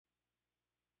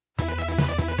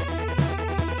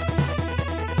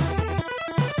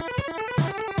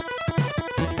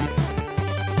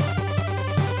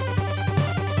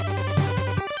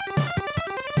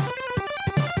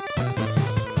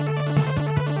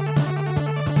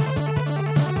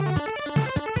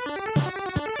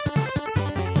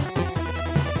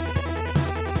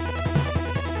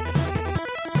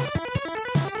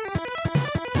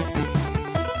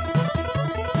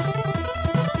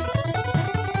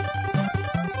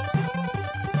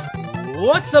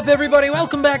What's up, everybody?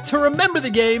 Welcome back to Remember the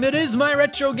Game. It is my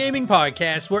retro gaming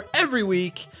podcast where every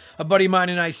week a buddy of mine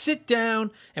and I sit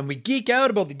down and we geek out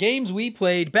about the games we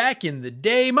played back in the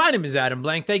day. My name is Adam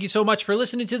Blank. Thank you so much for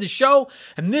listening to the show.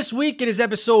 And this week it is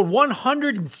episode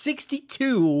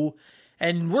 162.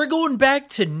 And we're going back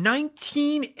to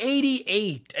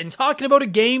 1988 and talking about a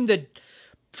game that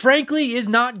frankly is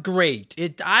not great.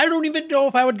 I don't even know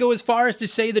if I would go as far as to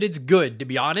say that it's good, to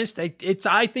be honest. I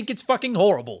think it's fucking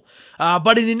horrible.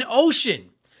 But in an ocean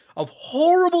of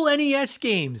horrible NES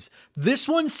games, this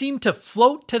one seemed to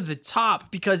float to the top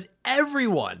because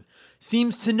everyone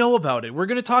seems to know about it. We're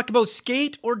going to talk about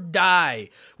Skate or Die.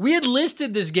 We had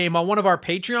listed this game on one of our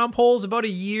Patreon polls about a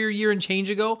year and change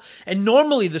ago, and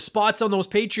normally the spots on those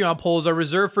Patreon polls are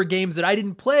reserved for games that I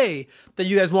didn't play that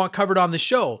you guys want covered on the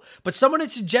show. But someone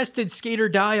had suggested Skate or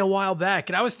Die a while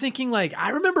back, and I was thinking, I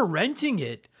remember renting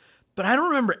it, but I don't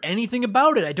remember anything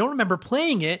about it. I don't remember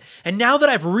playing it, and now that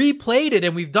I've replayed it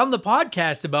and we've done the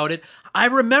podcast about it, I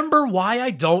remember why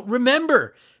I don't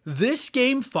remember. This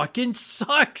game fucking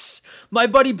sucks. My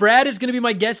buddy Brad is going to be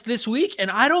my guest this week,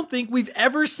 and I don't think we've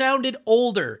ever sounded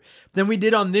older than we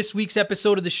did on this week's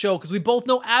episode of the show because we both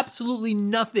know absolutely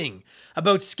nothing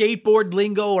about skateboard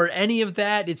lingo or any of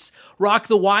that. It's rock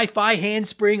the Wi-Fi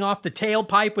handspring off the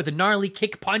tailpipe with a gnarly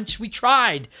kick punch. We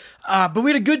tried, but we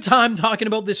had a good time talking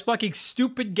about this fucking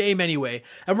stupid game anyway,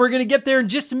 and we're going to get there in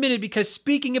just a minute because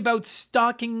speaking about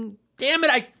stalking, damn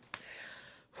it,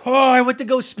 I went to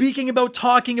go speaking about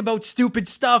talking about stupid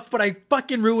stuff, but I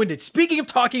fucking ruined it. Speaking of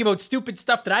talking about stupid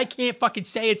stuff that I can't fucking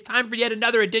say, it's time for yet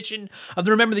another edition of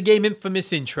the Remember the Game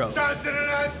infamous intro.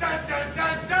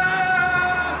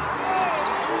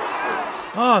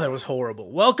 Oh, that was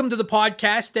horrible. Welcome to the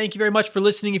podcast. Thank you very much for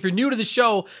listening. If you're new to the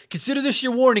show, consider this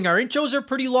your warning. Our intros are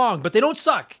pretty long, but they don't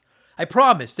suck. I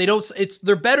promise.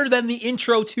 They're better than the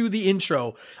intro to the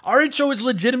intro. Our intro is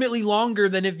legitimately longer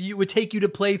than if it would take you to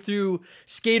play through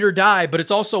Skate or Die, but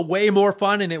it's also way more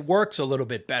fun and it works a little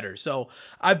bit better. So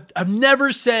I've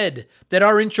never said that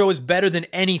our intro is better than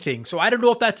anything. So I don't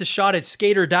know if that's a shot at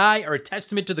Skate or Die or a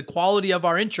testament to the quality of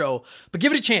our intro, but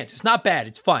give it a chance. It's not bad.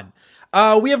 It's fun.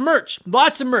 We have merch,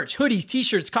 lots of merch, hoodies,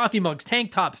 t-shirts, coffee mugs,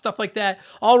 tank tops, stuff like that,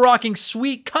 all rocking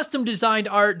sweet custom designed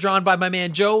art drawn by my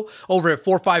man Joe over at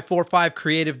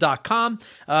 4545creative.com.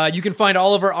 You can find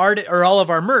all of our art or all of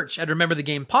our merch at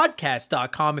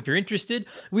rememberthegamepodcast.com if you're interested.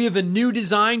 We have a new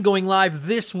design going live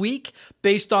this week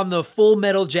based on the Full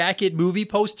Metal Jacket movie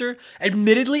poster.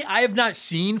 Admittedly, I have not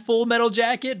seen Full Metal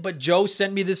Jacket, but Joe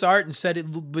sent me this art and said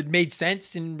it made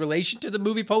sense in relation to the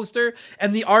movie poster,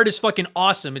 and the art is fucking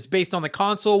awesome. It's based on the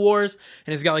console wars,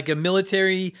 and it's got like a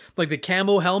military, like the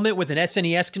camo helmet with an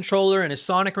SNES controller and a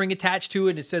Sonic ring attached to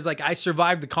it, and it says I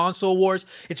survived the console wars.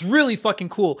 It's really fucking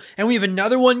cool. And we have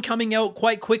another one coming out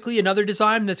quite quickly, another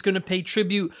design that's going to pay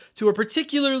tribute to a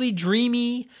particularly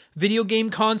dreamy video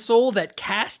game console that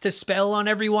cast a spell on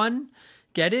everyone.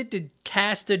 Get it? Did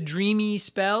cast a dreamy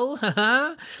spell?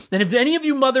 And if any of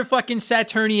you motherfucking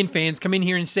Saturnian fans come in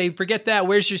here and say, forget that,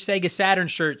 where's your Sega Saturn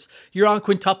shirts? You're on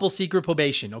quintuple secret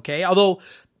probation, okay? Although,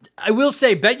 I will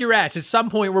say, bet your ass, at some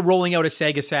point we're rolling out a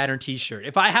Sega Saturn t-shirt.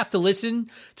 If I have to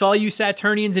listen to all you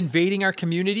Saturnians invading our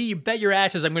community, you bet your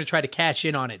asses I'm going to try to cash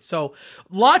in on it. So,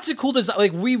 lots of cool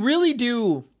design. We really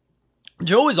do.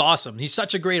 Joe is awesome. He's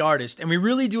such a great artist, and we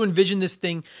really do envision this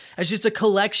thing as just a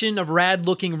collection of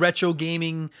rad-looking retro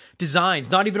gaming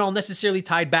designs, not even all necessarily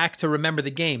tied back to Remember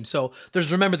the Game. So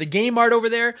there's Remember the Game art over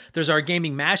there. There's our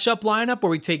gaming mashup lineup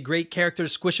where we take great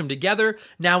characters, squish them together.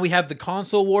 Now we have the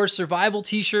Console Wars Survival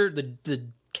t-shirt, the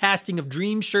Casting of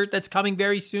Dreams shirt that's coming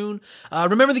very soon.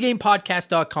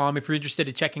 RememberTheGamePodcast.com if you're interested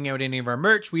in checking out any of our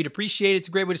merch. We'd appreciate it. It's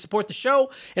a great way to support the show.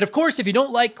 And of course, if you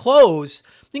don't like clothes,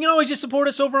 you can always just support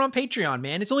us over on Patreon,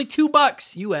 man. It's only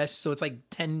 $2 US, so it's like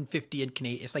 $10.50 in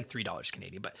Canadian. It's like $3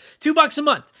 Canadian, but $2 a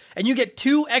month. And you get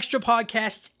 2 extra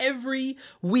podcasts every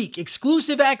week.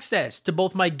 Exclusive access to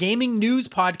both my gaming news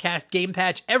podcast, Game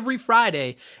Patch, every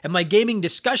Friday, and my gaming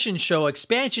discussion show,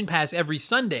 Expansion Pass, every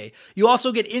Sunday. You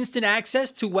also get instant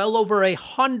access to well over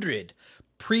 100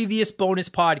 previous bonus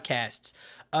podcasts.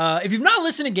 If you've not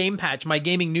listened to Game Patch, my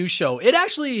gaming news show, it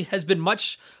actually has been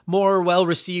much more well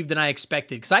received than I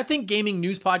expected, because I think gaming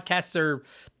news podcasts are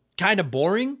kind of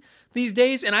boring these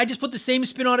days, and I just put the same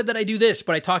spin on it that I do this,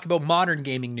 but I talk about modern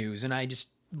gaming news, and I just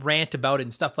rant about it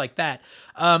and stuff like that.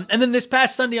 And then this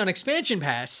past Sunday on Expansion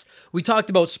Pass, we talked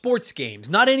about sports games.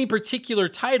 Not any particular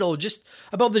title, just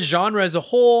about the genre as a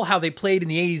whole, how they played in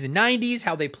the 80s and 90s,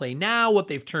 how they play now, what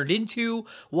they've turned into,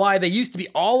 why they used to be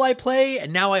all I play,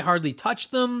 and now I hardly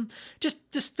touch them.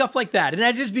 Just stuff like that. And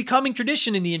as is becoming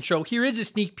tradition in the intro, here is a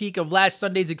sneak peek of last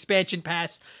Sunday's Expansion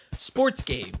Pass sports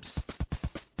games.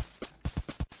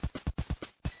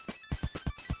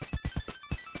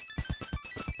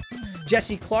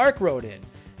 Jesse Clark wrote in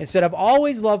and said, I've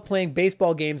always loved playing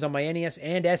baseball games on my NES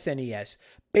and SNES.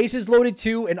 Bases Loaded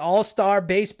 2 and All-Star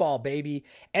Baseball, baby.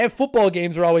 And football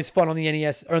games are always fun on the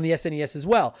NES or on the SNES as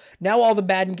well. Now all the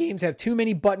Madden games have too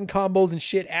many button combos and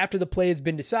shit after the play has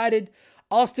been decided.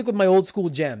 I'll stick with my old school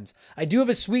gems. I do have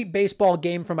a sweet baseball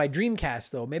game for my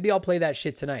Dreamcast though. Maybe I'll play that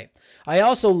shit tonight. I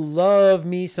also love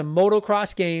me some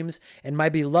motocross games and my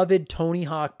beloved Tony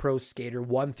Hawk Pro Skater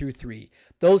 1 through 3.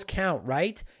 Those count,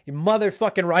 right? You're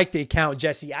motherfucking right they count,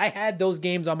 Jesse. I had those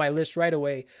games on my list right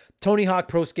away. Tony Hawk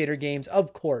Pro Skater games,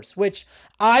 of course, which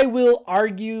I will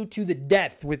argue to the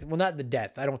death with, well, not the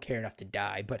death. I don't care enough to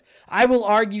die, but I will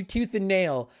argue tooth and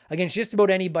nail against just about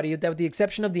anybody that with the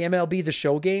exception of the MLB The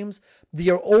Show games,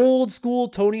 the old school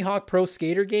Tony Hawk Pro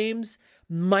Skater games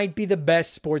might be the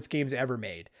best sports games ever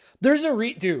made. There's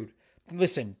a dude.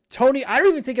 Listen, Tony, I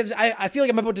don't even think I feel like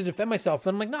I'm about to defend myself.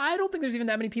 And I'm like, no, I don't think there's even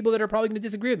that many people that are probably going to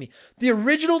disagree with me. The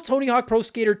original Tony Hawk Pro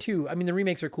Skater 2, I mean, the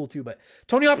remakes are cool too, but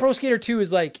Tony Hawk Pro Skater 2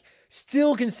 is like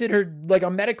still considered like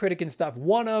on Metacritic and stuff,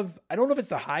 one of, I don't know if it's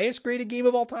the highest graded game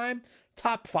of all time,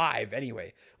 top 5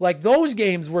 anyway. Like those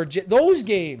games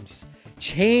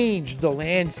changed the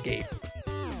landscape.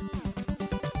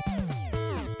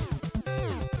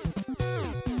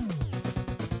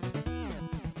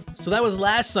 So that was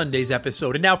last Sunday's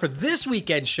episode. And now for this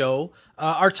weekend show,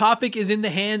 our topic is in the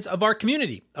hands of our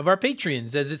community, of our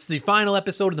Patreons. As it's the final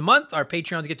episode of the month, our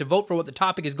Patreons get to vote for what the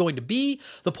topic is going to be.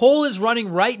 The poll is running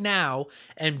right now,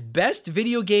 and best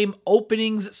video game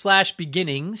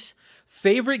openings/beginnings,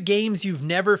 favorite games you've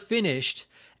never finished,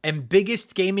 and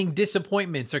biggest gaming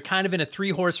disappointments are kind of in a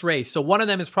 3-horse race. So one of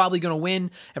them is probably going to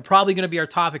win and probably going to be our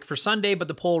topic for Sunday, but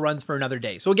the poll runs for another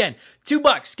day. So again,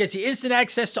 $2 gets you instant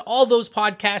access to all those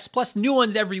podcasts, plus new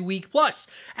ones every week, plus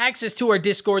access to our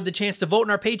Discord, the chance to vote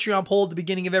in our Patreon poll at the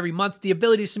beginning of every month, the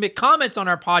ability to submit comments on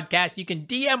our podcast. You can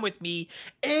DM with me,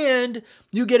 and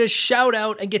you get a shout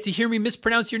out and get to hear me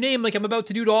mispronounce your name like I'm about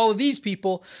to do to all of these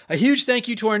people. A huge thank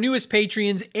you to our newest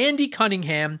Patreons, Andy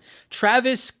Cunningham,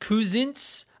 Travis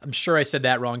Kuzintz, I'm sure I said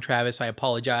that wrong, Travis. I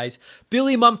apologize.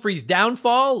 Billy Mumphrey's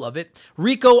Downfall. Love it.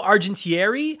 Rico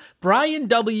Argentieri, Brian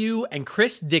W., and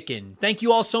Chris Dickin. Thank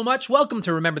you all so much. Welcome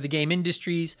to Remember the Game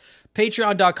Industries.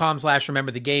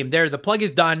 Patreon.com/Remember the Game. There, the plug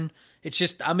is done. It's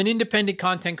just, I'm an independent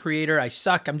content creator. I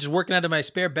suck. I'm just working out of my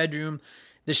spare bedroom.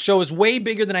 This show is way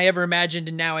bigger than I ever imagined,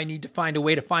 and now I need to find a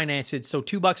way to finance it. So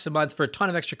 $2 a month for a ton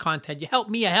of extra content. You help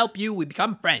me, I help you. We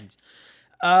become friends.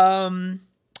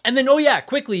 And then,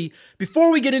 quickly,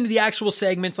 before we get into the actual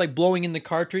segments like blowing in the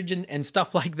cartridge and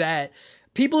stuff like that,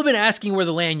 people have been asking where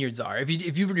the lanyards are.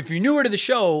 If you're newer to the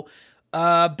show,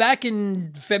 back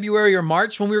in February or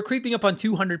March, when we were creeping up on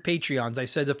 200 Patreons, I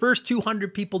said the first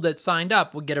 200 people that signed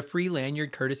up would get a free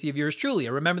lanyard courtesy of yours truly,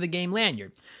 a Remember the Game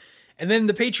lanyard. And then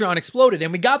the Patreon exploded,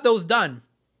 and we got those done.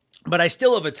 But I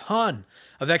still have a ton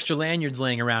of extra lanyards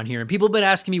laying around here, and people have been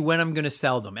asking me when I'm going to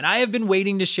sell them. And I have been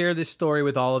waiting to share this story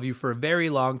with all of you for a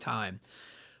very long time.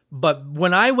 But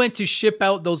when I went to ship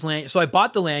out those lanyards, so I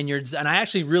bought the lanyards, and I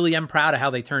actually really am proud of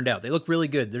how they turned out. They look really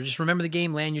good. They're just Remember the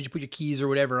Game lanyards. You put your keys or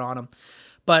whatever on them.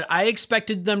 But I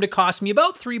expected them to cost me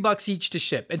about $3 each to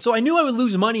ship. And so I knew I would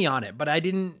lose money on it, but I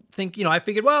didn't think, I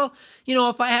figured,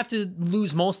 if I have to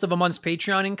lose most of a month's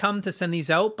Patreon income to send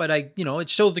these out, but it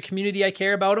shows the community I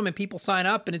care about them and people sign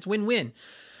up and it's win-win.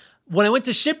 When I went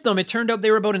to ship them, it turned out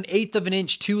they were about 1/8 of an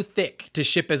inch too thick to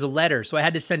ship as a letter. So I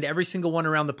had to send every single one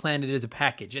around the planet as a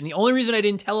package. And the only reason I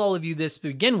didn't tell all of you this to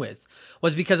begin with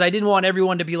was because I didn't want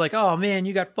everyone to be like, oh man,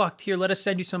 you got fucked here. Let us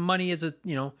send you some money as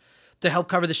to help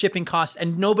cover the shipping costs,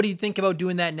 and nobody think about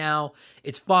doing that now.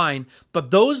 It's fine.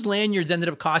 But those lanyards ended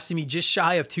up costing me just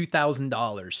shy of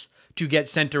 $2,000 to get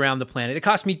sent around the planet. It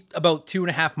cost me about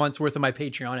 2.5 months worth of my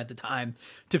Patreon at the time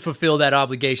to fulfill that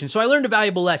obligation. So I learned a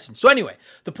valuable lesson. So anyway,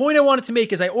 the point I wanted to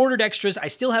make is I ordered extras. I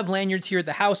still have lanyards here at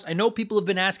the house. I know people have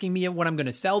been asking me when I'm going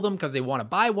to sell them because they want to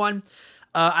buy one.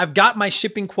 I've got my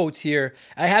shipping quotes here.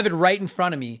 I have it right in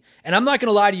front of me. And I'm not going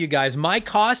to lie to you guys. My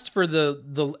cost for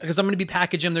because I'm going to be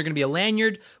packaging them, they're going to be a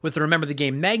lanyard with a Remember the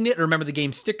Game magnet, a Remember the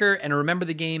Game sticker, and a Remember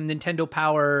the Game Nintendo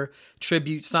Power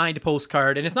tribute signed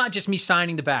postcard. And it's not just me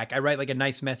signing the back. I write like a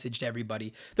nice message to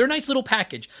everybody. They're a nice little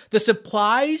package. The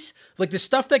supplies, like the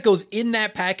stuff that goes in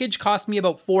that package, cost me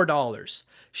about $4.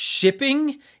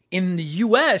 Shipping in the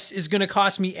US is going to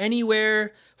cost me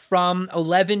anywhere from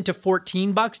 $11 to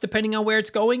 $14, depending on where it's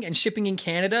going. And shipping in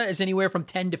Canada is anywhere from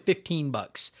 $10 to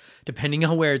 $15, depending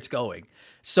on where it's going.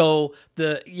 So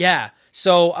I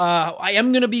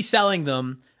am going to be selling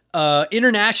them.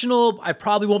 International, I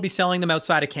probably won't be selling them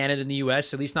outside of Canada and the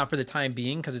US, at least not for the time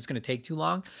being, because it's going to take too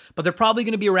long. But they're probably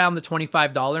going to be around the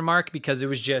 $25 mark because it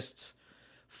was just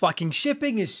fucking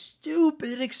shipping is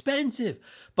stupid expensive.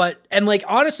 But, and like,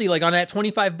 honestly, like on that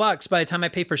 $25, by the time I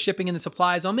pay for shipping and the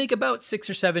supplies, I'll make about $6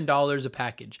 or $7 a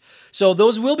package. So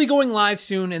those will be going live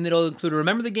soon, and it'll include a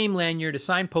Remember the Game lanyard, a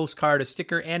signed postcard, a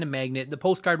sticker, and a magnet. The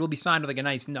postcard will be signed with like a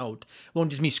nice note. It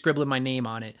won't just me scribbling my name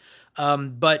on it.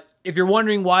 But if you're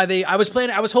wondering why I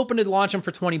was hoping to launch them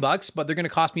for $20, but they're going to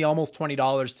cost me almost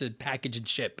 $20 to package and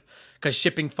ship because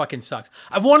shipping fucking sucks.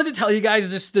 I've wanted to tell you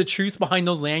guys the truth behind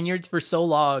those lanyards for so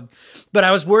long, but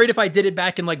I was worried if I did it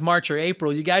back in like March or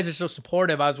April. You guys are so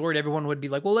supportive. I was worried everyone would be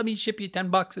like, well, let me ship you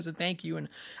 $10 as a thank you. And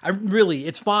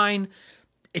it's fine.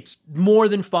 It's more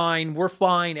than fine. We're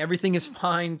fine. Everything is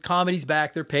fine. Comedy's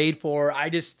back. They're paid for. I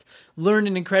just learned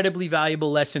an incredibly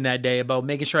valuable lesson that day about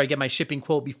making sure I get my shipping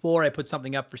quote before I put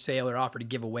something up for sale or offer to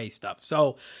give away stuff.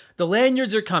 So the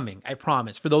lanyards are coming, I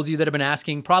promise. For those of you that have been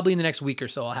asking, probably in the next week or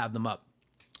so, I'll have them up.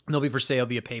 They'll be for sale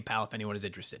via PayPal if anyone is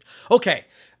interested. Okay,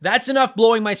 that's enough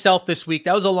blowing myself this week.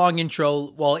 That was a long intro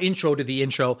to the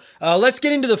intro. Let's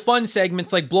get into the fun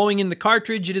segments like blowing in the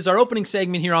cartridge. It is our opening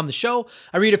segment here on the show.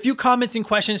 I read a few comments and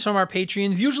questions from our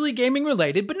Patreons, usually gaming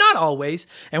related, but not always.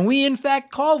 And we, in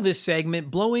fact, call this segment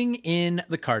Blowing in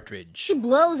the Cartridge. He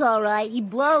blows all right. He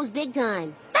blows big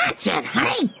time. That's it,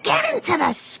 honey. Get into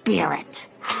the spirit.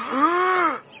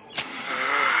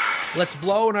 Let's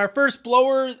blow. And our first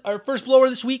blower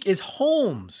this week is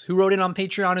Holmes, who wrote in on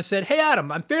Patreon and said, "Hey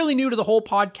Adam, I'm fairly new to the whole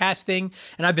podcast thing,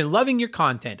 and I've been loving your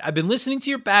content. I've been listening to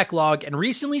your backlog and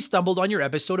recently stumbled on your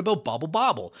episode about Bubble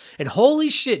Bobble. And holy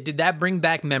shit, did that bring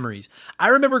back memories. I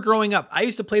remember growing up, I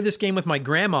used to play this game with my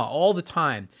grandma all the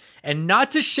time. And not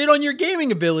to shit on your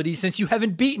gaming ability since you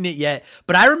haven't beaten it yet,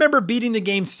 but I remember beating the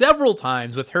game several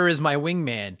times with her as my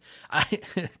wingman."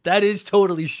 That is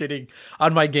totally shitting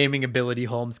on my gaming ability,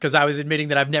 Holmes, because I was admitting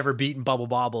that I've never beaten Bubble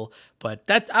Bobble, but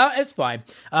it's fine.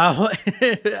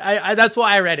 That's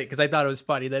why I read it, because I thought it was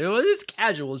funny that it was just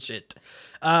casual shit.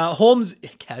 Holmes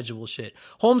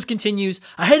continues,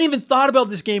 "I hadn't even thought about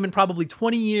this game in probably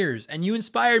 20 years, and you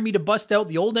inspired me to bust out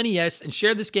the old NES and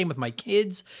share this game with my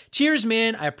kids. Cheers,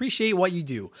 man. I appreciate what you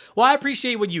do." Well, I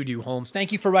appreciate what you do, Holmes.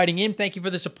 Thank you for writing in. Thank you for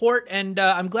the support, and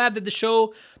I'm glad that the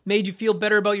show made you feel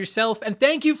better about yourself, and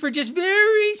thank you for just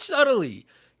very subtly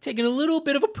taking a little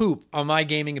bit of a poop on my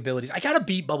gaming abilities. I gotta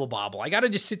beat Bubble Bobble. I gotta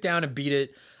just sit down and beat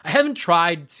it. I haven't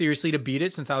tried seriously to beat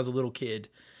it since I was a little kid.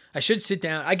 I should sit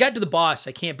down. I got to the boss.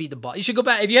 I can't beat the boss. You should go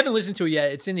back. If you haven't listened to it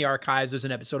yet, it's in the archives. There's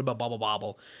an episode about Bubble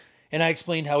Bobble. And I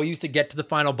explained how we used to get to the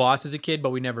final boss as a kid,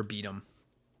 but we never beat him.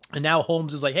 And now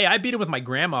Holmes is like, "Hey, I beat him with my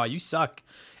grandma. You suck."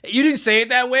 You didn't say it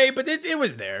that way, but it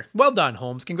was there. Well done,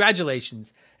 Holmes.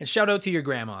 Congratulations. And shout out to your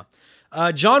grandma.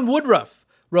 John Woodruff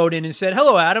wrote in and said,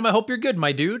 "Hello, Adam. I hope you're good,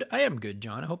 my dude." I am good,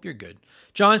 John. I hope you're good.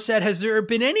 John said, "Has there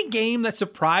been any game that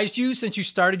surprised you since you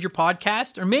started your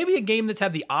podcast? Or maybe a game that's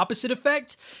had the opposite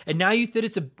effect, and now you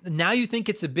think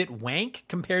it's a bit wank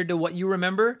compared to what you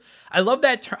remember?" I love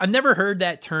that term. I've never heard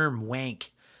that term,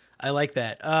 wank. I like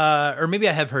that. Or maybe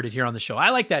I have heard it here on the show. I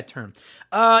like that term.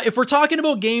 If we're talking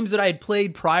about games that I had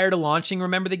played prior to launching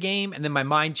Remember the Game, and then my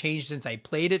mind changed since I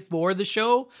played it for the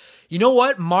show, you know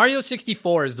what? Mario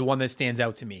 64 is the one that stands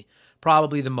out to me.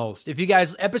 Probably the most. If you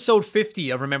guys, episode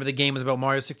 50 of Remember the Game was about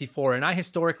Mario 64, and I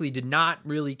historically did not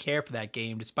really care for that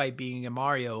game, despite being a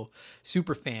Mario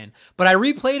super fan. But I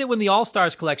replayed it when the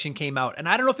All-Stars collection came out, and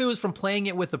I don't know if it was from playing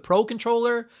it with the Pro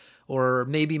Controller, or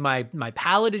maybe my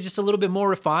palate is just a little bit more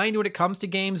refined when it comes to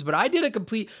games, but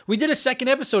we did a second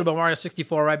episode about Mario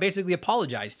 64 where I basically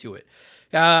apologized to it.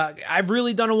 I've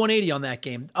really done a 180 on that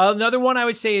game. Another one I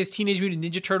would say is Teenage Mutant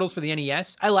Ninja Turtles for the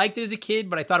NES. I liked it as a kid,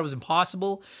 but I thought it was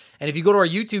impossible. And if you go to our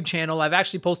YouTube channel, I've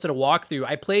actually posted a walkthrough.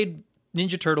 I played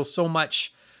Ninja Turtles so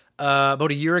much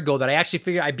about a year ago that I actually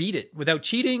figured I beat it without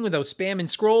cheating, without spamming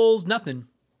scrolls, nothing.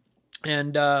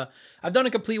 And I've done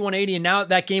a complete 180, and now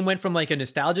that game went from like a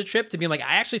nostalgia trip to being like,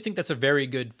 I actually think that's a very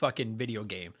good fucking video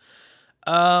game.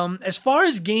 As far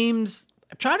as games,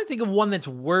 I'm trying to think of one that's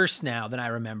worse now than I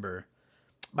remember.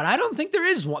 But I don't think there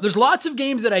is one. There's lots of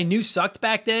games that I knew sucked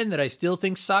back then that I still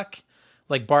think suck.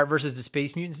 Like Bart versus the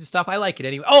Space Mutants and stuff. I like it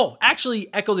anyway. Oh, actually,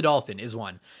 Echo the Dolphin is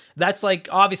one. That's like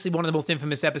obviously one of the most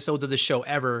infamous episodes of the show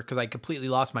ever because I completely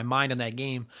lost my mind on that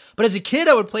game. But as a kid,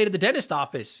 I would play it at the dentist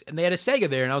office and they had a Sega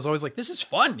there. And I was always like, this is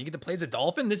fun. You get to play as a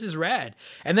dolphin. This is rad.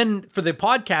 And then for the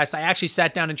podcast, I actually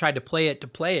sat down and tried to play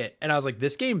it. And I was like,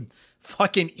 this game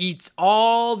fucking eats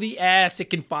all the ass it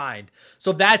can find.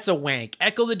 So that's a wank.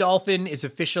 Echo the Dolphin is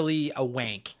officially a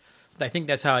wank. I think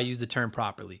that's how I use the term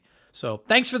properly. So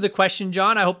thanks for the question,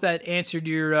 John. I hope that answered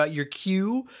your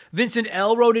cue. Vincent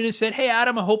L. wrote in and said, "Hey,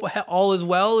 Adam, I hope all is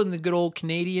well in the good old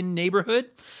Canadian neighborhood.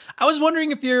 I was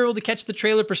wondering if you're able to catch the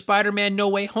trailer for Spider-Man No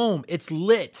Way Home. It's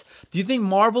lit. Do you think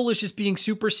Marvel is just being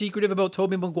super secretive about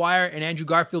Tobey Maguire and Andrew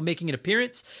Garfield making an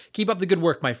appearance? Keep up the good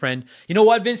work, my friend." You know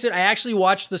what, Vincent? I actually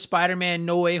watched the Spider-Man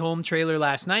No Way Home trailer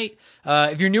last night.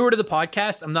 If you're newer to the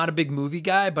podcast, I'm not a big movie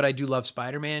guy, but I do love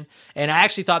Spider-Man. And I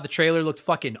actually thought the trailer looked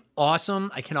fucking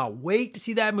awesome. I cannot wait to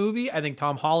see that movie. I think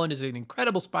Tom Holland is an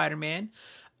incredible Spider-Man.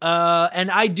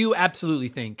 And I do absolutely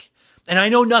think, and I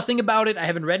know nothing about it, I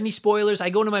haven't read any spoilers,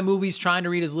 I go into my movies trying to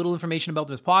read as little information about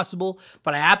them as possible,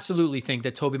 but I absolutely think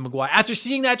that Tobey Maguire, after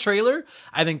seeing that trailer,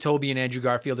 I think Tobey and Andrew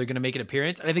Garfield are going to make an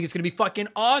appearance, and I think it's going to be fucking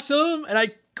awesome,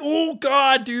 and oh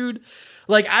god, dude.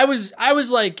 Like, I was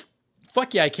like,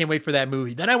 fuck yeah, I can't wait for that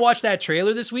movie. Then I watched that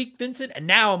trailer this week, Vincent, and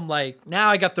now I'm like,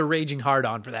 now I got the raging hard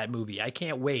on for that movie. I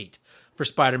can't wait for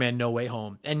Spider-Man No Way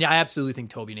Home, and yeah, I absolutely think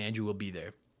Tobey and Andrew will be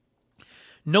there.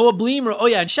 Noah Bleem, oh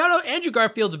yeah, and shout out, Andrew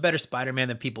Garfield's a better Spider-Man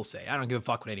than people say. I don't give a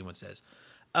fuck what anyone says.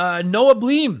 Noah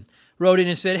Bleem wrote in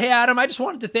and said, "Hey Adam, I just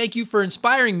wanted to thank you for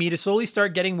inspiring me to slowly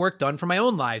start getting work done for my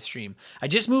own live stream. I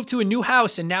just moved to a new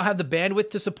house and now have the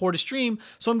bandwidth to support a stream,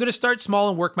 so I'm going to start small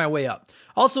and work my way up.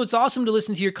 Also, it's awesome to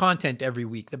listen to your content every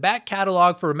week. The back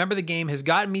catalog for Remember the Game has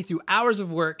gotten me through hours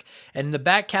of work, and the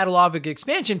back catalog of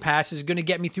Expansion Pass is going to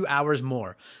get me through hours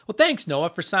more." Well, thanks,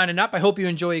 Noah, for signing up. I hope you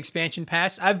enjoy Expansion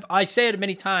Pass. I say it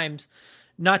many times,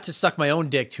 not to suck my own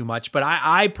dick too much, but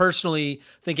I personally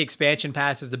think Expansion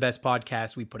Pass is the best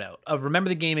podcast we put out. Remember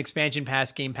the Game, Expansion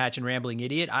Pass, Game Patch, and Rambling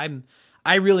Idiot.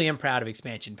 I really am proud of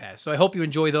Expansion Pass, so I hope you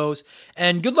enjoy those,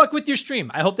 and good luck with your stream.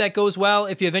 I hope that goes well.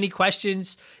 If you have any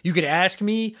questions, you can ask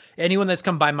me. Anyone that's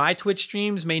come by my Twitch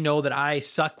streams may know that I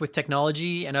suck with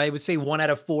technology, and I would say 1 out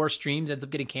of 4 streams ends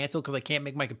up getting canceled because I can't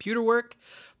make my computer work.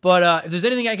 But if there's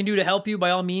anything I can do to help you,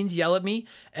 by all means, yell at me.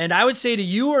 And I would say to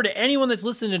you or to anyone that's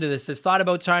listening to this that's thought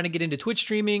about trying to get into Twitch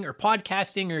streaming or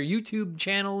podcasting or YouTube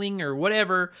channeling or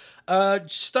whatever,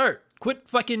 start. Quit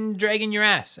fucking dragging your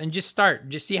ass and just start.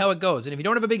 Just see how it goes. And if you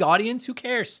don't have a big audience, who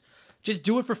cares? Just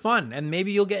do it for fun, and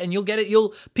maybe you'll get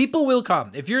it. People will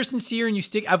come. If you're sincere and you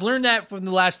stick, I've learned that from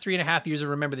the last 3.5 years of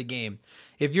Remember the Game.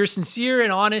 If you're sincere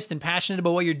and honest and passionate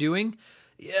about what you're doing,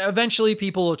 eventually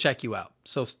people will check you out.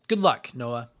 So good luck,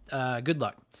 Noah. Good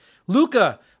luck.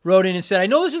 Luca wrote in and said, "I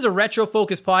know this is a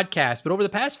retro-focused podcast, but over the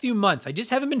past few months, I just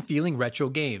haven't been feeling retro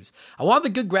games. I want the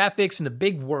good graphics and the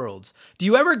big worlds. Do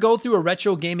you ever go through a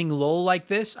retro gaming lull like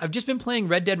this? I've just been playing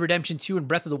Red Dead Redemption 2 and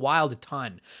Breath of the Wild a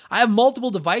ton. I have multiple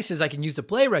devices I can use to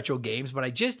play retro games, but I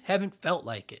just haven't felt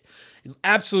like it."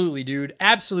 Absolutely, dude.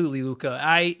 Absolutely,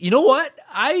 Luca. You know what?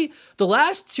 The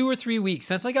last 2 or 3 weeks,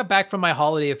 since I got back from my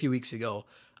holiday a few weeks ago,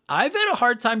 I've had a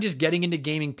hard time just getting into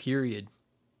gaming, period.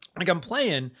 Like, I'm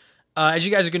playing, as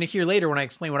you guys are going to hear later when I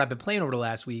explain what I've been playing over the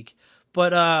last week,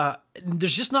 but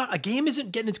there's just not, a game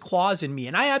isn't getting its claws in me,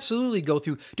 and I absolutely go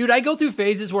through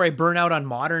phases where I burn out on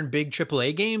modern big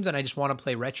AAA games, and I just want to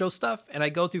play retro stuff, and I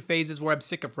go through phases where I'm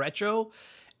sick of retro,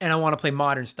 and I want to play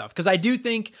modern stuff. Because I do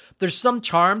think there's some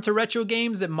charm to retro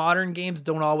games that modern games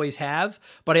don't always have,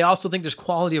 but I also think there's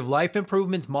quality of life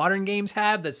improvements modern games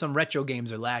have that some retro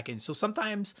games are lacking. So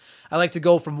sometimes I like to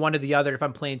go from one to the other if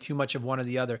I'm playing too much of one or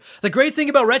the other. The great thing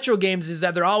about retro games is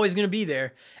that they're always going to be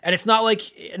there. And it's not like,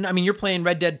 I mean, you're playing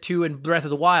Red Dead 2 and Breath of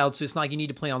the Wild, so it's not like you need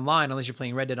to play online unless you're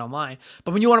playing Red Dead Online.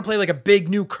 But when you want to play like a big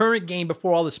new current game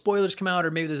before all the spoilers come out, or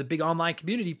maybe there's a big online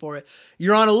community for it,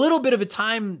 you're on a little bit of a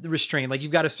time restraint. Like,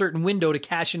 you've got a certain window to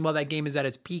cash in while that game is at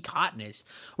its peak hotness.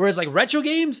 Whereas like retro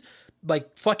games,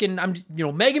 like fucking,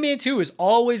 Mega Man 2 is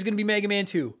always going to be Mega Man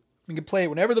 2. You can play it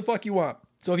whenever the fuck you want.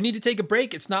 So if you need to take a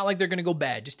break, it's not like they're going to go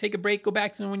bad. Just take a break, go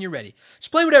back to them when you're ready.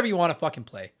 Just play whatever you want to fucking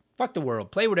play. Fuck the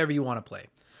world. Play whatever you want to play.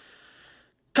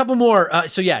 Couple more.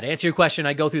 To answer your question,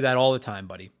 I go through that all the time,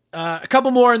 buddy. A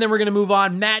couple more, and then we're going to move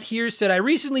on. Matt here said, "I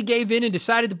recently gave in and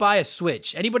decided to buy a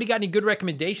Switch. Anybody got any good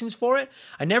recommendations for it?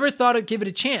 I never thought I'd give it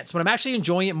a chance, but I'm actually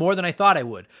enjoying it more than I thought I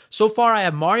would. So far, I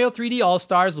have Mario 3D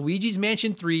All-Stars, Luigi's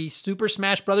Mansion 3, Super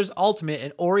Smash Bros. Ultimate,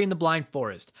 and Ori and the Blind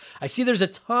Forest. I see there's a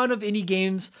ton of indie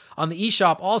games on the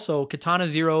eShop also. Katana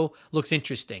Zero looks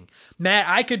interesting." Matt,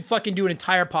 I could fucking do an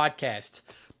entire podcast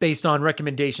based on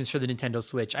recommendations for the Nintendo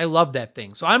Switch. I love that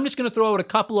thing. So I'm just going to throw out a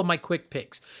couple of my quick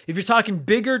picks. If you're talking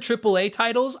bigger AAA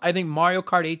titles, I think Mario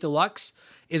Kart 8 Deluxe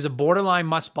is a borderline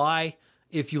must-buy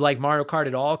if you like Mario Kart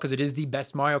at all, because it is the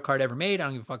best Mario Kart ever made. I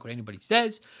don't give a fuck what anybody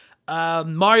says.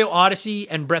 Mario Odyssey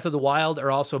and Breath of the Wild are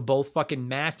also both fucking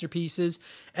masterpieces.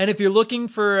 And if you're looking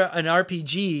for an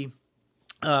RPG,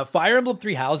 Fire Emblem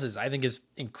Three Houses, I think, is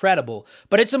incredible,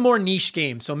 but it's a more niche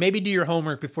game. So maybe do your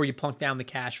homework before you plunk down the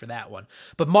cash for that one.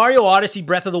 But Mario Odyssey,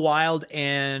 Breath of the Wild,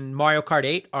 and Mario Kart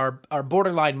 8 are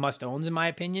borderline must-owns in my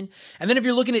opinion. And then if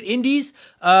you're looking at indies,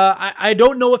 I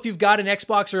don't know if you've got an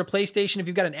Xbox or a PlayStation. If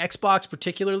you've got an Xbox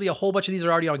particularly, a whole bunch of these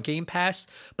are already on Game Pass.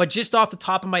 But just off the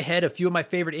top of my head, a few of my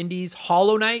favorite indies,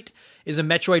 Hollow Knight is a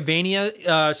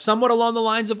Metroidvania, somewhat along the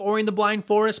lines of Ori and the Blind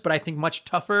Forest, but I think much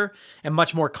tougher and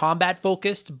much more combat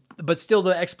focused, but still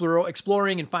the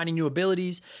exploring and finding new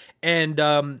abilities. And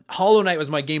Hollow Knight was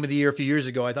my game of the year a few years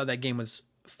ago. I thought that game was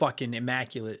fucking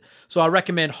immaculate. So I'll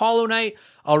recommend Hollow Knight.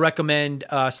 I'll recommend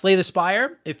Slay the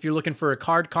Spire if you're looking for a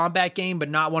card combat game, but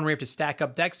not one where you have to stack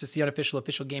up decks. It's the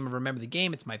official game of Remember the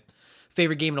Game. It's my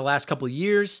favorite game in the last couple of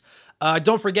years.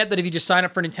 Don't forget that if you just sign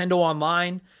up for Nintendo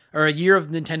Online, or a year of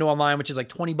Nintendo Online, which is like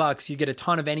 $20, you get a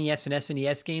ton of NES and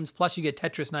SNES games, plus you get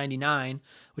Tetris 99,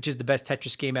 which is the best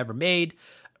Tetris game ever made.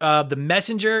 The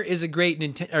Messenger is a great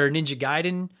Ninja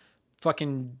Gaiden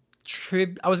fucking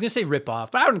I was going to say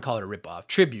rip-off, but I wouldn't call it a rip-off.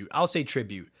 Tribute. I'll say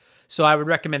tribute. So I would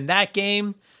recommend that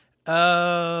game.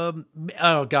 Oh,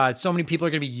 God. So many people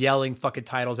are going to be yelling fucking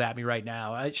titles at me right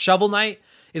now. Shovel Knight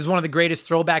is one of the greatest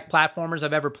throwback platformers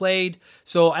I've ever played.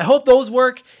 So I hope those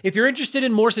work. If you're interested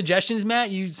in more suggestions, Matt,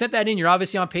 you sent that in. You're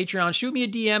obviously on Patreon. Shoot me a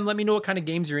DM. Let me know what kind of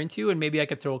games you're into, and maybe I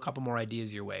could throw a couple more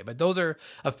ideas your way. But those are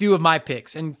a few of my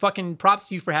picks. And fucking props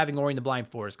to you for having Ori and the Blind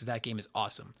Forest, because that game is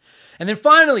awesome. And then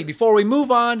finally, before we move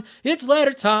on, it's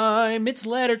letter time. It's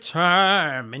letter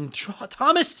time. And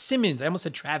Thomas Simmons, I almost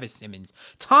said Travis Simmons.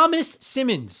 Thomas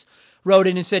Simmons wrote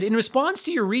in and said, in response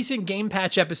to your recent Game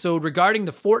Patch episode regarding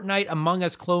the Fortnite Among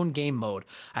Us clone game mode,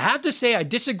 I have to say I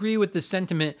disagree with the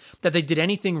sentiment that they did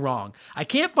anything wrong. I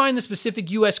can't find the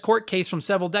specific US court case from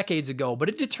several decades ago, but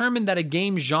it determined that a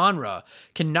game genre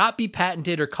cannot be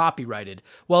patented or copyrighted.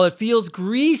 While it feels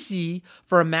greasy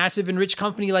for a massive and rich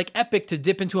company like Epic to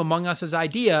dip into Among Us's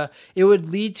idea, it would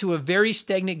lead to a very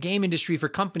stagnant game industry for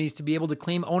companies to be able to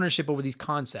claim ownership over these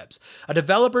concepts. A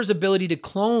developer's ability to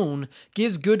clone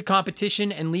gives good competition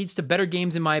and leads to better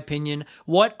games, in my opinion.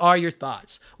 What are your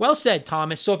thoughts? Well said,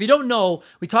 Thomas. So if you don't know,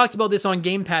 we talked about this on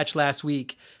Game Patch last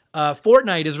week.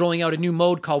 Fortnite is rolling out a new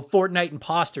mode called Fortnite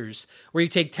Imposters, where you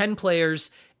take 10 players,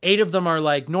 8 of them are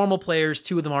like normal players,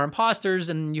 2 of them are imposters,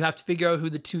 and you have to figure out who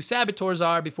the 2 saboteurs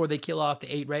are before they kill off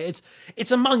the 8, right?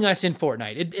 It's Among Us in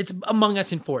Fortnite. It's Among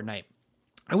Us in Fortnite.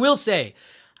 I will say,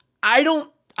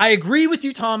 I agree with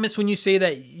you, Thomas, when you say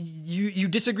that you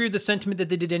disagree with the sentiment that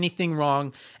they did anything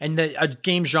wrong and that a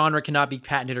game genre cannot be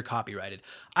patented or copyrighted.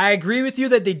 I agree with you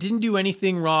that they didn't do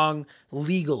anything wrong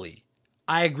legally.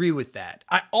 I agree with that.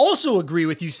 I also agree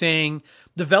with you saying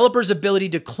developers' ability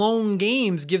to clone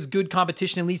games gives good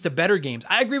competition and leads to better games.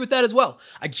 I agree with that as well.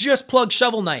 I just plugged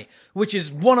Shovel Knight, which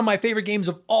is one of my favorite games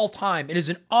of all time. It is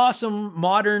an awesome,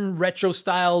 modern,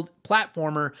 retro-styled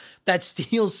platformer that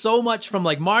steals so much from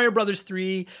like Mario Brothers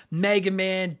 3, Mega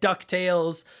Man,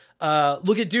 DuckTales.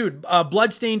 Look at, dude,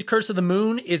 Bloodstained Curse of the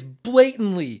Moon is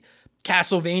blatantly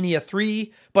Castlevania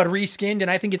 3, but reskinned, and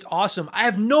I think it's awesome. I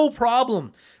have no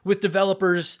problem with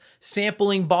developers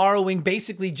sampling, borrowing,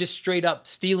 basically just straight up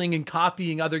stealing and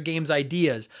copying other games'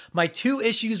 ideas. My 2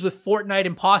 issues with Fortnite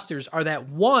Imposters are that,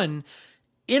 one,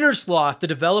 Innersloth, the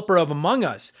developer of Among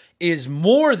Us, is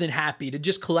more than happy to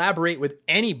just collaborate with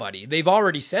anybody. They've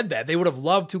already said that. They would have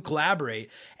loved to collaborate.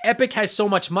 Epic has so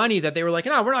much money that they were like,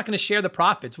 no, we're not going to share the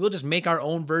profits. We'll just make our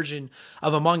own version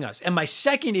of Among Us. And my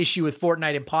second issue with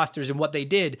Fortnite Imposters and what they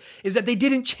did is that they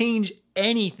didn't change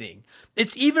anything.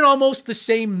 It's even almost the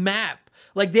same map.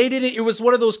 Like they didn't, it was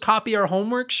one of those copy our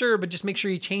homework, sure, but just make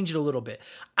sure you change it a little bit.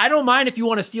 I don't mind if you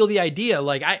want to steal the idea.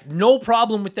 Like no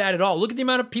problem with that at all. Look at the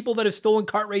amount of people that have stolen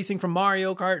kart racing from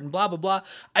Mario Kart and blah, blah, blah.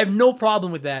 I have no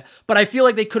problem with that. But I feel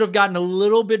like they could have gotten a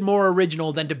little bit more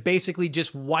original than to basically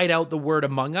just white out the word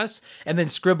Among Us and then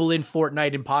scribble in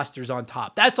Fortnite Imposters on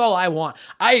top. That's all I want.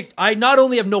 I not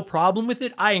only have no problem with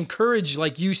it, I encourage,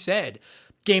 like you said,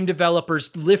 game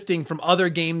developers lifting from other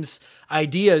games'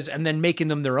 ideas and then making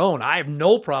them their own. I have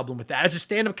no problem with that. As a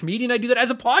stand-up comedian, I do that. As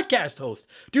a podcast host.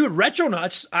 Dude,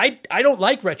 Retronauts, I don't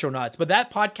like Retronauts, but that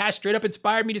podcast straight up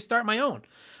inspired me to start my own.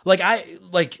 I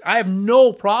have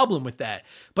no problem with that.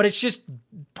 But it's just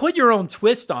put your own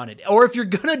twist on it. Or if you're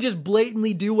gonna just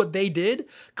blatantly do what they did,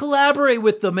 collaborate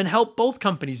with them and help both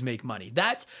companies make money.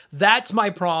 That's my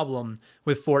problem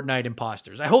with Fortnite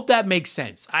Imposters. I hope that makes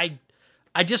sense.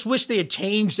 I just wish they had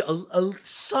changed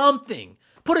something.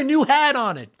 Put a new hat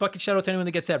on it. Fucking shout out to anyone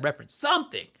that gets that reference.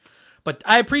 Something. But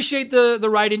I appreciate the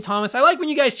write-in, Thomas. I like when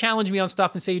you guys challenge me on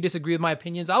stuff and say you disagree with my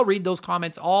opinions. I'll read those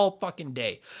comments all fucking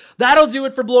day. That'll do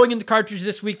it for Blowing in the Cartridge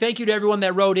this week. Thank you to everyone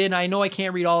that wrote in. I know I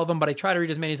can't read all of them, but I try to read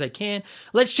as many as I can.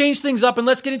 Let's change things up and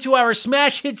let's get into our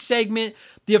Smash Hit segment,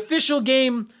 the official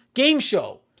game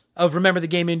show of Remember the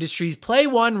Game Industries. Play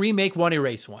one, remake one,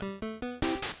 erase one.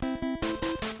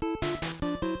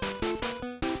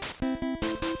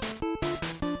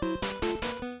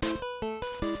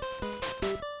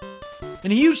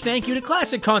 And a huge thank you to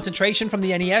Classic Concentration from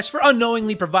the NES for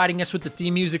unknowingly providing us with the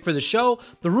theme music for the show.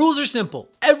 The rules are simple.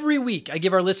 Every week, I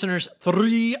give our listeners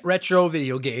 3 retro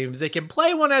video games. They can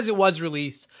play one as it was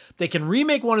released, they can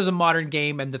remake one as a modern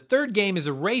game, and the third game is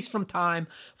erased from time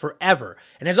forever.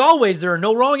 And as always, there are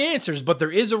no wrong answers, but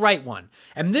there is a right one.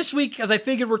 And this week, as I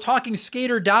figured we're talking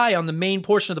Skate or Die on the main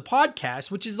portion of the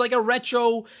podcast, which is like a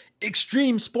retro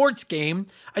extreme sports game,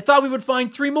 I thought we would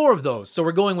find 3 more of those. So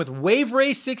we're going with Wave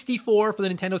Race 64 for the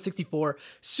Nintendo 64,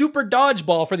 Super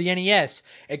Dodgeball for the NES,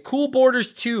 and Cool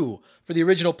Borders 2 for the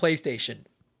original PlayStation.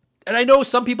 And I know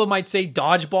some people might say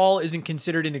dodgeball isn't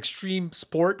considered an extreme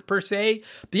sport per se.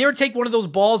 Do you ever take one of those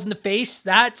balls in the face?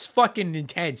 That's fucking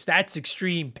intense. That's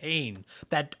extreme pain.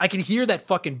 That I can hear that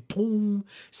fucking boom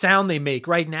sound they make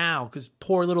right now because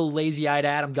poor little lazy-eyed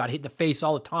Adam got hit in the face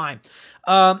all the time.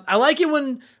 I like it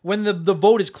when the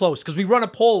vote is close because we run a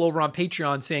poll over on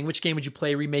Patreon saying which game would you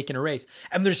play, remake, and erase.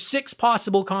 And there's 6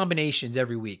 possible combinations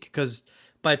every week because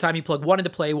by the time you plug 1 into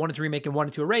play, 1 into remake, and 1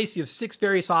 into erase, you have 6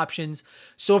 various options.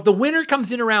 So if the winner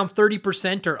comes in around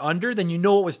 30% or under, then you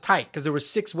know it was tight because there were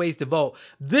 6 ways to vote.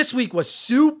 This week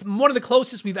was one of the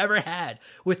closest we've ever had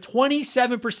with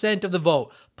 27% of the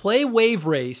vote. Play Wave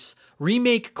Race,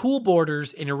 remake Cool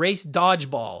Borders, and erase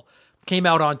Dodgeball came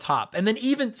out on top. And then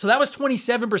so that was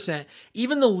 27%.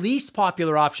 Even the least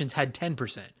popular options had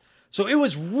 10%. So it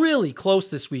was really close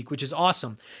this week, which is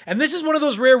awesome. And this is one of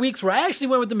those rare weeks where I actually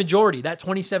went with the majority, that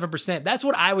 27%. That's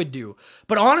what I would do.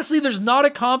 But honestly, there's not a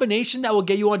combination that will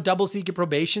get you on double secret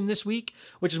probation this week,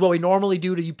 which is what we normally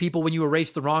do to you people when you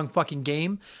erase the wrong fucking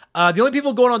game. The only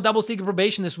people going on double secret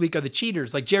probation this week are the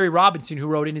cheaters, like Jerry Robinson, who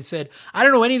wrote in and said, I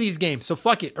don't know any of these games, so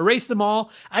fuck it. Erase them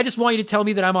all. I just want you to tell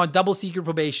me that I'm on double secret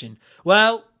probation.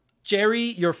 Well, Jerry,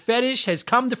 your fetish has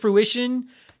come to fruition.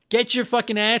 Get your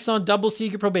fucking ass on double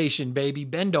secret probation, baby.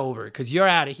 Bend over, because you're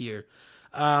out of here.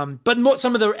 But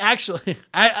some of the actual...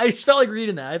 I just felt like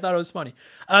reading that. I thought it was funny.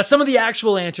 Some of the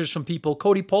actual answers from people.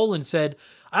 Cody Poland said,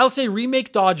 I'll say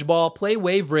remake Dodgeball, play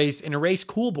Wave Race, and erase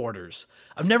Cool Borders.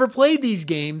 I've never played these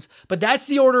games, but that's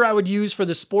the order I would use for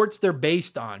the sports they're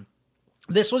based on.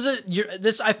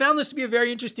 I found this to be a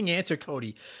very interesting answer,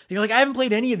 Cody. You're like, I haven't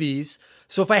played any of these,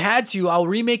 so if I had to, I'll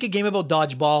remake a game about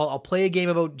dodgeball, I'll play a game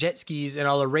about jet skis, and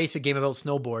I'll erase a game about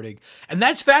snowboarding. And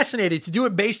that's fascinating to do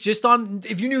it based just on,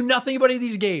 if you knew nothing about any of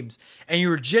these games, and you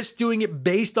were just doing it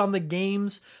based on the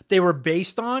games they were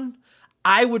based on,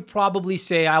 I would probably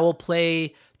say I will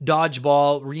play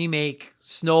dodgeball, remake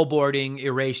snowboarding,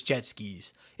 erase jet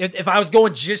skis. If I was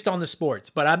going just on the sports,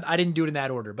 but I didn't do it in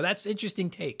that order. But that's an interesting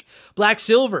take. Black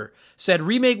Silver said,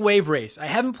 remake Wave Race. I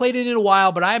haven't played it in a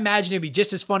while, but I imagine it'd be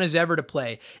just as fun as ever to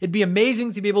play. It'd be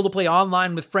amazing to be able to play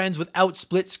online with friends without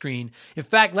split screen. In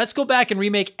fact, let's go back and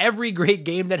remake every great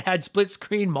game that had split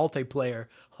screen multiplayer.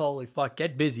 Holy fuck,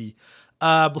 get busy.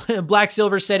 Black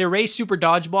Silver said, erase Super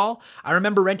Dodgeball. I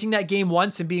remember renting that game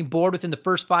once and being bored within the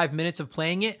first 5 minutes of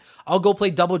playing it. I'll go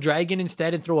play Double Dragon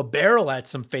instead and throw a barrel at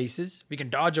some faces. If you can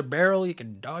dodge a barrel, you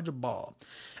can dodge a ball.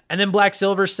 And then Black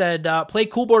Silver said, play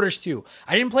Cool Borders 2.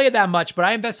 I didn't play it that much, but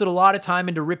I invested a lot of time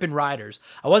into ripping riders.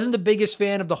 I wasn't the biggest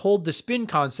fan of the hold to spin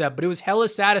concept, but it was hella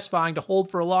satisfying to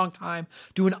hold for a long time,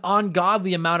 do an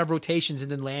ungodly amount of rotations, and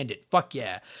then land it. Fuck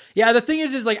yeah. Yeah, the thing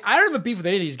is like, I don't have a beef with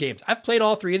any of these games. I've played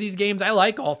all 3 of these games. I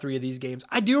like all 3 of these games.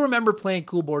 I do remember playing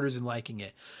Cool Borders and liking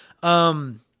it.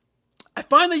 I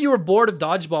find that you were bored of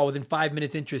dodgeball within 5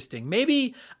 minutes interesting.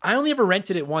 Maybe I only ever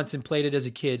rented it once and played it as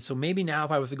a kid, so maybe now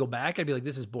if I was to go back, I'd be like,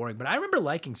 this is boring. But I remember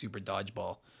liking Super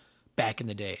Dodgeball back in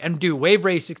the day. And dude, Wave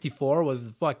Race 64 was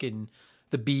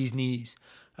the bee's knees.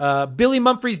 Billy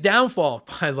Mumphrey's Downfall.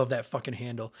 I love that fucking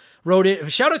handle. Wrote in.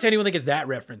 Shout out to anyone that gets that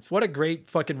reference. What a great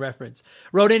fucking reference.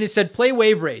 Wrote in and said, play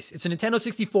Wave Race. It's a Nintendo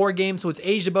 64 game, so it's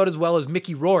aged about as well as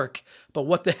Mickey Rourke. But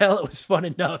what the hell? It was fun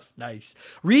enough. Nice.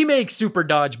 Remake Super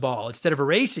Dodgeball instead of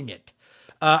erasing it.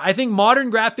 I think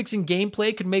modern graphics and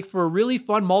gameplay could make for a really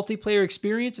fun multiplayer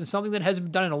experience and something that hasn't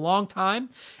been done in a long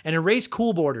time, and erase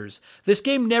cool borders. This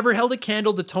game never held a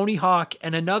candle to Tony Hawk,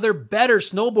 and another better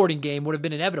snowboarding game would have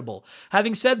been inevitable.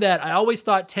 Having said that, I always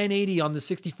thought 1080 on the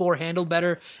 64 handled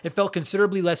better. It felt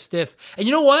considerably less stiff. And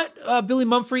you know what, Billy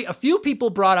Mumphrey? A few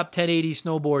people brought up 1080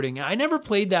 snowboarding. I never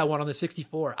played that one on the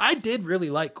 64. I did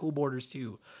really like Cool Borders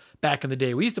too. Back in the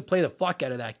day, we used to play the fuck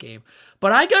out of that game.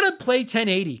 But I gotta play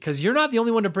 1080 because you're not the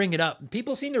only one to bring it up.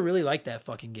 People seem to really like that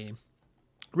fucking game.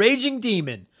 Raging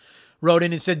Demon wrote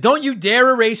in and said, "Don't you dare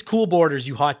erase Cool Borders,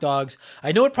 you hot dogs.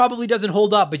 I know it probably doesn't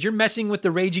hold up, but you're messing with the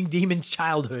Raging Demon's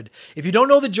childhood. If you don't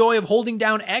know the joy of holding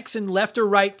down X and left or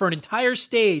right for an entire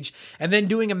stage and then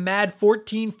doing a mad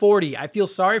 1440, I feel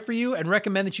sorry for you and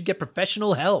recommend that you get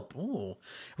professional help. Ooh.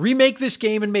 Remake this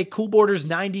game and make Cool Borders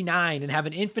 99 and have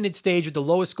an infinite stage with the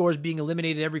lowest scores being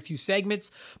eliminated every few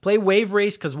segments. Play Wave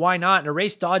Race because why not? And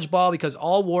erase Dodgeball because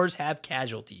all wars have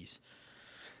casualties."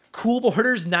 Cool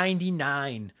Borders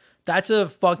 99. That's a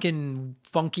fucking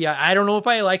funky. I don't know if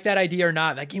I like that idea or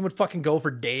not. That game would fucking go for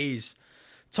days.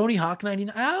 Tony Hawk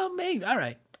 99. Oh, maybe. All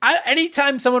right.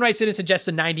 Anytime someone writes in and suggests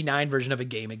a 99 version of a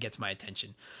game, it gets my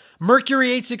attention.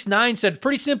 Mercury869 said,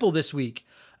 "Pretty simple this week.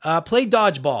 Play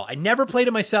Dodgeball. I never played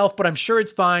it myself, but I'm sure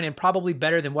it's fine and probably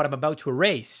better than what I'm about to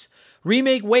erase.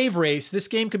 Remake Wave Race. This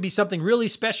game could be something really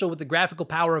special with the graphical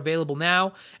power available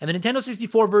now, and the Nintendo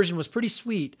 64 version was pretty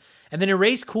sweet. And then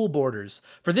erase Cool Borders.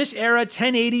 For this era,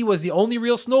 1080 was the only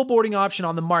real snowboarding option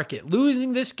on the market.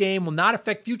 Losing this game will not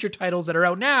affect future titles that are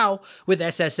out now with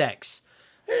SSX."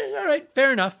 All right,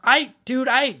 fair enough. I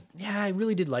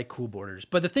really did like Cool Borders.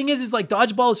 But the thing is like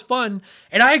Dodgeball is fun.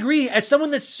 And I agree, as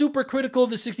someone that's super critical of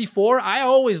the 64, I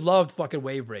always loved fucking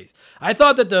Wave Race. I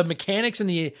thought that the mechanics and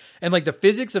the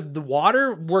physics of the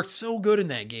water worked so good in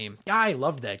that game. I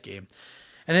loved that game.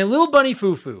 And then Lil Bunny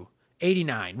Fufu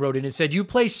 89 wrote in and said, "You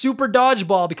play Super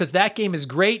Dodgeball because that game is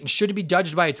great and should be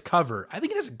judged by its cover." I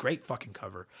think it has a great fucking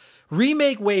cover.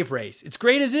 Remake Wave Race. It's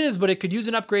great as is, but it could use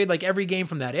an upgrade like every game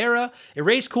from that era.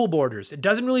 Erase Cool Borders. It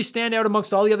doesn't really stand out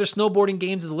amongst all the other snowboarding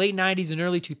games of the late 90s and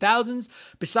early 2000s.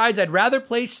 Besides, I'd rather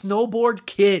play Snowboard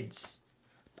Kids.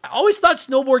 I always thought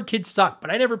Snowboard Kids sucked,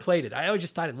 but I never played it. I always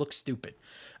just thought it looked stupid.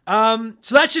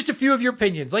 So that's just a few of your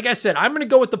opinions. Like I said, I'm going to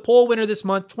go with the poll winner this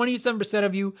month. 27%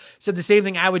 of you said the same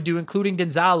thing I would do, including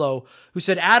Denzalo, who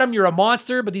said, "Adam, you're a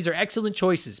monster, but these are excellent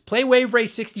choices. Play Wave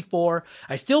Race 64.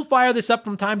 I still fire this up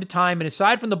from time to time, and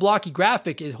aside from the blocky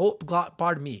graphics, it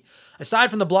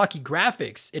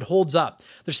holds up.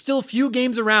 There's still a few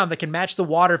games around that can match the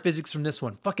water physics from this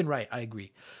one." Fucking right, I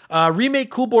agree. Remake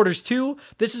Cool Borders 2.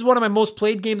 This is one of my most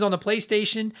played games on the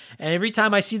PlayStation, and every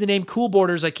time I see the name Cool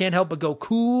Borders, I can't help but go,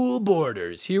 Cool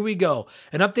Borders. Here we go.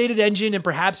 An updated engine and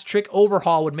perhaps trick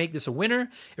overhaul would make this a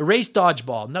winner. Erase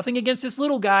Dodgeball. Nothing against this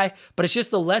little guy, but it's just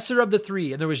the lesser of the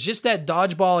three, and there was just that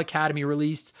Dodgeball Academy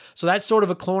released, so that's sort of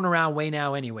a clone around way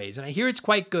now anyways, and I hear it's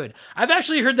quite good. I've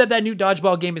actually heard that new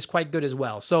Dodgeball game is quite good as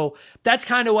well, so that's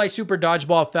kind of why Super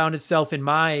Dodgeball found itself in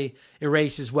my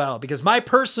erase as well, because my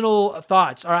personal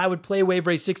thoughts are I would play Wave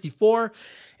Race 64,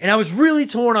 and I was really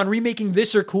torn on remaking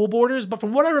this or Cool Borders, but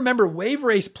from what I remember, Wave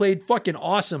Race played fucking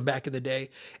awesome back in the day,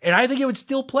 and I think it would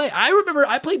still play. I remember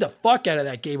I played the fuck out of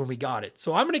that game when we got it,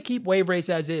 so I'm going to keep Wave Race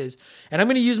as is, and I'm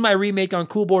going to use my remake on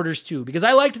Cool Borders too, because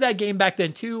I liked that game back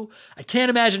then too. I can't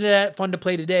imagine that fun to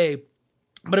play today,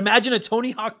 but imagine a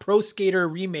Tony Hawk Pro Skater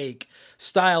remake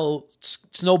style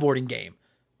snowboarding game.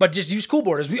 But just use Cool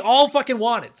Borders. We all fucking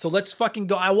want it. So let's fucking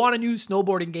go. I want a new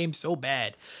snowboarding game so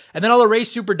bad. And then I'll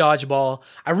erase Super Dodgeball.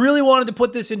 I really wanted to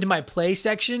put this into my play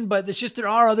section, but it's just there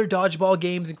are other Dodgeball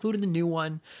games, including the new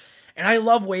one. And I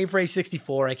love Wave Race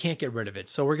 64. I can't get rid of it.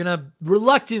 So we're going to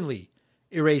reluctantly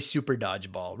erase Super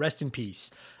Dodgeball. Rest in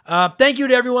peace. Thank you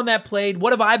to everyone that played.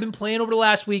 What have I been playing over the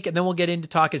last week? And then we'll get into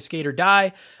talking Skate or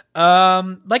Die.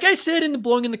 Like I said in the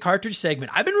Blowing in the Cartridge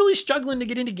segment, I've been really struggling to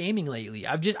get into gaming lately.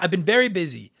 I've been very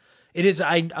busy.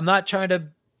 I'm not trying to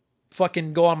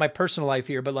fucking go on my personal life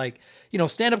here, but like,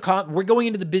 stand-up we're going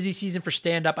into the busy season for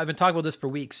stand-up. I've been talking about this for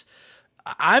weeks.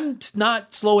 I'm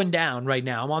not slowing down right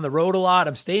now. I'm on the road a lot.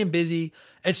 I'm staying busy.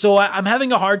 And so I'm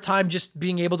having a hard time just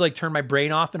being able to like turn my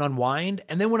brain off and unwind.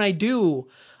 And then when I do,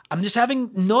 I'm just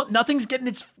having nothing's getting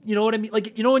its, you know what I mean?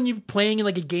 Like, when you're playing in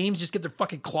like a games just get their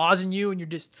fucking claws in you and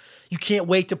you can't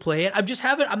wait to play it.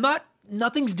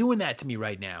 Nothing's doing that to me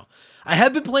right now. I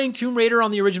have been playing Tomb Raider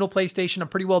on the original PlayStation. I'm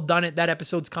pretty well done it. That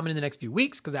episode's coming in the next few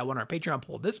weeks because that won our Patreon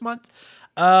poll this month.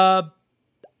 I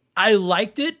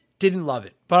liked it. Didn't love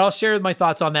it, but I'll share my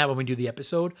thoughts on that when we do the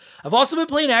episode. I've also been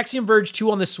playing Axiom Verge 2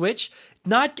 on the Switch.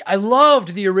 I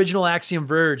loved the original Axiom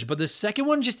Verge, but the second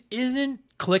one just isn't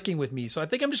clicking with me. So I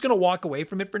think I'm just going to walk away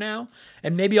from it for now,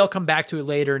 and maybe I'll come back to it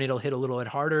later and it'll hit a little bit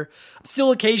harder. I'm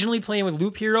still occasionally playing with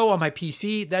Loop Hero on my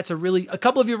PC. That's a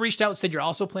couple of you have reached out and said you're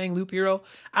also playing Loop Hero.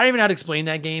 I don't even know how to explain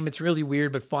that game. It's really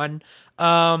weird, but fun.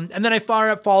 And then I fire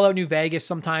up Fallout New Vegas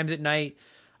sometimes at night.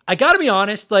 I gotta be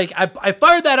honest, like I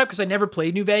fired that up because I never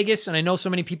played New Vegas, and I know so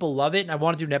many people love it, and I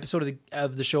want to do an episode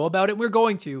of the show about it. We're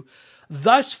going to.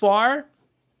 Thus far,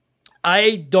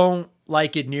 I don't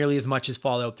like it nearly as much as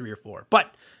Fallout 3 or 4,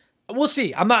 but we'll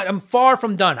see. I'm far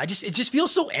from done. It just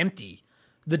feels so empty,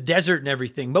 the desert and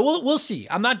everything. But we'll see.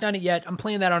 I'm not done it yet. I'm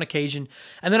playing that on occasion,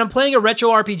 and then I'm playing a retro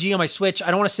RPG on my Switch.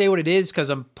 I don't want to say what it is because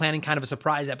I'm planning kind of a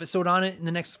surprise episode on it in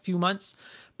the next few months.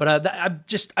 But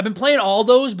I've been playing all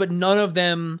those, but none of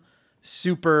them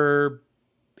super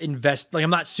I'm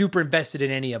not super invested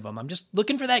in any of them. I'm just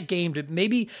looking for that game to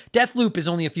maybe Deathloop is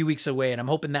only a few weeks away, and I'm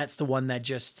hoping that's the one that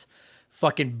just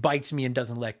fucking bites me and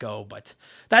doesn't let go. But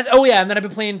and then I've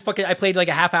been playing I played like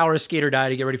a half hour of Skate or Die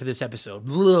to get ready for this episode.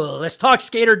 Ugh, let's talk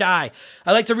Skate or Die.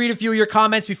 I like to read a few of your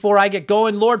comments before I get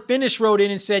going. Lord Finish wrote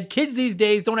in and said, kids these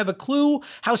days don't have a clue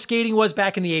how skating was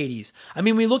back in the 80s. I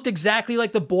mean, we looked exactly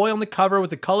like the boy on the cover with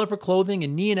the colorful clothing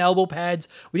and knee and elbow pads.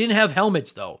 We didn't have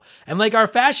helmets though. And like our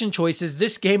fashion choices,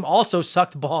 this game also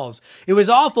sucked balls. It was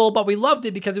awful, but we loved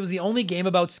it because it was the only game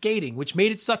about skating, which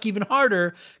made it suck even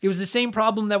harder. It was the same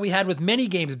problem that we had with many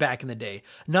games back in the day.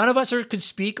 None of us could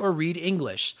speak or read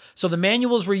English, so the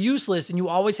manuals were useless and you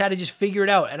always had to just figure it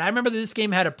out. And I remember that this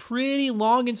game had a pretty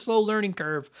long and slow learning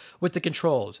curve with the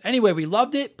controls. Anyway, we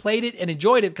loved it, played it, and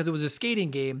enjoyed it because it was a skating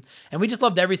game, and we just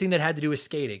loved everything that had to do with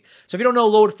skating. So if you don't know,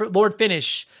 Lord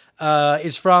Finish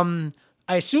is from,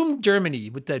 I assume,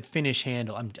 Germany with that Finnish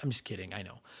handle. I'm just kidding, I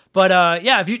know. But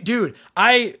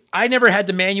I never had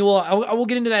the manual. I will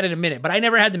get into that in a minute, but I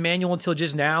never had the manual until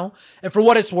just now. And for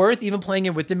what it's worth, even playing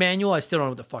it with the manual, I still don't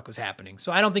know what the fuck was happening.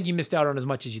 So I don't think you missed out on as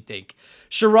much as you think.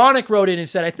 Sharonic wrote in and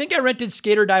said, I think I rented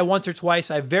Skate or Die once or twice.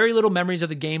 I have very little memories of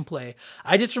the gameplay.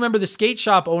 I just remember the skate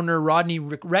shop owner, Rodney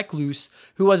Recluse,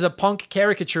 who was a punk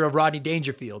caricature of Rodney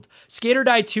Dangerfield. Skate or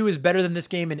Die 2 is better than this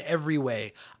game in every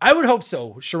way. I would hope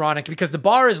so, Sharonic, because the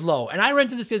bar is low. And I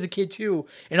rented this as a kid too,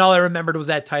 and all I remembered was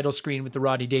that title screen with the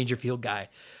Rodney Dangerfield guy.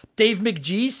 Dave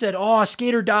McGee said,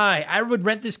 Skate or Die. I would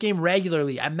rent this game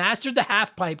regularly. I mastered the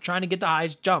half pipe trying to get the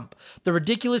highest jump. The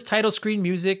ridiculous title screen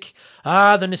music.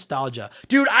 The nostalgia.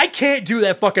 Dude, I can't do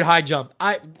that fucking high jump.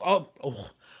 I'll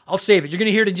save it. You're going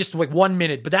to hear it in just like 1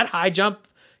 minute. But that high jump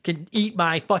can eat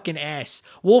my fucking ass.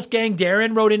 Wolfgang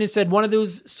Darren wrote in and said, one of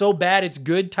those so bad it's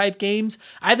good type games.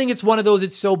 I think it's one of those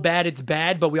it's so bad it's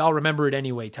bad, but we all remember it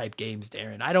anyway type games,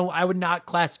 Darren. I would not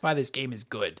classify this game as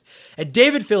good. And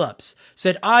David Phillips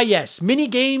said, yes, mini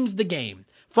games, the game.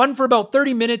 Fun for about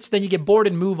 30 minutes, then you get bored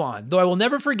and move on. Though I will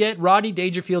never forget Rodney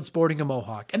Dangerfield sporting a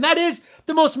mohawk. And that is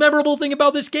the most memorable thing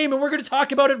about this game, and we're going to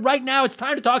talk about it right now. It's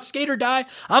time to talk Skate or Die.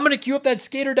 I'm going to cue up that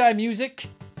Skate or Die music,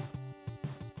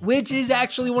 which is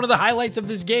actually one of the highlights of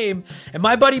this game. And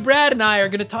my buddy Brad and I are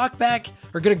going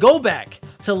to go back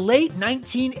to late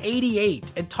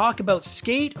 1988 and talk about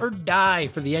Skate or Die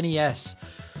for the NES.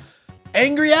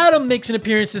 Angry Adam makes an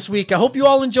appearance this week. I hope you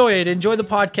all enjoy it. Enjoy the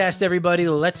podcast, everybody.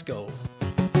 Let's go.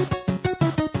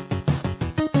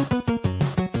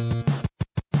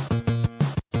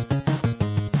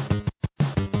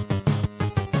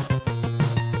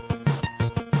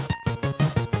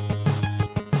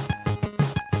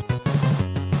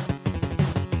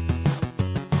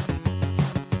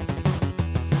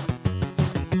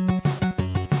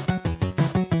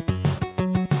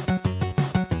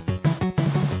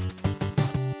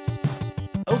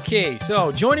 Okay,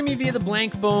 so joining me via the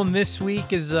blank phone this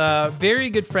week is a very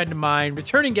good friend of mine,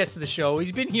 returning guest of the show.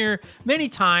 He's been here many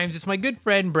times. It's my good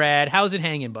friend, Brad. How's it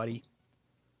hanging, buddy?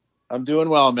 I'm doing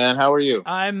well, man. How are you?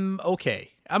 I'm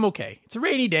okay. It's a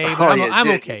rainy day, but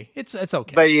I'm okay. It's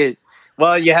okay.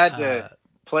 But you had to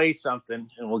play something,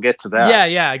 and we'll get to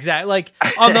that. Yeah, exactly. Like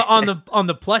on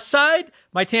the plus side,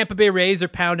 my Tampa Bay Rays are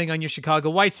pounding on your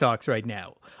Chicago White Sox right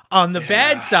now. On the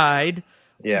bad side,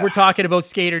 we're talking about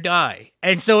Skate or Die.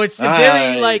 And so it's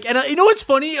very and you know what's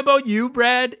funny about you,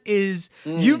 Brad, is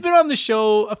you've been on the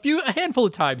show a handful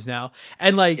of times now.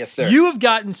 And you have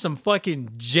gotten some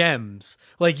fucking gems.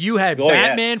 Like you had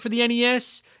Batman for the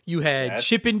NES. You had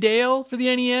Chip and Dale for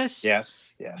the NES.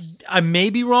 Yes. I may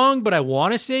be wrong, but I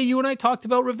want to say you and I talked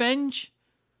about Revenge.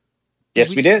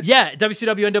 Yes, we did. Yeah,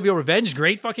 WCW NWO Revenge,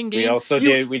 great fucking game. We also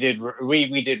did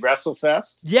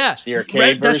WrestleFest. Yeah, the arcade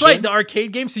version. That's right, the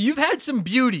arcade game. So you've had some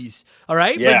beauties, all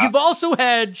right. Yeah. But you've also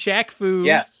had Shaq Fu.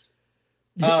 Yes.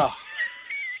 Oh,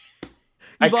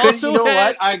 You've you also know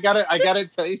had- what? I gotta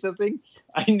tell you something.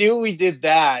 I knew we did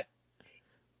that,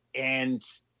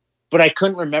 but I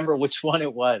couldn't remember which one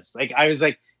it was. Like I was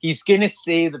like, he's gonna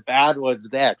say the bad ones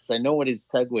next. I know what his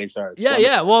segues are. It's Yeah, wonderful.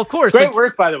 yeah. Well, of course. Great like-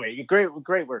 work, by the way. Great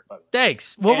work, by the way.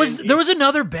 Thanks. What was And there was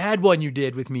another bad one you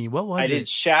did with me. What was I it? did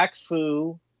Shaq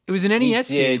Fu It was an NES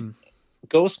did game.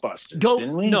 Ghostbusters,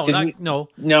 didn't we? No, Did not, we? no.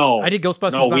 No. I did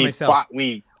Ghostbusters No, by we myself. fought.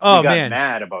 We Oh, got man.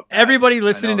 mad about that. Everybody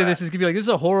listening to I know this is gonna be like, "This is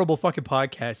a horrible fucking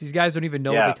podcast. These guys don't even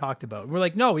know Yeah. what they talked about." And we're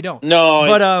like, "No, we don't." No,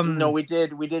 But, no, we did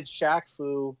Shaq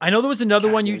Fu. I know there was another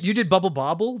God, one you there's- did Bubble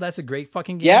Bobble. That's a great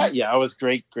fucking game. Yeah, it was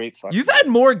great fucking. You've had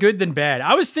more good than bad.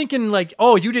 I was thinking like,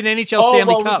 oh, you did NHL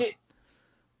Stanley well, Cup.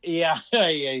 Yeah.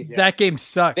 That game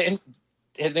sucks.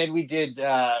 And then we did.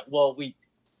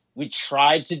 We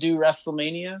tried to do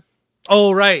WrestleMania.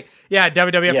 Oh right, yeah,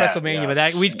 WWF Yeah, WrestleMania, yeah. but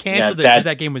that we canceled it Yeah, because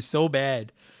that game was so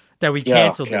bad that we Yeah,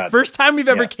 canceled it. God. First time we've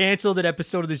ever Yeah. canceled an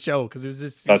episode of the show because it was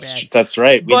this bad. That's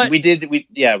right. But- We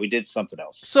did something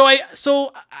else. So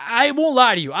I won't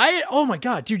lie to you. Oh my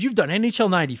god, dude, you've done NHL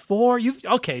 '94.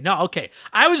 Okay.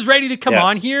 I was ready to come Yes.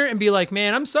 on here and be like,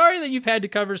 man, I'm sorry that you've had to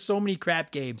cover so many crap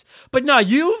games, but no,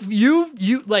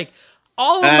 you like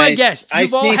all of my guests. I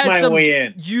You've all sneak had my some. way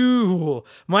in.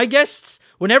 My guests.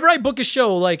 Whenever I book a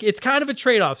show, like it's kind of a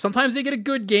trade-off. Sometimes they get a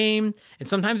good game, and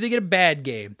sometimes they get a bad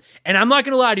game. And I'm not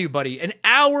gonna lie to you, buddy. An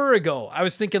hour ago, I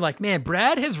was thinking like, man,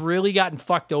 Brad has really gotten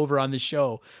fucked over on this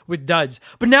show with duds.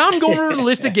 But now I'm going over the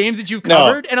list of games that you've No.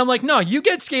 covered, and I'm like, no, you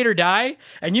get Skate or Die,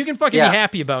 and you can fucking Yeah. be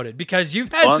happy about it because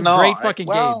you've had Well, some no, great fucking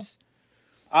games.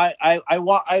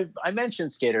 I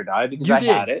mentioned Skate or Die because You I did.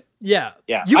 had it. Yeah,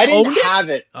 Yeah, You I didn't owned it? have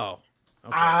it. Oh,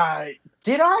 okay.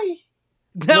 Did I?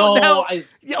 Now, I-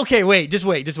 okay, wait, just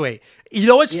wait. You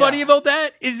know what's Yeah. funny about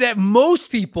that is that most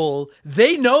people,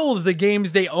 they know the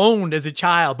games they owned as a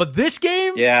child, but this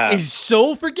game Yeah. is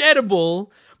so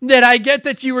forgettable that I get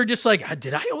that you were just like,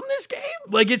 did I own this game?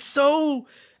 Like it's so,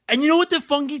 and you know what the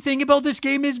funky thing about this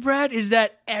game is, Brad, is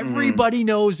that everybody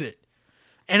knows it.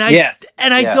 And I Yes.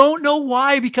 I Yes. don't know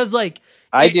why, because like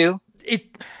I do.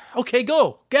 Okay,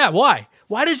 go. Yeah, why?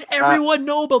 Why does everyone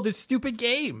know about this stupid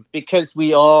game? Because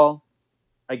we all,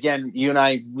 again, you and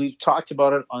I, we've talked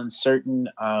about it on certain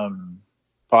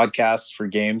podcasts for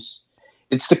games.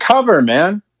 It's the cover,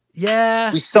 man.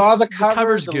 Yeah. We saw the cover,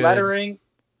 cover's the good. lettering,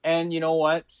 and you know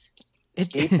what?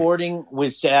 Skateboarding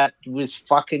was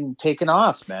fucking taken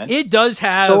off, man. It does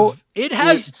have. So, it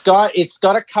has. It's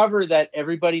got a cover that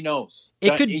everybody knows.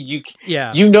 It could- you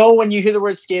Yeah. you know when you hear the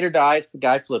word skate or die, it's the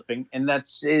guy flipping, and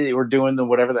that's we're doing the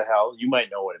whatever the hell. You might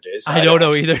know what it is. I don't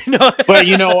know either. No. But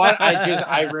you know what?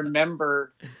 I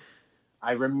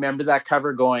remember that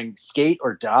cover going skate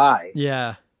or die,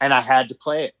 Yeah. and I had to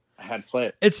play it.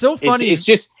 It's so funny.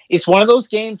 It's one of those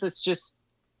games that's just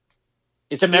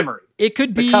it's a memory. It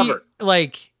could the be cover.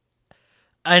 like,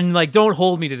 and like, don't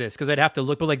hold me to this because I'd have to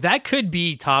look, but like that could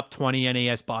be top 20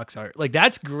 NAS box art. Like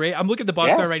that's great. I'm looking at the box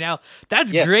Yes. art right now.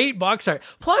 That's Yes. great box art.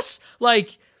 Plus,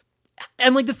 like,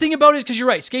 and like the thing about it is because you're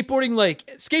right,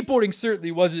 skateboarding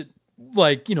certainly wasn't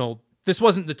like, this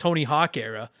wasn't the Tony Hawk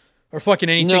era or fucking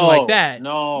anything No, like that.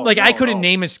 no, like I no, couldn't no.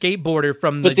 name a skateboarder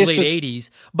from But the this late was- 80s,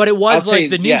 but it was I'll like say,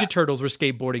 the Ninja yeah. Turtles were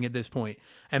skateboarding at this point.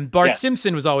 And Bart Yes.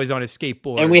 Simpson was always on his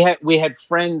skateboard. And we had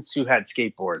friends who had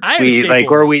skateboards. I had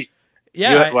a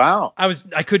Yeah. Wow.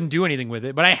 I couldn't do anything with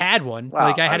it, but I had one. Wow,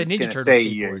 like I had a was Ninja gonna Turtle say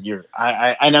skateboard.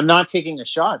 and I'm not taking a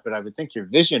shot, but I would think your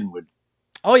vision would.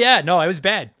 Oh yeah, no, it was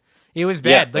bad. It was bad.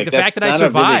 Yeah, like like, the fact that's that I not a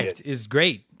really survived good- is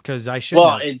great because I should.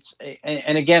 Well, have. it's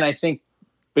and again, I think,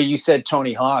 but you said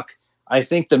Tony Hawk. I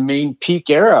think the main peak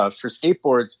era for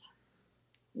skateboards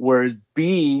would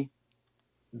be,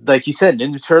 like you said,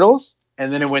 Ninja Turtles,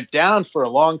 and then it went down for a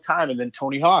long time, and then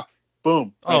Tony Hawk,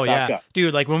 boom, Oh back yeah, up.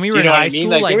 dude. Like when we Do were you in know what high I mean? school,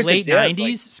 Like, like there was a late dip, like-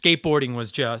 '90s, skateboarding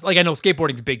was just like I know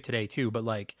skateboarding's big today too, but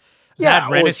like Yeah, that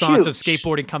well, it's renaissance of huge.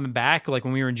 skateboarding coming back, like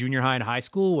when we were in junior high and high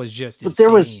school, was just. But there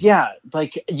was, insane. yeah,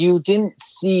 like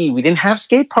we didn't have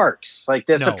skate parks. Like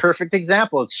that's No. a perfect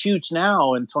example. It's huge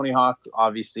now, and Tony Hawk,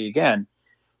 obviously, again,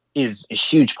 is a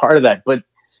huge part of that. But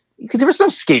there was no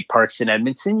skate parks in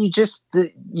Edmonton. You just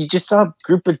saw a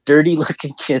group of dirty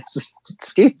looking kids with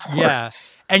skateboards. Yeah.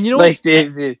 And you know, like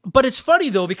what's- but it's funny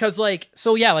though because like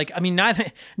so yeah, like I mean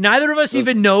neither of us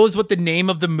even knows what the name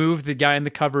of the move the guy in the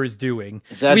cover is doing.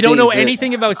 We don't know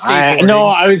anything about skateboarding. No,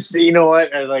 I was. You know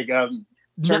what?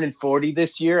 Turning 40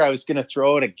 this year, I was going to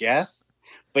throw out a guess,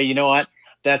 but you know what?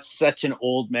 That's such an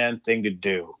old man thing to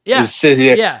do. Yeah. Is sit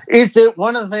here, Yeah. Is it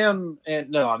one of them? And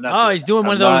no, I'm not. Oh, he's doing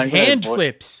one of those hand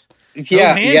flips.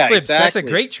 Yeah, hand yeah, flips. That's a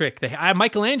exactly. great trick.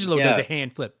 Michelangelo Yeah. does a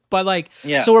hand flip. But like,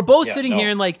 Yeah. so we're both Yeah, sitting no. here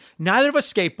and like, neither of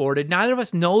us skateboarded. Neither of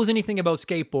us knows anything about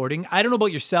skateboarding. I don't know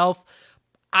about yourself.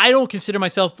 I don't consider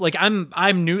myself like I'm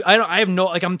new. I have no,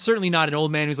 like, I'm certainly not an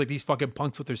old man who's like these fucking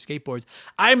punks with their skateboards.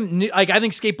 I'm new, like, I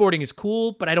think skateboarding is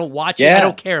cool, but I don't watch it. Yeah. I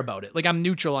don't care about it. Like, I'm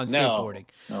neutral on skateboarding.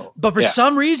 No. But for Yeah.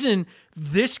 some reason,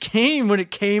 this game, when it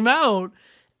came out,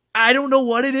 I don't know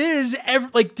what it is.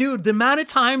 Like, dude, the amount of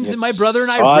times that my brother and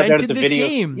saw I it at rented the this video-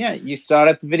 game. Yeah, you saw it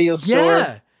at the video store.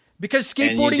 Yeah. Because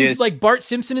skateboarding is like Bart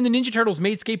Simpson and the Ninja Turtles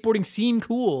made skateboarding seem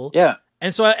cool. Yeah.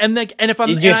 And so, and if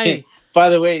I'm, By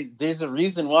the way, there's a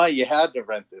reason why you had to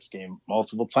rent this game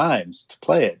multiple times to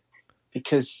play it,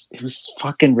 because it was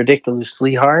fucking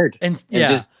ridiculously hard.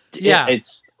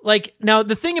 It's like, now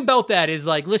the thing about that is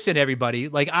like, listen, everybody,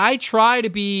 like, I try to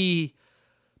be,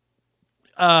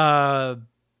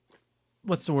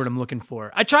 what's the word I'm looking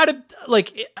for? I try to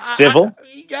like civil.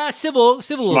 Civil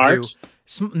Smart. will do.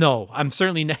 No, I'm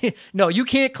certainly not. No, you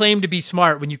can't claim to be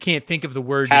smart when you can't think of the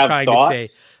word Have you're trying thoughts? to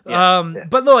say. Yes.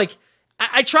 But like,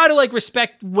 I try to like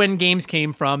respect when games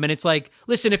came from, and it's like,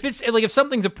 listen, if it's like, if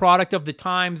something's a product of the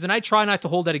times, then I try not to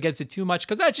hold that against it too much,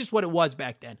 because that's just what it was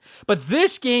back then. But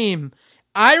this game,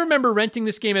 I remember renting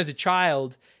this game as a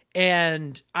child,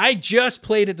 and I just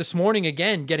played it this morning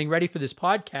again, getting ready for this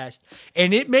podcast.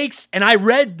 And I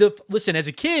read listen, as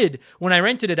a kid, when I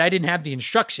rented it, I didn't have the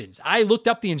instructions. I looked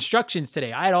up the instructions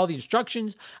today. I had all the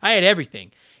instructions. I had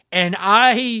everything. And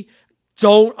I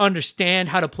don't understand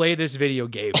how to play this video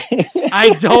game.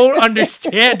 I don't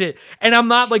understand it. And I'm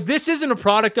not like, this isn't a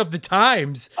product of the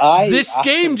times. This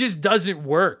game just doesn't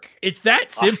work. It's that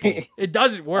simple. It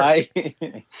doesn't work.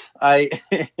 I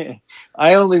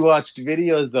only watched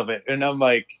videos of it, and I'm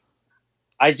like,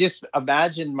 I just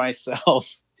imagine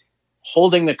myself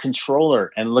holding the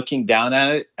controller and looking down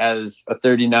at it as a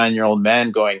 39-year-old man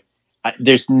going,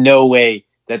 there's no way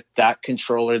that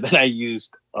controller that I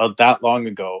used that long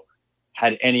ago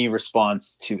had any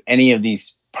response to any of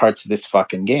these parts of this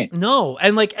fucking game. No,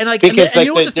 because and you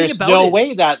know what the thing there's about no it?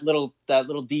 way that little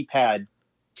D-pad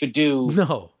could do.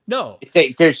 No.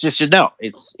 There's just no.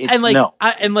 It's and like, no.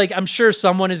 I'm sure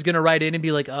someone is gonna write in and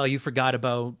be like, "Oh, you forgot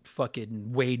about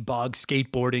fucking Wade Boggs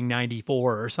skateboarding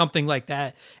 '94 or something like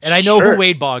that." And I know who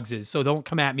Wade Boggs is, so don't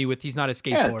come at me with he's not a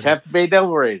skateboarder. Yeah, Tampa Bay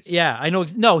Devil Rays. Yeah, I know.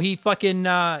 No, he fucking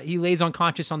he lays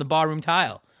unconscious on the ballroom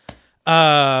tile.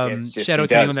 Yes, shout out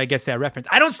to anyone that gets that reference.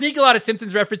 I don't sneak a lot of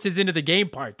Simpsons references into the game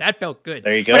part. That felt good.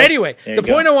 There you go. But anyway, There the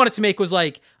you point go. I wanted to make was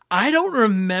like, I don't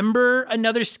remember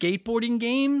another skateboarding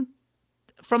game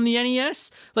from the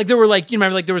NES. Like, there were like, you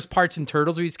remember, like, there was parts in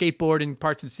Turtles where you skateboard and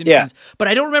parts in Simpsons. But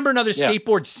I don't remember another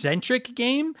skateboard centric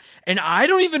game. And I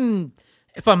don't even,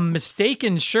 if I'm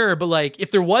mistaken, sure, but like,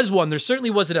 if there was one, there certainly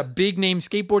wasn't a big name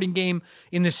skateboarding game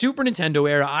in the Super Nintendo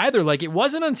era either. Like, it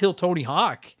wasn't until Tony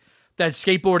Hawk that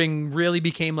skateboarding really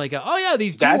became like oh yeah,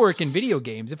 these do work in video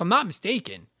games, if I'm not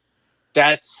mistaken.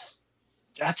 That's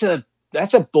a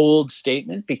bold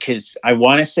statement, because I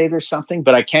want to say there's something,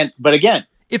 but I can't. But again,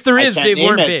 if there is, they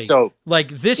weren't big. So like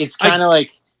this, it's kind of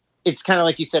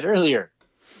like you said earlier.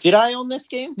 Did I own this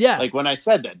game? Yeah. Like when I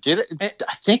said that,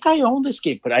 I think I own this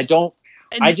game, but I don't.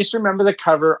 I just remember the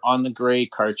cover on the gray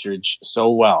cartridge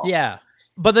so well. Yeah,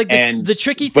 but like the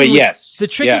tricky thing. But the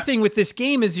tricky thing with this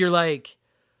game is you're like.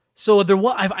 So there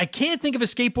was, I can't think of a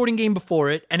skateboarding game before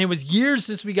it, and it was years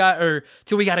since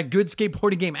till we got a good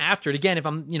skateboarding game after it. Again, if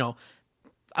I'm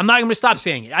not going to stop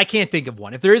saying it. I can't think of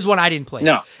one. If there is one, I didn't play.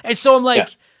 No. And so I'm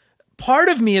like, part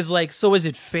of me is like, so is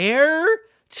it fair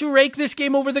to rake this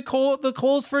game over the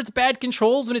coals for its bad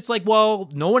controls? And it's like, well,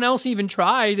 no one else even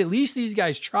tried. At least these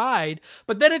guys tried.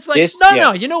 But then it's like,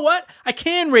 no, you know what? I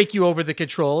can rake you over the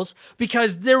controls,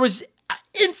 because there was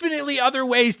infinitely other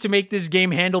ways to make this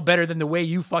game handle better than the way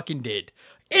you fucking did.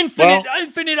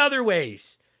 Infinite other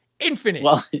ways. Infinite.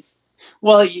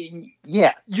 Well,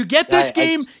 yes. You get this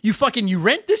game, you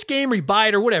rent this game or you buy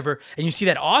it or whatever, and you see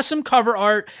that awesome cover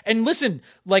art. And listen,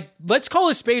 like, let's call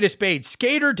a spade a spade.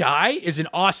 Skate or Die is an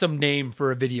awesome name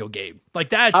for a video game. Like,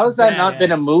 that's how has that not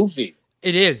been a movie?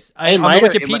 It is. On the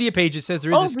Wikipedia page, it says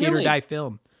there is a Skate or Die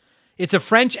film. It's a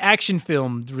French action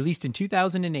film released in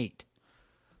 2008.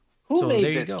 Who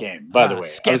made this game, by the way? I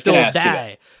was going to ask you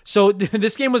that. So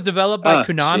this game was developed by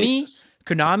Konami. Jesus.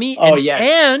 Konami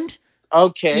and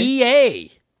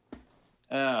EA.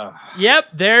 Yep,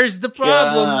 there's the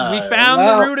problem. God. We found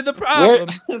the root of the problem.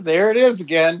 There it is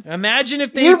again. Imagine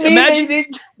if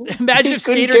imagine if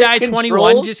Skate or Die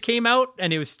 21 just came out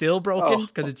and it was still broken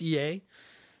because it's EA.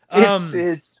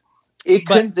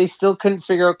 They still couldn't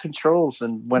figure out controls,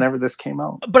 and whenever this came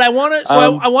out. But I want to.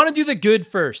 I want to do the good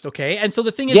first, okay? And so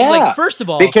the thing is, like, first of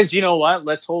all, because you know what?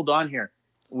 Let's hold on here.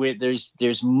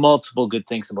 There's multiple good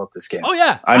things about this game. Oh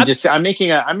yeah, I'm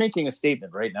making a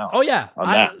statement right now. Oh yeah,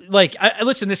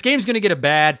 listen, this game's gonna get a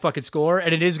bad fucking score,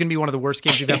 and it is gonna be one of the worst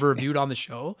games we've ever reviewed on the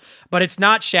show. But it's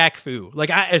not Shaq Fu. Like,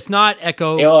 it's not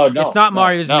Echo. Oh, no, it's not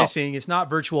Mario's Missing. It's not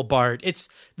Virtual Bart. It's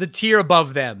the tier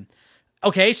above them.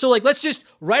 Okay, so like, let's just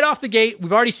right off the gate.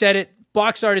 We've already said it.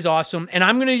 Box art is awesome, and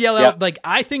I'm gonna yell out, like,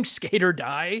 I think Skate or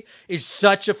Die is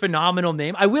such a phenomenal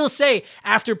name. I will say,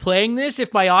 after playing this,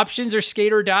 if my options are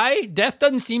Skate or Die, Death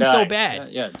doesn't seem so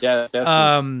bad. Death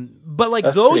but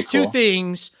like, those two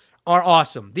things are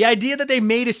awesome. The idea that they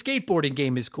made a skateboarding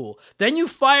game is cool. Then you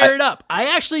fire it up.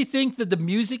 I actually think that the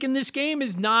music in this game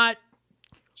is not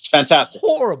fantastic,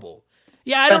 horrible.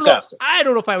 Yeah, I don't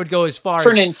know if I would go as far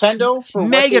for as Nintendo. For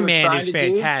Mega Man is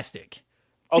fantastic.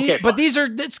 Okay, but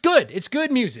it's good. It's good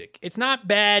music. It's not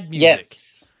bad music.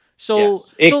 Yes. So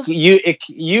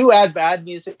you add bad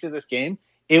music to this game,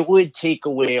 it would take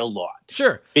away a lot.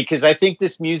 Sure. Because I think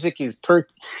this music is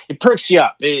it perks you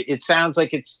up. It sounds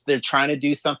like they're trying to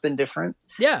do something different.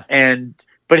 Yeah.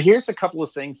 But here's a couple of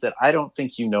things that I don't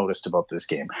think you noticed about this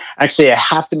game. Actually, I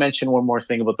have to mention one more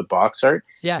thing about the box art.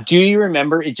 Yeah. Do you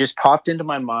remember? It just popped into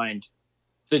my mind.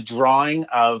 The drawing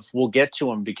of, we'll get to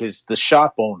him because the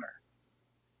shop owner.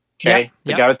 Okay.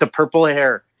 The guy with the purple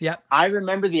hair. Yeah. I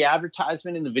remember the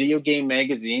advertisement in the video game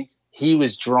magazines. He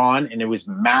was drawn and it was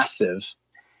massive.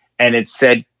 And it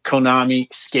said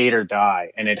Konami Skate or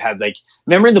Die. And it had, like,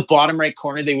 remember in the bottom right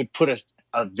corner, they would put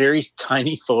a very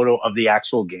tiny photo of the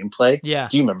actual gameplay. Yeah.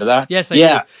 Do you remember that? Yes, I do.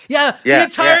 Yeah. The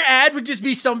entire ad would just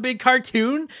be some big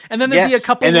cartoon, and then there'd be a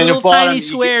couple little tiny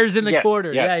squares in the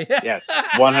corner. Yes,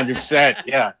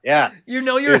 100%. Yeah. You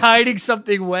know you're hiding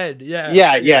something when.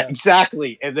 Yeah,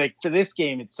 exactly. And like, for this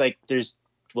game, it's like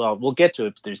we'll get to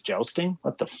it, but there's jousting.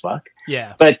 What the fuck?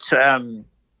 Yeah. But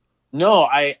no,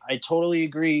 I totally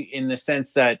agree in the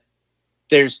sense that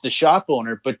there's the shop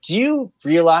owner, but do you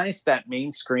realize that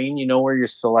main screen, you know where you're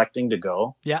selecting to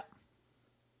go? Yeah.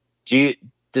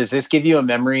 Does this give you a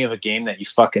memory of a game that you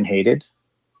fucking hated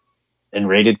and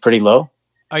rated pretty low?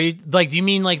 Are you like, do you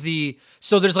mean like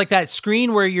so there's like that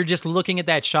screen where you're just looking at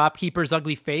that shopkeeper's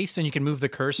ugly face and you can move the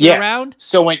cursor around?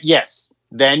 So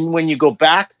then when you go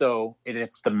back though,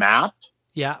 it's the map.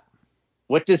 Yeah.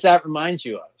 What does that remind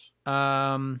you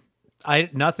of?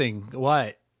 Nothing.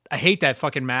 What? I hate that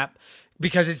fucking map.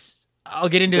 Because I'll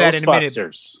get into that in a minute.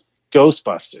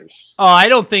 Ghostbusters. Oh, I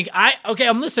don't think I'm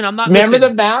not. Remember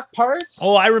the map parts?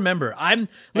 Oh, I remember. I've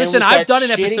done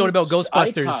an episode about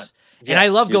Ghostbusters, and I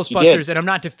love Ghostbusters, and I'm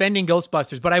not defending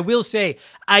Ghostbusters, but I will say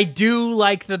I do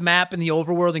like the map in the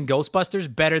overworld in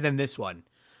Ghostbusters better than this one.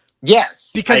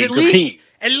 Yes, because at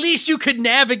least you could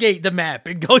navigate the map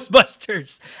in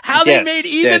Ghostbusters. How they made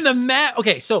even the map.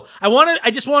 Okay, so I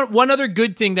just want one other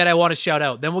good thing that I want to shout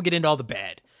out. Then we'll get into all the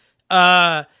bad.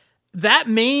 That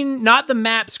not the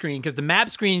map screen, because the map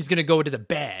screen is going to go to the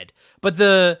bad,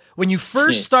 but when you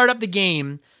first start up the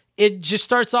game, it just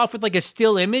starts off with like a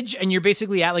still image, and you're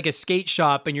basically at like a skate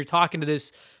shop, and you're talking to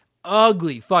this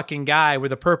ugly fucking guy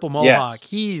with a purple mohawk.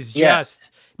 He's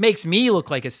just makes me look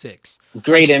like a 6.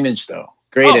 Great image though.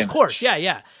 Great image. Of course.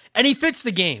 Yeah. And he fits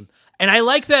the game. And I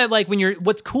like that, like,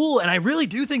 what's cool, and I really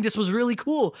do think this was really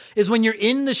cool, is when you're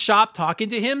in the shop talking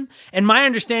to him, and my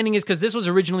understanding is because this was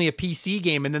originally a PC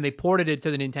game, and then they ported it to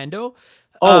the Nintendo.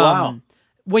 Oh, wow.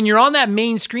 When you're on that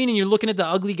main screen and you're looking at the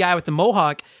ugly guy with the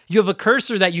mohawk, you have a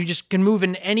cursor that you just can move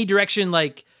in any direction,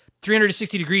 like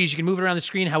 360 degrees. You can move it around the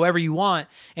screen however you want,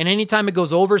 and anytime it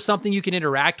goes over something you can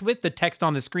interact with, the text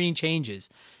on the screen changes.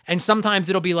 And sometimes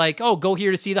it'll be like, oh, go here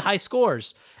to see the high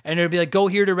scores. And it'll be like, go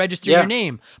here to register your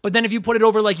name. But then if you put it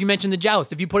over, like you mentioned the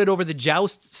joust, if you put it over the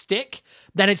joust stick,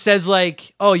 then it says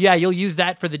like, oh yeah, you'll use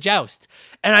that for the joust.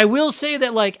 And I will say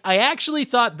that, like, I actually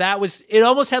thought it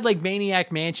almost had like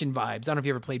Maniac Mansion vibes. I don't know if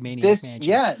you ever played Maniac Mansion.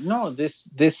 Yeah, no,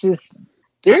 this is,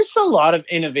 there's a lot of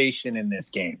innovation in this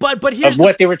game. But here's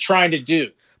what they were trying to do.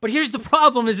 But here's the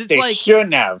problem: is they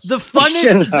shouldn't have.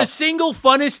 The single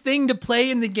funnest thing to play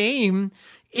in the game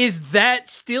is that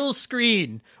still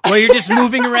screen where you're just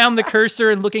moving around the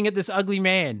cursor and looking at this ugly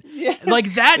man.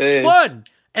 Like, that's fun.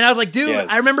 And I was like, dude,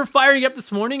 I remember firing up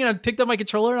this morning and I picked up my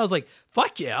controller and I was like,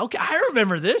 Fuck yeah. Okay. I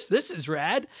remember this. This is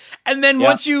rad. And then Yeah.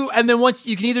 once you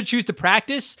can either choose to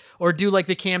practice or do like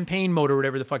the campaign mode or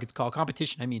whatever the fuck it's called,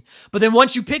 competition, I mean. But then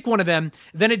once you pick one of them,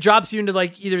 then it drops you into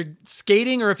like either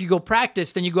skating, or if you go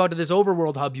practice, then you go out to this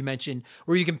overworld hub you mentioned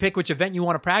where you can pick which event you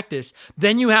want to practice.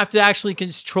 Then you have to actually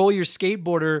control your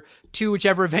skateboarder to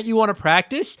whichever event you want to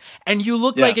practice. And you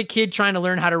look like a kid trying to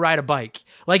learn how to ride a bike.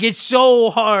 Like, it's so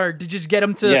hard to just get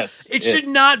them to, it should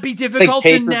not be difficult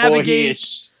to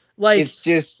navigate. Like, it's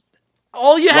just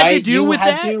all you had to do you with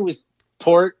had that to was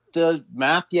port the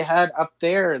map you had up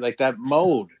there, like that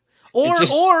mode.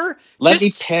 Or let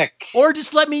me pick. Or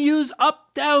just let me use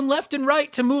up, down, left, and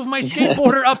right to move my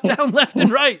skateboarder up, down, left,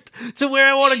 and right to where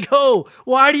I want to go.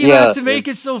 Why do you have to make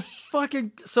it so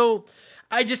fucking so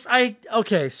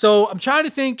okay, so I'm trying to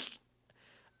think.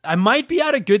 I might be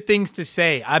out of good things to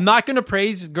say. I'm not gonna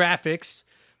praise graphics.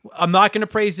 I'm not going to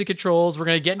praise the controls. We're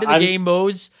going to get into the game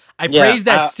modes. I praise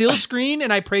that still screen,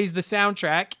 and I praise the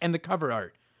soundtrack and the cover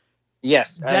art.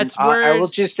 Yes. That's where I will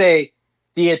just say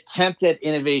the attempt at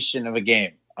innovation of a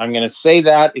game. I'm going to say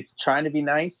that it's trying to be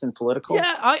nice and political.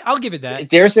 Yeah, I'll give it that.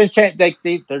 There's a like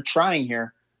they're trying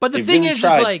here. But the thing is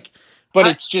like, but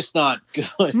it's just not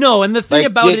good. No, and the thing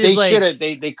about it is like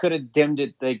they could have dimmed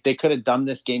it. They could have dumbed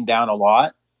this game down a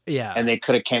lot. Yeah, and they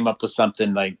could have came up with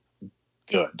something like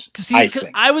good.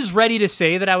 I was ready to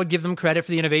say that I would give them credit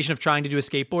for the innovation of trying to do a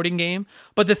skateboarding game,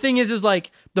 but the thing is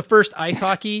like the first ice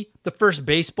hockey, the first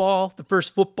baseball, the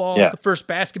first football, the first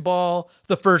basketball,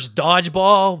 the first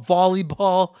dodgeball,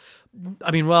 volleyball.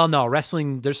 I mean, well, no,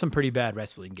 wrestling, there's some pretty bad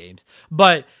wrestling games,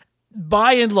 but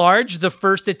by and large, the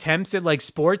first attempts at like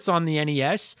sports on the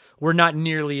NES were not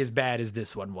nearly as bad as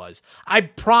this one was. I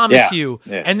promise you,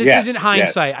 and this isn't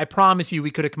hindsight, I promise you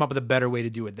we could have come up with a better way to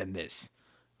do it than this.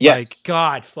 Yes. Like,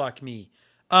 God, fuck me.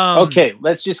 Okay,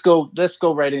 let's go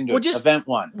right into it. Event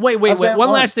one. Wait. One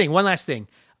last thing.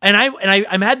 And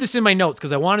I'm had this in my notes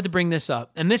because I wanted to bring this up.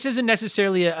 And this isn't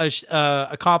necessarily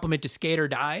a compliment to Skate or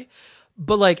Die,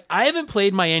 but like I haven't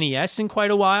played my NES in quite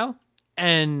a while,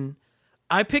 and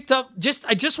I picked up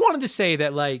I just wanted to say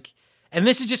that like, and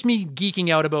this is just me geeking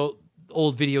out about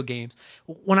old video games.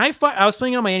 When I was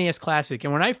playing on my NES Classic,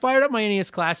 and when I fired up my NES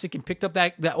Classic and picked up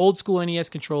that old school NES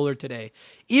controller today,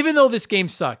 even though this game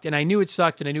sucked, and I knew it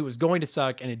sucked, and I knew it was going to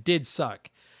suck, and it did suck,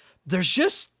 there's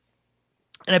just,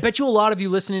 and I bet you a lot of you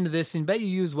listening to this, and bet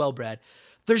you as well, Brad,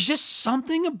 there's just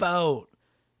something about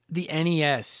the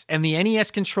NES and the NES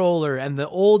controller and the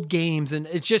old games, and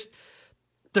it's just,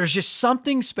 there's just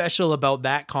something special about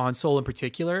that console in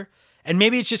particular. And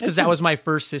maybe it's just because that was my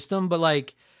first system, but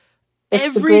like,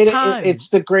 it's time. It's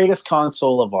the greatest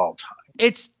console of all time.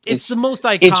 It's the most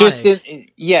iconic.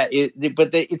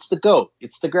 It's the GOAT.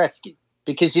 It's the Gretzky.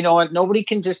 Because you know what? Nobody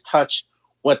can just touch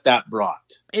what that brought.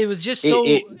 It was just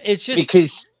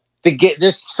because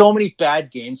there's so many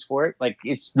bad games for it. Like,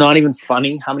 it's not even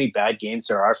funny how many bad games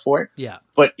there are for it. Yeah.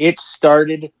 But it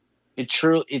started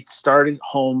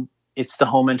home. It's the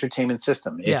home entertainment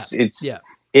system.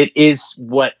 It is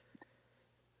what.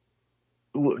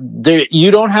 You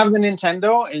don't have the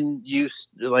Nintendo, and you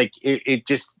like it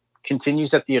just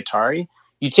continues at the Atari.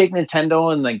 You take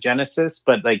Nintendo and like Genesis,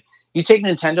 but like you take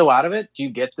Nintendo out of it, do you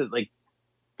get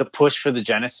the push for the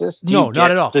Genesis? No, not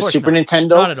at all. The Super Nintendo,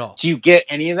 not at all. Do you get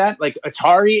any of that? Like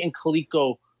Atari and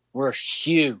Coleco were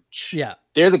huge. Yeah,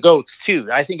 they're the GOATs too.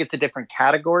 I think it's a different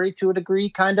category to a degree,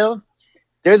 kind of.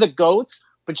 They're the GOATs,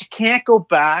 but you can't go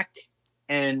back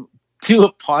and do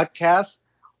a podcast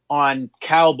on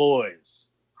Cowboys.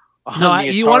 No,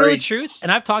 you want to know the truth?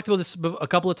 And I've talked about this a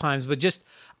couple of times, but just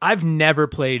I've never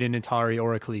played an Atari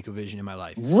or a ColecoVision in my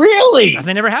life. Really? Because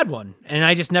I never had one, and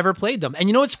I just never played them. And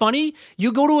you know what's funny?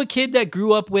 You go to a kid that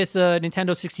grew up with a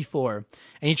Nintendo 64,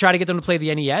 and you try to get them to play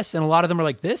the NES, and a lot of them are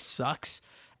like, "This sucks."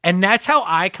 And that's how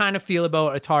I kind of feel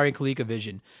about Atari and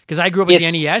ColecoVision, because I grew up with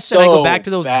the NES, and I go back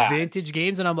to those vintage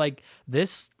games, and I'm like,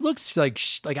 "This looks like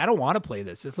I don't want to play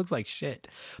this. This looks like shit."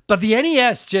 But the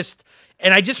NES just.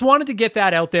 And I just wanted to get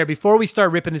that out there before we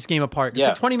start ripping this game apart. Yeah.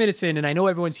 We're 20 minutes in, and I know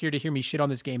everyone's here to hear me shit on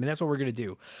this game, and that's what we're going to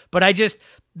do. But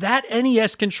that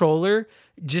NES controller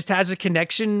just has a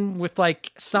connection with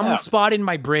like some spot in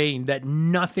my brain that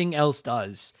nothing else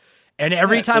does. And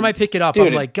every time I pick it up,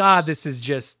 I'm like, God, this is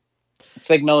just... It's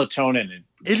like melatonin.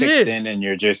 It kicks in, and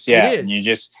you're just,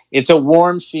 it's a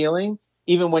warm feeling.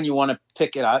 Even when you want to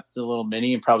pick it up, the little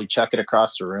mini, and probably chuck it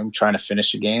across the room trying to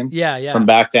finish a game. Yeah. From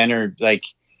back then, or like...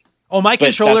 Oh, my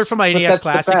controller for my NES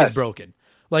Classic is broken.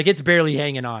 Like, it's barely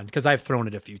hanging on because I've thrown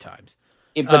it a few times.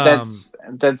 Yeah,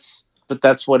 but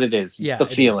that's what it is. Yeah, the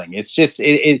feeling. It's just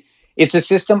it's a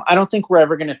system. I don't think we're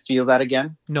ever going to feel that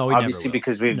again. No, we obviously never will.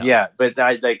 Because we've no. But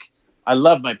I like I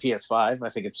love my PS5. I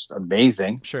think it's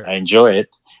amazing. Sure. I enjoy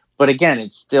it. But again,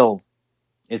 it's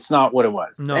not what it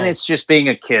was. No. And it's just being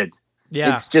a kid.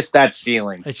 Yeah. It's just that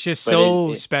feeling. It's just But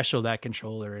so it- special, that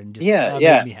controller, and just Yeah, made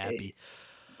yeah. me happy.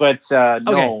 But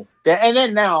no. And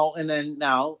then now,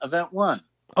 event 1.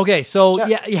 Okay, so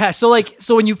Yeah.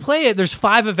 so when you play it, there's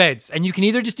 5 events, and you can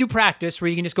either just do practice, where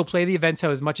you can just go play the events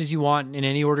out as much as you want in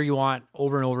any order you want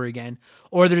over and over again,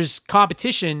 or there's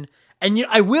competition. And you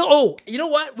know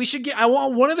what? I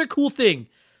want one other cool thing.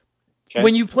 Okay.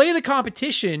 When you play the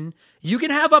competition, you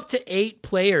can have up to 8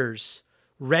 players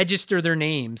register their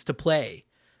names to play.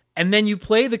 And then you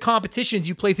play the competitions,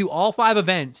 you play through all 5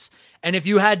 events. And if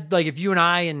you and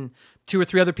I and 2 or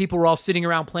 3 other people were all sitting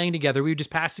around playing together, we would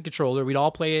just pass the controller. We'd all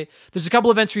play it. There's a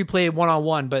couple events where you play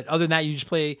one-on-one, but other than that, you just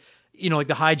play, like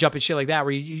the high jump and shit like that,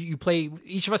 where you play,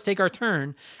 each of us take our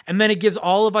turn, and then it gives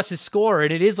all of us a score,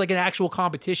 and it is like an actual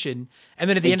competition. And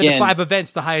then at the end of the 5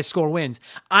 events, the highest score wins.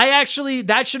 That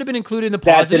should have been included in the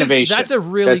That's positives. innovation. That's a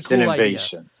really cool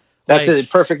innovation. idea. That's Like- a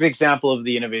perfect example of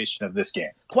the innovation of this game.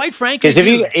 Quite frankly, Because if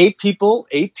you dude, 8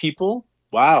 people,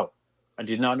 wow, I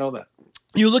did not know that.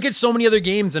 you look at so many other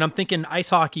games, and I'm thinking ice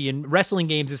hockey and wrestling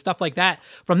games and stuff like that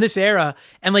from this era.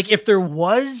 And like, if there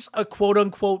was a quote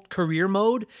unquote career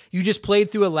mode, you just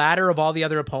played through a ladder of all the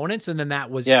other opponents, and then that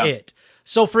was it.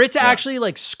 So for it to actually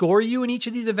like score you in each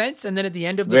of these events, and then at the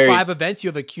end of the 5 events, you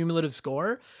have a cumulative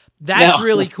score. That's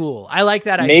really cool. I like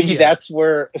that idea. Maybe that's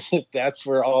where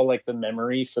all like the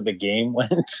memory for the game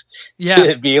went. Yeah.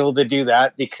 To be able to do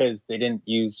that, because they didn't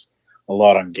use a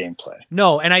lot on gameplay.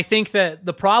 No, and I think that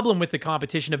the problem with the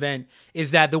competition event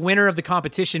is that the winner of the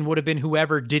competition would have been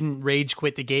whoever didn't rage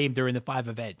quit the game during the 5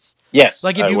 events. Yes.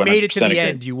 Like if I you made it to the 100% agree.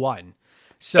 end, you won.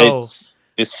 So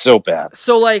It's so bad.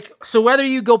 So whether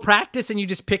you go practice and you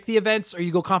just pick the events, or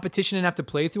you go competition and have to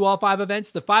play through all 5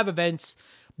 events, the 5 events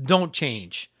don't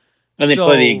change. And they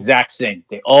play the exact same.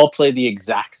 They all play the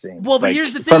exact same. Well, but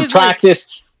here's the thing: from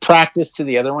practice to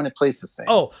the other one, it plays the same.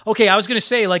 Oh, okay. I was gonna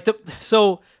say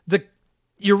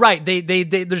you're right. They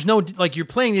there's no, like, you're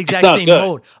playing the exact same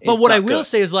mode. But what I will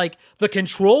say is, like, the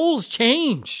controls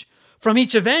change from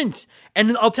each event.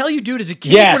 And I'll tell you, dude, as a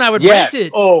kid, when I would rent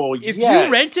it, if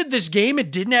you rented this game and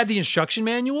didn't have the instruction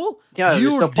manual,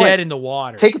 you were dead in the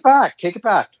water. Take it back.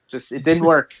 Just, it didn't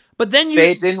work. But then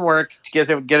it didn't work. Get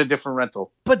a different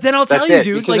rental. But then I'll tell you,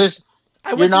 dude, because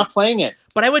you're not playing it.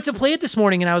 But I went to play it this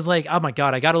morning, and I was like, oh my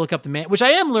God, I got to look up the which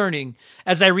I am learning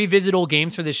as I revisit old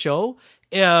games for this show.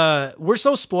 We're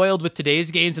so spoiled with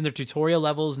today's games and their tutorial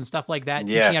levels and stuff like that,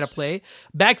 teaching how to play.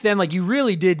 Back then, like, you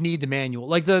really did need the manual.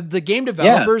 Like, the game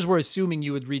developers were assuming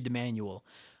you would read the manual.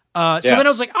 So then I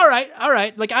was like, all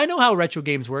right. Like, I know how retro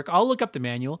games work. I'll look up the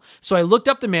manual. So I looked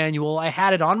up the manual. I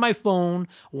had it on my phone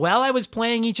while I was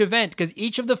playing each event, because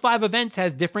each of the 5 events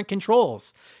has different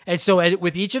controls. And so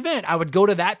with each event, I would go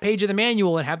to that page of the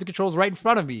manual and have the controls right in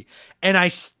front of me. And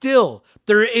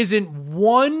there isn't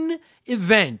one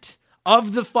event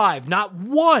of the 5, not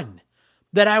one,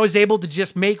 that I was able to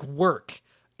just make work,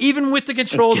 even with the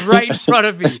controls right in front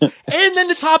of me. And then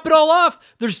to top it all off,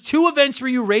 there's 2 events where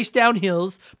you race down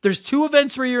hills. There's 2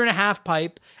 events where you're in a half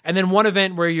pipe, and then 1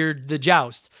 event where you're the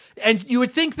joust. And you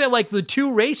would think that, like, the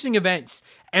 2 racing events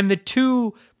and the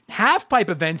 2 half pipe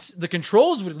events, the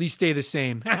controls would at least stay the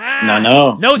same.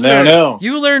 No, sir. No.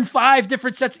 You learn 5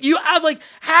 different sets.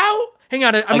 How? Hang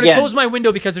on, I'm going to close my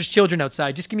window because there's children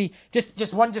outside. Just give me,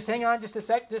 just one, just hang on just a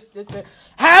sec.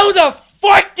 How the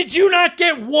fuck did you not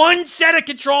get 1 set of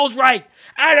controls right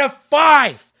out of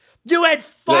 5? You had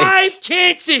 5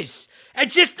 chances.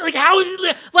 And just, like, how is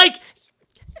it, like,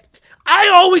 I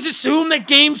always assume that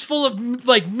games full of,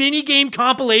 like, mini game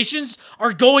compilations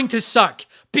are going to suck.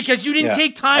 Because you didn't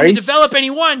take time to develop any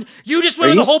one. You just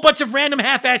went with a whole bunch of random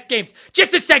half-assed games.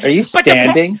 Just a second. Are you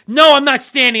standing? No, I'm not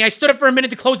standing. I stood up for a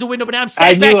minute to close the window, but now I'm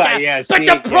sat back down. But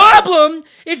the problem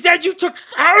is that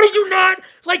how do you not,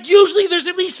 like, usually there's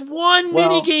at least one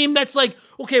mini game that's like,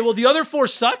 okay, well, the other 4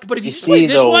 suck, but if you play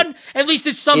this one, at least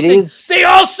it's something. They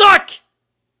all suck!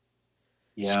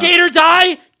 Yeah. Skate or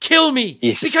die, kill me.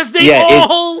 Because they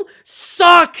all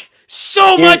suck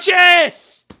so much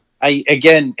ass!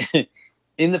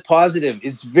 In the positive,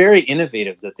 it's very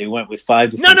innovative that they went with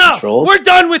 5 different controls. We're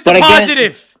done with the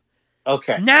positive.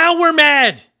 Okay. Now we're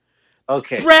mad.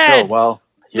 Okay. Brad,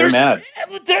 you're mad.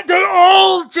 They're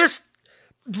all just,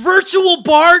 Virtual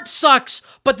Bart sucks,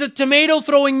 but the tomato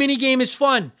throwing minigame is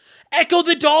fun. Echo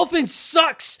the Dolphin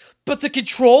sucks, but the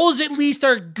controls at least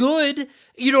are good.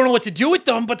 You don't know what to do with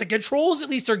them, but the controls at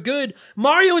least are good.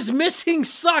 Mario is Missing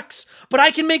sucks, but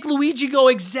I can make Luigi go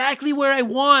exactly where I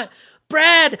want.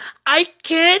 Brad, I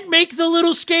can't make the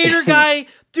little skater guy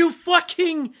do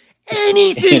fucking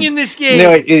anything in this game.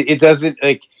 No, it doesn't.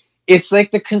 Like, it's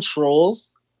like the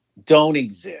controls don't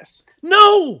exist.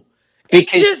 No,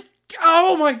 Because it just,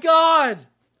 oh my God.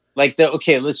 like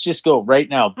okay, let's just go right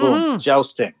now. Boom,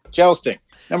 jousting.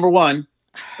 Number one,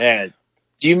 do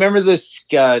you remember this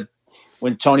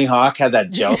when Tony Hawk had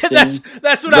that jousting? Yeah,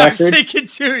 that's what I was thinking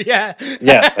too. Yeah,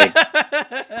 yeah.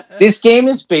 Like, this game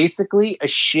is basically a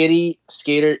shitty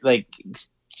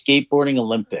skateboarding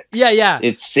Olympics. Yeah.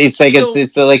 It's like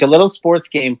it's like a little sports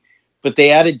game, but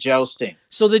they added jousting.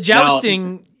 So the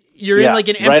jousting, you're in like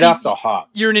an empty, right off the hop.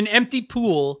 You're in an empty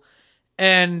pool,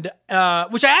 and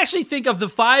which I actually think of the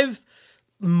 5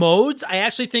 modes, I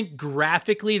actually think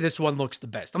graphically this one looks the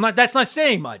best. That's not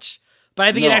saying much, but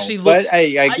I think it actually looks. But I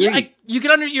agree.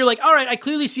 You're like, all right, I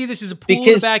clearly see this as a pool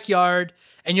in the backyard,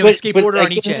 and you have a skateboarder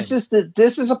on each end.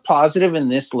 This is a positive in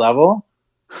this level.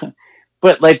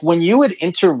 But like when you would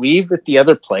interweave with the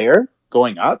other player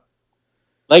going up,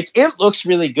 like it looks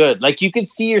really good. Like you can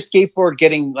see your skateboard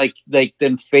getting like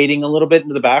them fading a little bit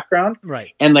into the background,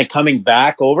 right? And like coming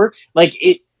back over. Like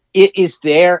it is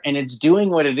there and it's doing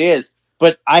what it is.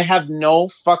 But I have no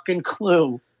fucking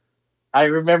clue. I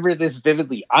remember this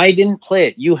vividly. I didn't play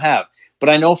it. You have, but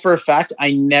I know for a fact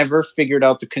I never figured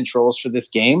out the controls for this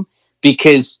game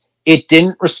because it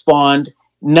didn't respond.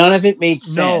 None of it made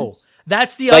sense. No,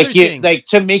 that's the other thing. Like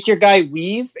to make your guy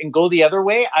weave and go the other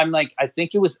way. I'm like, I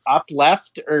think it was up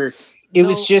left or it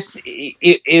was just,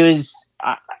 it was,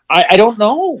 I don't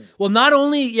know. Well, not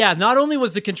only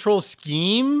was the control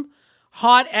scheme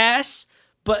hot ass,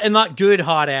 and not good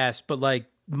hot ass, but like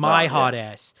hot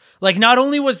ass. Like not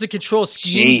only was the control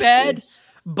scheme bad,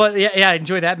 but I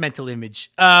enjoy that mental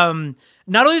image.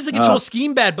 Not only is the control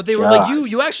scheme bad, but they were like,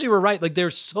 you actually were right. Like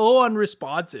they're so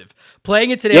unresponsive.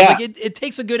 Playing it today, I was like, it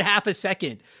takes a good half a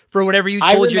second for whatever you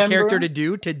told your character to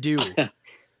do.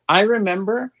 I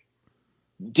remember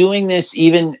doing this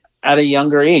even at a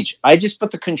younger age. I just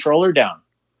put the controller down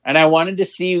and I wanted to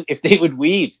see if they would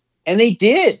weave. And they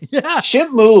did. Yeah.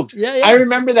 Shit moved. Yeah. I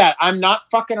remember that. I'm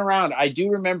not fucking around. I do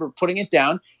remember putting it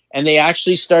down and they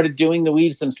actually started doing the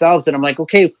weaves themselves. And I'm like,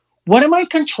 okay, what am I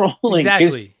controlling?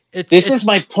 Exactly. This is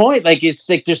my point. Like, it's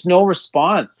like there's no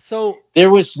response. So there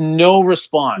was no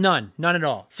response. None at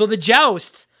all. So the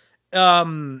joust,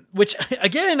 which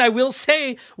again, I will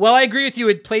say, while I agree with you,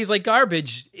 it plays like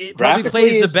garbage. It probably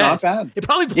plays the best. Not bad. It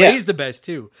probably plays the best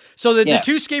too. So the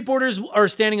 2 skateboarders are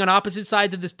standing on opposite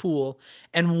sides of this pool,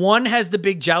 and one has the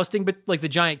big jousting, but like the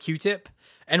giant Q-tip,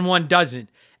 and one doesn't.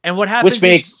 And what happens? Which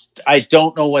makes I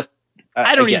don't know what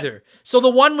I don't either. So the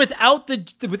one without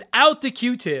the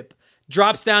Q-tip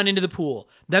drops down into the pool.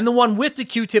 Then the one with the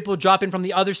Q-tip will drop in from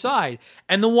the other side.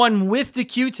 And the one with the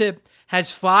Q-tip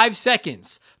has 5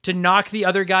 seconds to knock the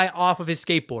other guy off of his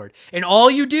skateboard. And all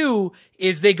you do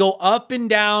is they go up and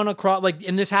down across, like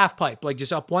in this half pipe, like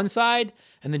just up one side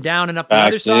and then down and up the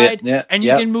other side. And you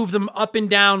can move them up and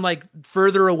down like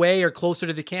further away or closer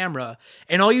to the camera.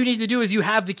 And all you need to do is you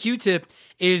have the Q-tip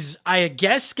is, I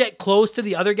guess, get close to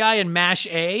the other guy and mash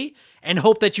A and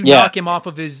hope that you knock him off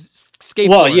of his skateboard.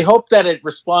 Well, you hope that it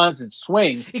responds and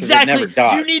swings. Exactly. It never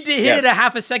does. You need to hit it a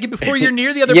half a second before you're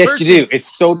near the other person. Yes, you do. It's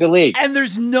so delayed. And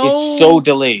it's so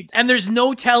delayed. And there's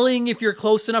no telling if you're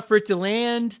close enough for it to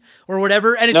land or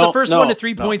whatever. And it's the first one to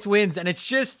 3 points wins. And it's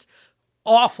just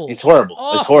awful. It's horrible.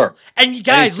 Awful. It's horrible. And you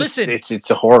guys, listen.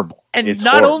 It's a horrible. And it's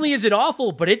not horrible. only is it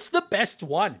awful, but it's the best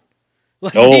one.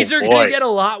 Like these are going to get a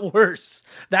lot worse.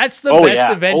 That's the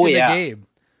best event in the game.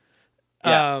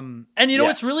 Yeah. And you know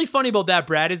what's really funny about that,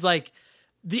 Brad, is like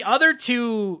the other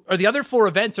 4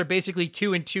 events are basically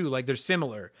 2 and 2. Like they're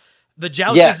similar. The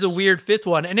joust is the weird 5th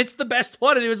one, and it's the best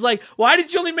one. And it was like, why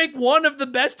did you only make one of the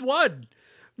best one?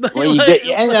 And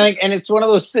it's one of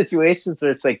those situations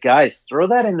where it's like, guys, throw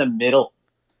that in the middle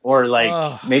or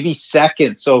like maybe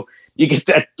second. So you get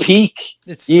that peak.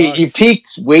 You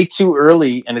peaked way too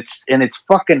early, and it's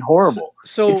fucking horrible.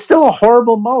 So it's still a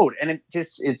horrible mode, and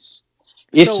it's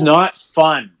not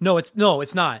fun. No, it's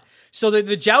not. So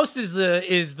the joust is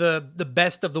the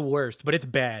best of the worst, but it's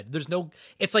bad.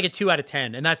 It's like a 2 out of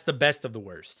 10, and that's the best of the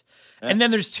worst. Yeah. And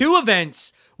then there's 2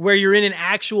 events where you're in an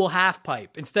actual half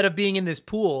pipe instead of being in this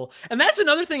pool. And that's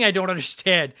another thing I don't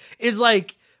understand is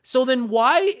like, so then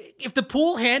why, if the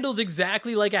pool handles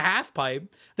exactly like a half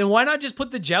pipe, then why not just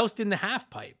put the joust in the half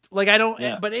pipe? Like I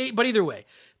don't, but either way,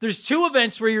 there's 2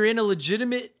 events where you're in a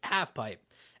legitimate half pipe.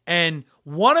 And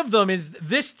one of them is,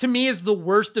 this to me is the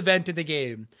worst event in the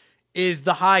game, is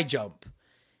the high jump.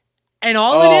 And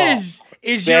all it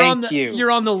is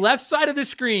you're on the left side of the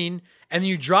screen and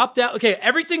you drop down. Okay,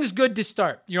 everything's good to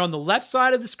start. You're on the left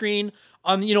side of the screen,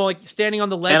 on like standing on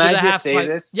the ledge of the half pipe.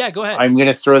 This? Yeah, go ahead. I'm going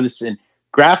to throw this in.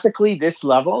 graphically, this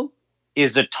level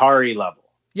is Atari level.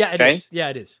 Yeah, it is. Yeah,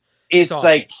 it is. It's awful.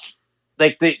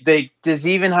 like they does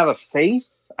he even have a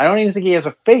face? I don't even think he has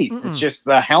a face. It's just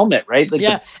the helmet, right? Like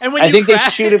Yeah, and when I you think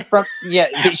crash, they shoot it from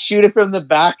they shoot it from the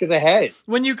back of the head.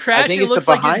 when you crash, think it it's looks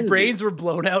the like his behind brains were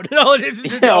blown out. And all it is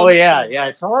just Oh yeah,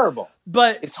 it's horrible.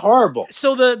 But It's horrible.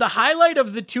 so the highlight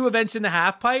of the two events in the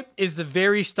half pipe is the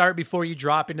very start before you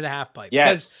drop into the half pipe. Yes.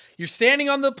 Because you're standing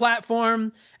on the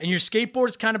platform and your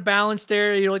skateboard's kind of balanced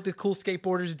there, you know, like the cool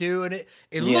skateboarders do, and it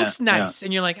Yeah, looks nice.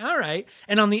 And you're like, all right.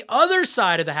 And on the other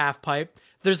side of the half pipe,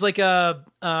 there's like a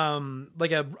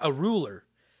ruler.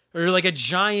 Or like a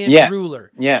giant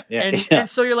ruler. Yeah. And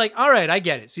so you're like, all right, I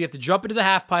get it. So you have to jump into the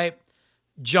half pipe,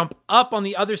 jump up on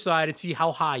the other side, and see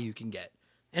how high you can get.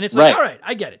 And it's like, Right. all right,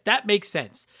 I get it. That makes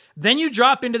sense. Then you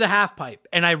drop into the half pipe.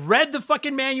 And I read the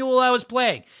fucking manual I was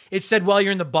playing. It said, while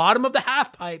you're in the bottom of the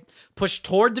half pipe, push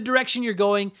toward the direction you're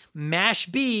going, mash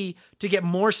B to get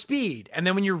more speed. And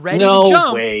then when you're ready No to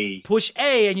jump, way. push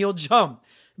A and you'll jump.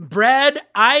 Brad,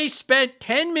 I spent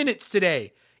 10 minutes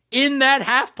today in that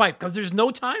half pipe because there's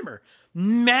no timer,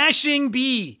 mashing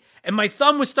B. And my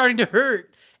thumb was starting to hurt.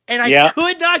 And I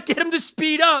could not get him to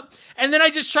speed up. And then I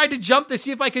just tried to jump to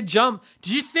see if I could jump.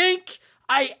 Do you think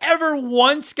I ever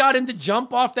once got him to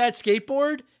jump off that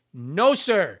skateboard? No,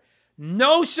 sir.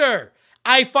 No, sir.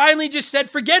 I finally just said,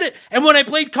 forget it. And when I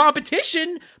played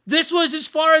competition, this was as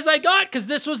far as I got because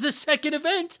this was the second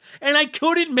event. And I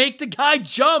couldn't make the guy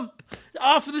jump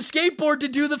off of the skateboard to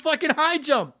do the fucking high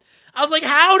jump. I was like,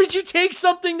 how did you take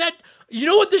something that... You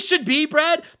know what this should be,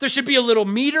 Brad? There should be a little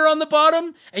meter on the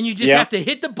bottom, and you just have to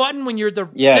hit the button when you're at the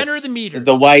center of the meter.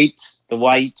 The white.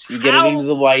 You get it into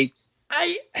the white.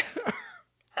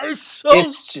 I'm so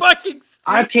fucking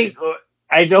stupid.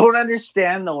 I don't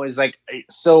understand though. It's like,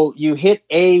 so you hit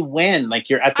A when? Like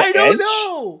you're at the edge? I don't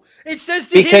know. It says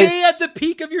to hit A at the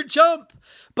peak of your jump.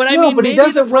 But I mean, maybe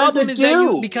the problem is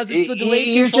that because it's the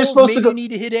delayed controls, maybe you need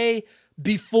to hit A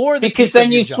before the because peak then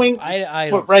of you your swing. jump. I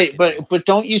but right, but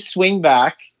don't you swing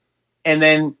back, and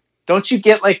then don't you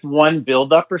get like one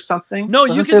build up or something? No,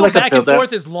 Wasn't you can go like back and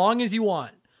forth as long as you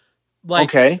want. Like,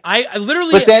 okay, I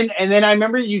literally. But then I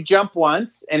remember you jump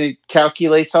once and it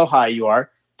calculates how high you are.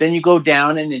 Then you go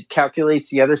down and it calculates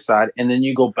the other side, and then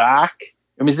you go back.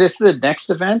 I mean, is this the next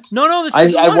event? No, this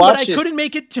is the one, but I couldn't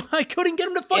make it. I couldn't get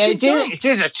him to fucking jump.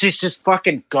 It's just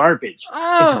fucking garbage.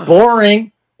 It's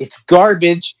boring. It's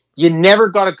garbage. You never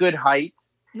got a good height.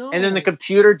 No. And then the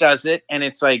computer does it, and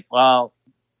it's like, well.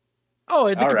 Oh,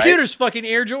 the computer's fucking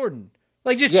Air Jordan.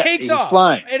 Like, just takes off.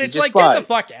 Flying. And it's like, get the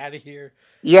fuck out of here.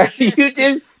 Yeah, you did.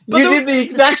 You did the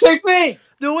exact same thing.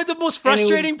 You know what the most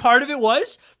frustrating part of it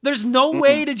was? There's no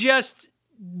way to just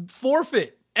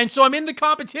forfeit. And so I'm in the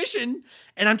competition,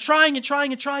 and I'm trying. Because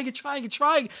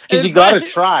you got to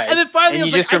try. And then finally I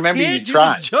was like, remember I can't do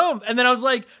this jump. And then I was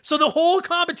like, so the whole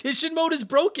competition mode is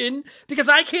broken because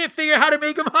I can't figure out how to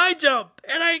make him high jump.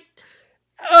 And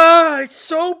it's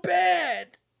so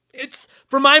bad. It's,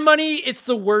 for my money, it's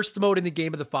the worst mode in the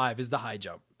game of the 5 is the high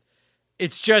jump.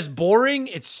 It's just boring.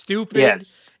 It's stupid.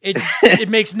 Yes. It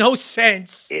makes no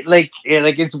sense.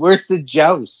 It's worse than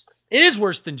Joust. It is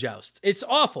worse than Joust. It's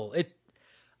awful.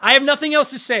 I have nothing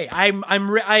else to say.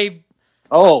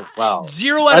 Oh, wow.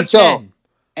 0 out of 10.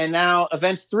 And now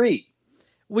event 3.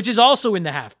 Which is also in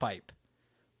the half pipe.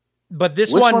 But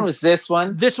Which one was this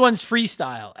one? This one's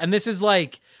freestyle. And this is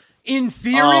like, in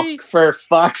theory. Oh, for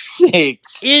fuck's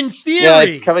sakes. In theory. Yeah,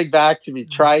 it's coming back to me.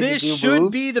 This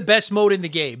should be the best mode in the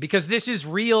game because this is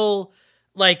real.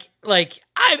 Like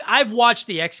I've watched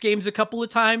the X Games a couple of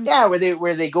times. Yeah,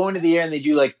 where they go into the air and they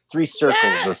do like 3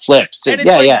 circles or flips. And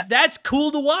it's that's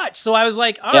cool to watch. So I was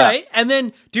like, all right. And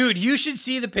then, dude, you should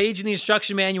see the page in the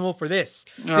instruction manual for this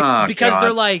because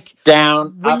they're like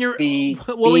down when up, you're B,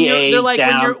 well when you're they're like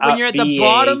down, when you're at the BA.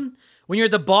 bottom when you're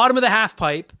at the bottom of the half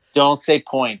pipe. Don't say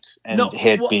point and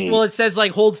hit B. Well, it says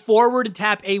like hold forward and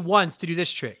tap A once to do this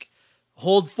trick.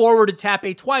 Hold forward and tap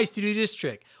A twice to do this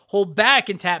trick. Hold back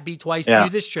and tap B twice to do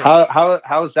this trick.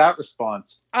 How is that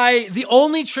response? The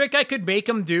only trick I could make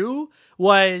him do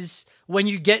was when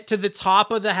you get to the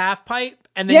top of the half pipe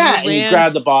and then you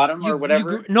grab the bottom or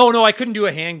whatever. No, I couldn't do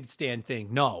a handstand thing.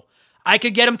 No, I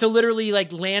could get him to literally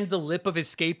like land the lip of his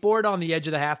skateboard on the edge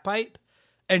of the half pipe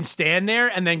and stand there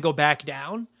and then go back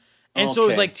down. And so it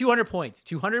was like 200 points,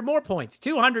 200 more points,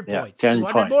 200 points, 200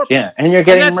 more points. Yeah, and you're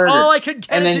getting murdered. That's all I could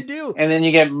get him to do. And then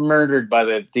you get murdered by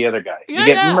the other guy. You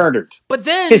get murdered. But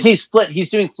then because he's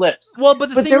doing flips. Well,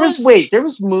 but there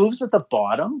was moves at the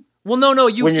bottom. Well, no,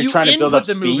 when you're trying to build up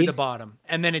the speed. move at the bottom,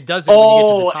 and then it does it when you get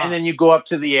to the top. And then you go up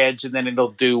to the edge, and then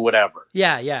it'll do whatever.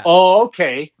 Yeah. Oh,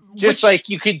 okay. Just like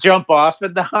you could jump off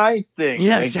at the high thing.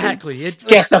 Yeah, like, exactly.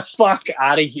 Get the fuck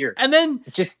out of here. And then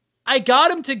just I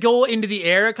got him to go into the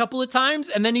air a couple of times,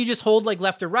 and then you just hold like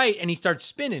left or right, and he starts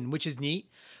spinning, which is neat.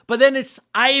 But then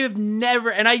I have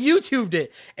never, and I YouTubed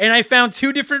it, and I found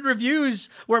 2 different reviews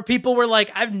where people were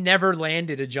like, I've never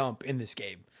landed a jump in this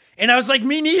game. And I was like,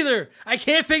 me neither. I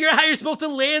can't figure out how you're supposed to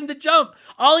land the jump.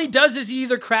 All he does is he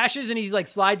either crashes and he like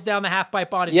slides down the half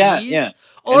pipe on his knees,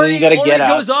 or he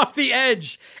goes off the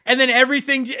edge. And then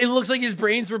everything, it looks like his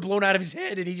brains were blown out of his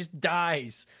head and he just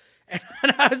dies.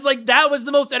 And I was like, that was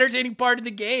the most entertaining part of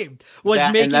the game, was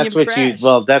making him crash.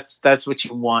 That's what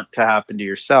you want to happen to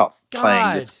yourself. God.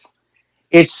 Playing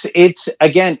this.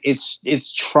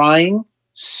 It's trying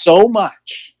so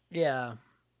much. Yeah.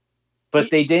 But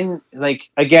they didn't, like,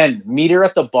 again, meter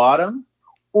at the bottom,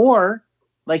 or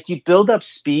like you build up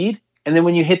speed, and then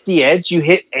when you hit the edge, you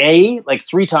hit A like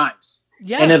 3 times.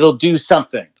 Yeah. And it'll do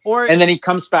something. And then he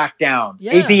comes back down.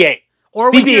 Yeah. ABA.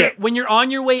 Or when you're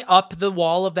on your way up the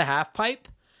wall of the half pipe,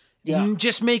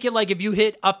 just make it like if you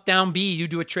hit up, down, B, you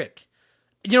do a trick.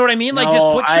 You know what I mean? Like, just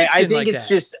put tricks in like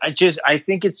that. I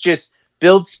think it's just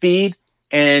build speed,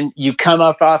 and you come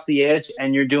up off the edge,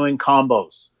 and you're doing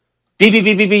combos.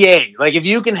 BBBBBA. Like, if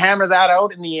you can hammer that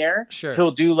out in the air,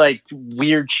 he'll do like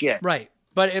weird shit. Right.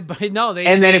 But no,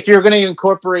 if you're going to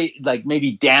incorporate like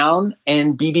maybe down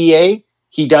and BBA,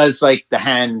 he does like the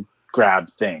hand grab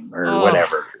thing or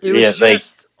whatever. It was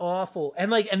just awful.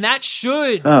 And that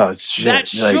should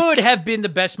have been the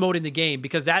best mode in the game,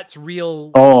 because that's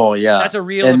real. Oh yeah. That's a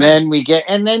real And then we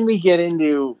get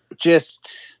into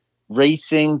just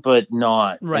racing, but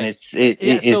not. Right. And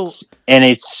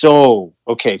it's so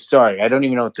okay. Sorry, I don't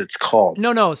even know what it's called.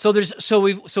 No. So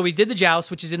we did the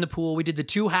joust, which is in the pool. We did the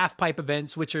 2 half pipe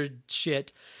events, which are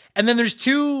shit, and then there's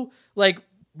 2 like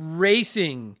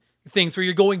racing things where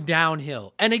you're going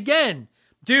downhill. And again,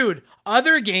 dude,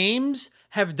 other games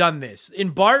have done this. In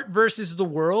Bart versus the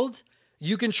World,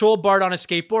 you control Bart on a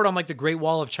skateboard on like the Great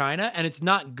Wall of China, and it's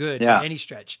not good by any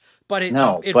stretch. But it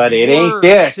ain't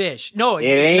this. No,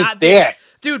 it's not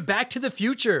this. Dude, Back to the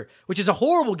Future, which is a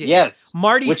horrible game. Yes.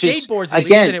 Marty skateboards at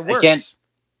least, and it works.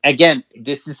 Again,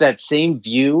 this is that same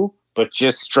view, but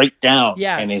just straight down.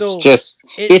 Yeah, and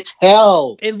it's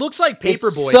hell. It looks like Paperboy.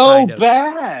 It's so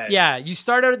bad. Yeah, you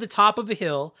start out at the top of a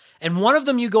hill, and one of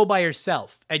them you go by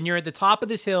yourself, and you're at the top of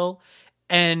this hill,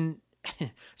 and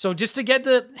so just to get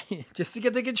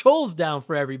the controls down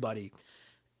for everybody,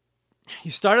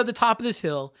 you start at the top of this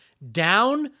hill.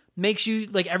 Down makes you,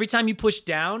 like, every time you push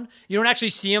down, you don't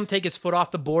actually see him take his foot off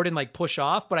the board and like push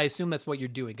off, but I assume that's what you're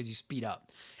doing because you speed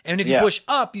up. And if you push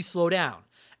up, you slow down.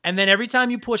 And then every time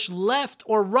you push left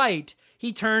or right,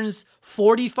 he turns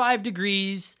 45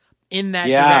 degrees in that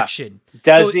direction.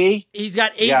 Does he? He's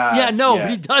got 8. But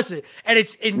he does it. And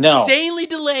it's insanely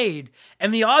delayed.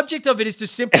 And the object of it is to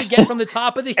simply get from the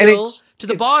top of the hill to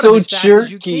the bottom as fast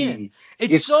as you can.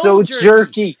 It's so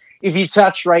jerky. If you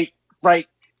touch right,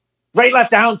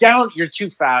 left, down, you're too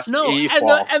fast. No,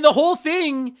 and the whole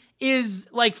thing is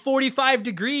like 45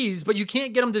 degrees, but you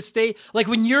can't get them to stay. Like,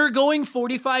 when you're going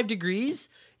 45 degrees,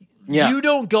 you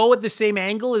don't go at the same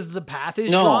angle as the path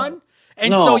is drawn.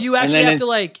 And so you actually have to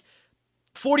like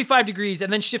 45 degrees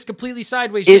and then shift completely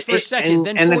sideways just for a second.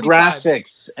 Then the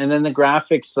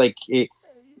graphics, like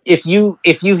if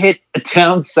you hit a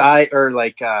downside or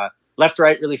like left,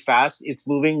 right really fast, it's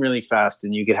moving really fast,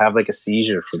 and you could have like a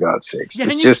seizure, for God's sakes. Yeah,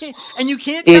 you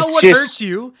can't tell what hurts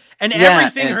you, and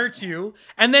everything hurts you,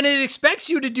 and then it expects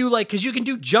you to do like, because you can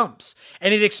do jumps,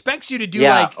 and it expects you to do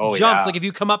jumps, like if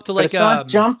you come up to like it's not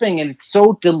jumping, and it's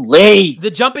so delayed.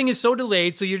 The jumping is so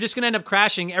delayed, so you're just gonna end up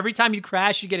crashing. Every time you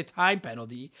crash, you get a time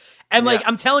penalty, and like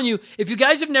I'm telling you, if you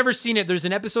guys have never seen it, there's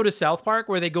an episode of South Park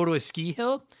where they go to a ski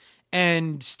hill.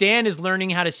 And Stan is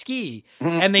learning how to ski,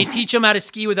 and they teach him how to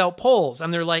ski without poles.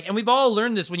 And they're like, and we've all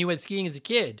learned this when you went skiing as a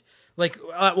kid. Like,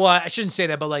 well, I shouldn't say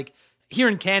that, but like here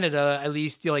in Canada, at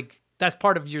least, you're like, that's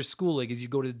part of your schooling is you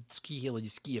go to ski hill and you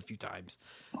ski a few times,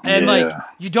 and like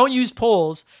you don't use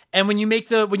poles. And when you make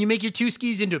your 2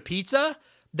 skis into a pizza,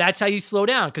 that's how you slow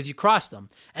down, because you cross them.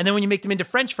 And then when you make them into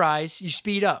French fries, you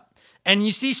speed up. And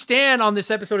you see Stan on this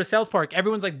episode of South Park.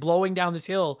 Everyone's like blowing down this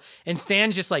hill, and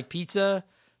Stan's just like pizza,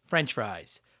 French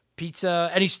fries, pizza,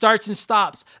 and he starts and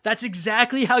stops. That's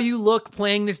exactly how you look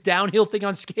playing this downhill thing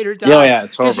on Skater Down. Yeah,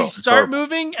 it's horrible. Because you start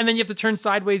moving, and then you have to turn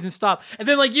sideways and stop. And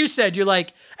then, like you said, you're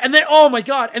like, and then, oh my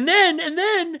God, and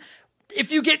then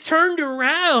if you get turned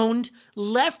around,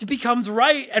 left becomes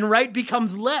right and right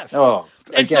becomes left. Oh,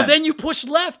 and so again. then you push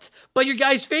left, but your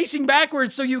guy's facing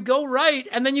backwards, so you go right,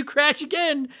 and then you crash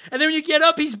again, and then when you get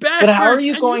up, he's backwards. But how are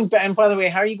you going back? And by the way,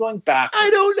 how are you going backwards? I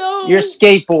don't know. You're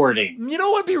skateboarding. You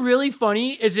know what would be really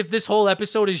funny is if this whole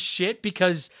episode is shit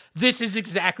because this is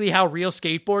exactly how real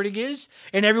skateboarding is,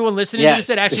 and everyone listening to this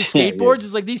that actually skateboards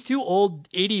is like, these two old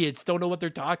idiots don't know what they're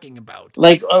talking about.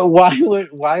 Like,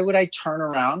 why would I turn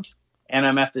around and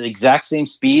I'm at the exact same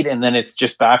speed and then it's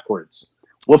just backwards?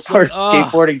 What part of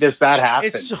skateboarding does that happen?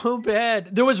 It's so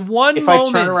bad. There was one if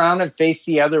moment. I turn around and face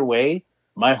the other way,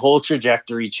 my whole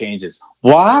trajectory changes.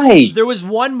 Why? There was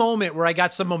one moment where I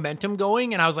got some momentum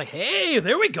going and I was like, hey,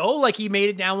 there we go. Like he made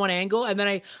it down one angle and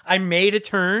then I made a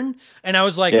turn and I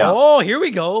was like, oh, here we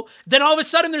go. Then all of a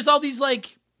sudden there's all these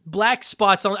like black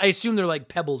spots on, I assume they're like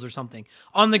pebbles or something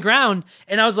on the ground.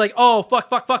 And I was like, oh,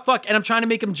 fuck. And I'm trying to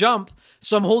make them jump.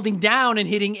 So I'm holding down and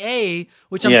hitting A,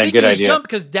 which I'm thinking is jump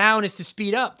because down is to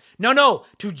speed up. No.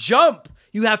 To jump,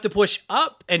 you have to push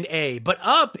up and A, but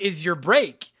up is your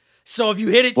brake. So if you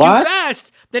hit it too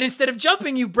fast, then instead of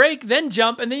jumping, you brake, then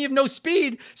jump, and then you have no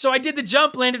speed. So I did the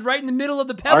jump, landed right in the middle of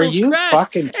the pebbles. Are you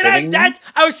fucking kidding me?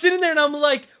 I was sitting there and I'm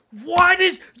like, what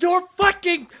is your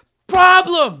fucking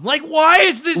problem? Like, why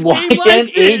is this game like this? Why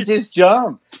can't A just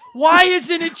jump? Why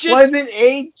isn't it just... Why isn't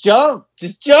A jump?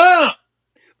 Just jump!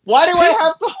 Why do I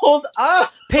have to hold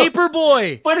up?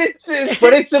 Paperboy. But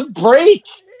it's a break.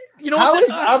 You know how is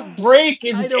a break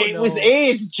with A?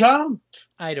 It's jump.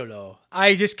 I don't know.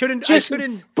 I just couldn't.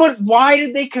 But why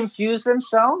did they confuse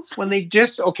themselves when they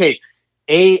just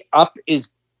A up is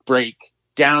break,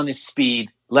 down is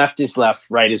speed, left is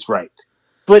left, right is right.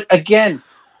 But again,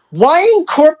 why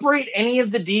incorporate any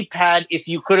of the D-pad if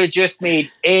you could have just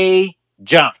made A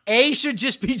jump? A should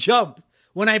just be jump.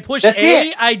 When I push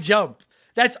A, I jump.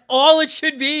 That's all it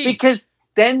should be. Because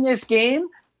then this game,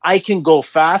 I can go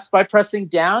fast by pressing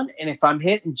down, and if I'm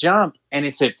hitting jump, and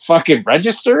if it fucking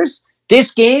registers,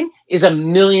 this game is a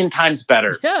million times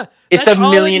better. Yeah. It's a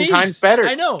million times better.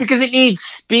 I know. Because it needs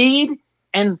speed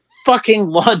and fucking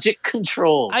logic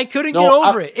controls. I couldn't get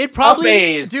over it. It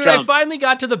probably... Dude, jump. I finally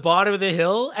got to the bottom of the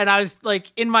hill, and I was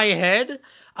like, in my head,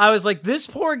 I was like, this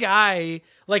poor guy,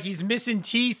 like he's missing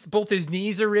teeth, both his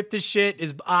knees are ripped as shit,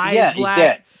 his eyes black. He's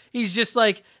dead. He's just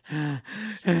like, and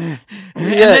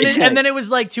then it was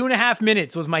like 2.5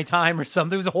 minutes was my time or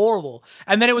something. It was horrible.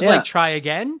 And then it was like, try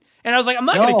again. And I was like, I'm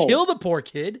not going to kill the poor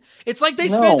kid. It's like they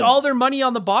spent all their money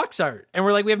on the box art. And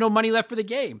we're like, we have no money left for the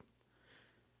game.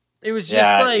 It was just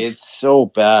like. It's so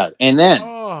bad. And then.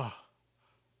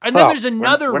 And then there's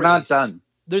another race. We're not done.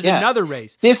 There's another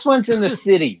race. This one's in the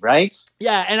city, right?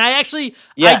 Yeah, and I actually,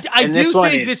 I do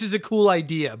think this is a cool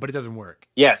idea, but it doesn't work.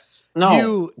 Yes.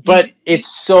 No, but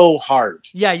it's so hard.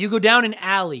 Yeah, you go down an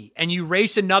alley, and you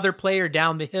race another player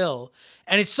down the hill,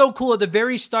 and it's so cool. At the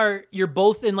very start, you're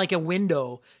both in like a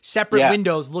window, separate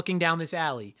windows looking down this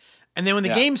alley. And then when the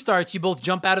game starts, you both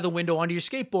jump out of the window onto your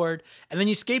skateboard, and then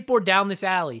you skateboard down this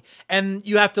alley. And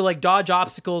you have to like dodge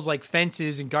obstacles like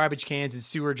fences and garbage cans and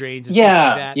sewer drains and stuff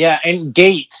like that. Yeah, and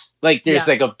gates. Like there's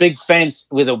like a big fence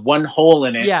with a one hole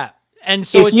in it. Yeah. And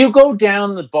so if you go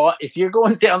down if you're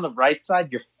going down the right side,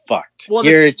 you're fucked. Well,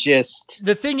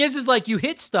 the thing is like you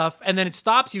hit stuff and then it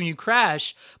stops you and you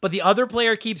crash, but the other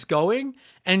player keeps going.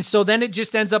 And so then it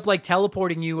just ends up like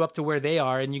teleporting you up to where they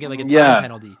are and you get like a time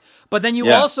penalty. But then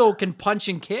you also can punch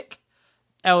and kick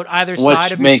out either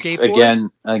side of your skateboard.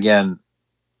 Again,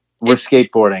 we're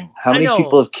skateboarding. How many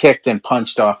people have kicked and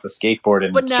punched off a skateboard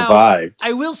and survived?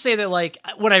 I will say that like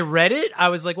when I read it, I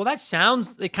was like, well,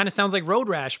 it kind of sounds like Road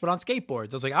Rash, but on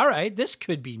skateboards. I was like, all right, this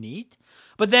could be neat.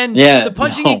 But then the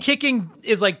punching and kicking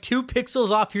is like 2 pixels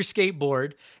off your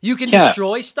skateboard. You can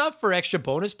destroy stuff for extra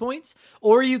bonus points,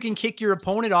 or you can kick your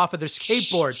opponent off of their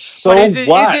skateboard. So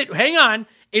hang on.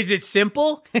 Is it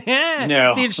simple?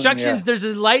 No. The instructions, there's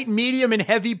a light, medium, and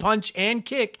heavy punch and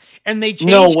kick, and they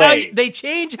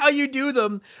change how you do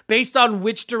them based on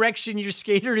which direction your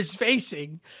skater is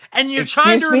facing. And you're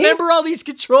trying to remember all these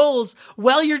controls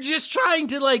while you're just trying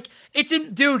to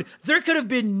dude, there could have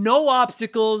been no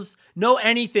obstacles, no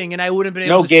anything, and I wouldn't have been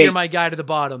able to steer my guy to the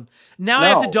bottom. Now I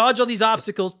have to dodge all these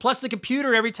obstacles, plus the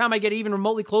computer, every time I get even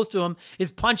remotely close to him, is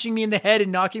punching me in the head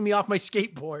and knocking me off my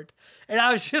skateboard. And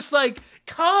I was just like,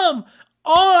 come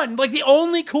on. Like the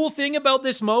only cool thing about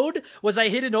this mode was I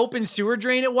hit an open sewer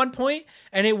drain at one point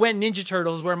and it went Ninja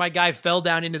Turtles where my guy fell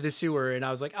down into the sewer. And I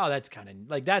was like, oh, that's kind of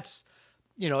like, that's,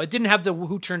 it didn't have the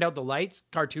Who Turned Out the Lights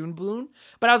cartoon balloon,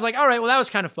 but I was like, all right, well, that was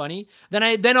kind of funny.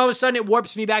 Then all of a sudden it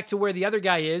warps me back to where the other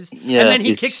guy is. And then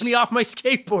he kicks me off my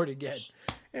skateboard again.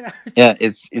 Yeah,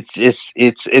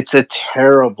 it's a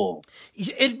terrible,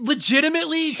 It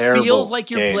legitimately terrible feels like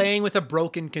you're game. playing with a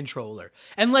broken controller.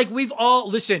 And like we've all,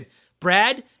 listen,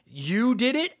 Brad, you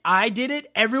did it. I did it.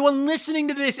 Everyone listening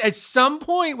to this at some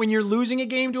point when you're losing a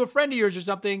game to a friend of yours or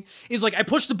something is like, I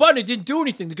pushed the button. It didn't do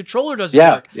anything. The controller doesn't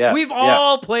work. We've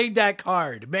all played that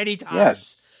card many times.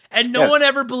 Yes. And no one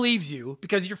ever believes you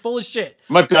because you're full of shit.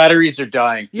 My batteries are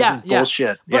dying. This is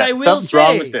bullshit. But I will something's say,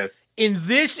 wrong with this. In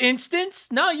this instance,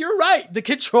 no, you're right. The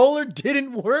controller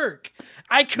didn't work.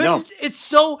 I couldn't. No. It's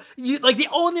so like the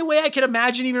only way I could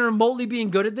imagine even remotely being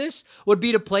good at this would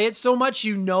be to play it so much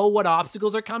you know what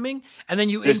obstacles are coming, and then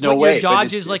you input your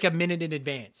dodges like a minute in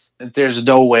advance. There's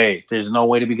no way. There's no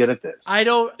way to be good at this. I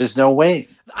don't. There's no way.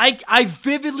 I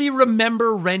vividly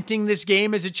remember renting this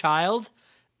game as a child.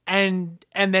 And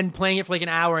then playing it for like an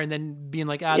hour and then being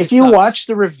like, if you watch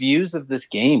the reviews of this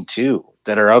game too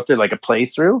that are out there, like a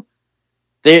playthrough,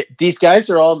 these guys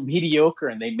are all mediocre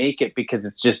and they make it because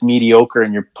it's just mediocre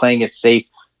and you're playing it safe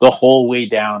the whole way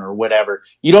down or whatever.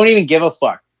 You don't even give a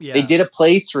fuck. Yeah. They did a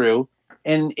playthrough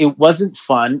and it wasn't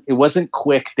fun. It wasn't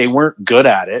quick. They weren't good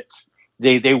at it.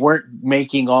 They weren't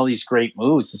making all these great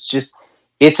moves.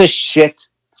 It's a shit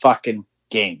fucking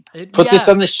game. Put this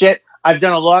on the shit. I've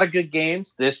done a lot of good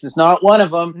games. This is not one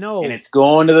of them. No. And it's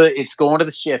going to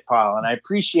the shit pile. And I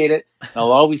appreciate it. And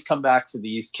I'll always come back for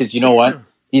these because you know what?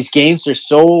 These games are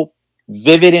so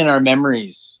vivid in our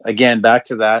memories. Again, back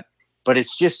to that. But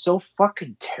it's just so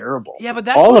fucking terrible. Yeah, but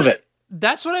that's all of it.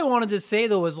 That's what I wanted to say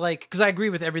though, was like, because I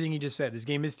agree with everything you just said. This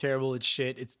game is terrible. It's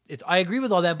shit. It's. I agree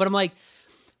with all that. But I'm like,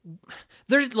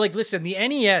 there's like, listen, the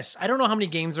NES. I don't know how many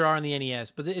games there are on the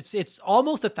NES, but it's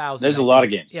almost 1,000. There's a lot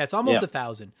of games. Yeah, it's almost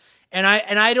 1,000. And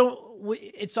I don't.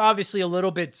 It's obviously a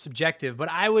little bit subjective, but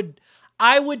I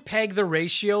would peg the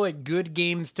ratio at good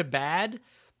games to bad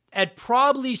at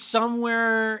probably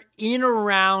somewhere in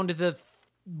around the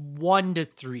 1 to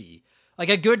 3. Like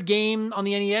a good game on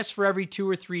the NES for every 2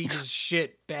 or 3 just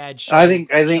bad shit. I think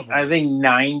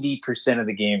 90% of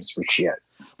the games were shit.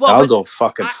 Well, I'll go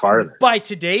fucking farther by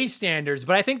today's standards,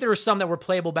 but I think there were some that were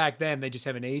playable back then. They just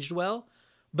haven't aged well.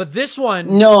 But this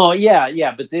one... No,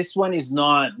 yeah. But this one is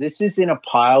not... This is in a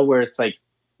pile where it's like,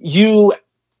 you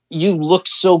look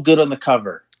so good on the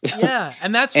cover. Yeah,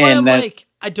 and that's why I'm like,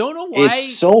 I don't know why...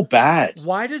 It's so bad.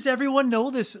 Why does everyone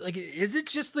know this? Like, is it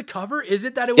just the cover? Is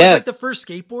it that it was like the first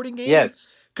skateboarding game?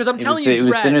 Yes. Because I'm telling you, it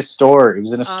was in a store. It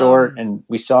was in a store, and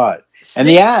we saw it. And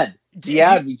the ad...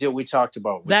 we talked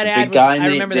about with that the ad. Big guy I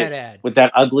remember that ad with that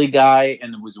ugly guy,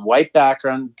 and it was a white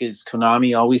background because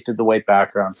Konami always did the white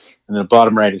background. And then the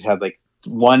bottom right, it had like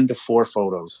 1 to 4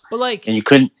 photos. But like, and you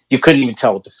couldn't even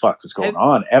tell what the fuck was going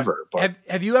on ever. But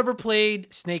have you ever played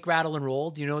Snake Rattle and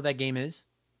Roll? Do you know what that game is?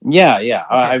 Yeah. Okay.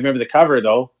 I remember the cover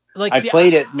though. Like, I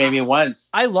played it maybe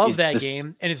once. I love that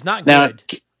game, and it's not good.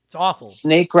 It's awful.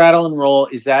 Snake Rattle and Roll,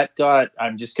 is that got?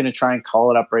 I'm just gonna try and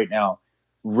call it up right now.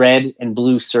 Red and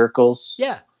blue circles.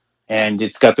 Yeah. And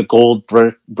it's got the gold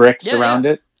bricks around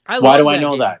it. Why do I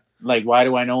know that? Like, why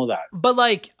do I know that? But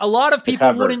like, a lot of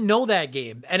people wouldn't know that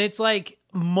game, and it's like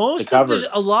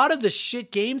a lot of the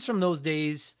shit games from those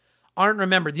days aren't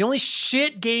remembered. The only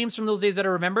shit games from those days that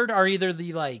are remembered are either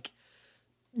the like,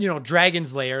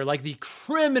 Dragon's Lair, like the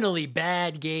criminally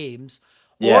bad games,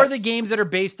 or the games that are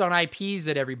based on IPs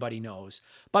that everybody knows.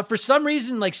 But for some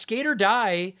reason, like Skate or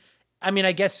Die. I mean,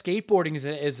 I guess skateboarding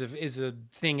is a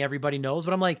thing everybody knows,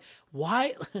 but I'm like,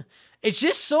 why? It's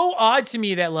just so odd to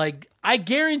me that, like, I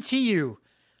guarantee you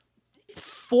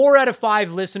 4 out of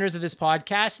 5 listeners of this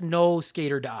podcast know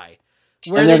Skate or Die.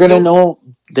 And they're gonna know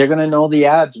the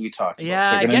ads we talk about.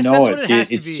 Yeah, I guess that's what it has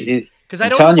to be. Because I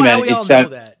don't know why we all know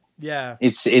that. Yeah,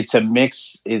 it's a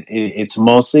mix. It's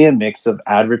mostly a mix of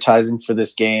advertising for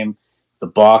this game, the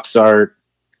box art,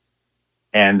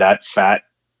 and that fat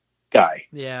guy.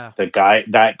 Yeah. That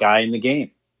guy in the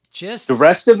game. Just the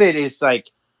rest of it is like,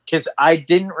 because I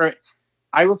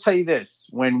will tell you this,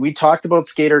 when we talked about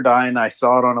Skate or Die and I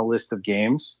saw it on a list of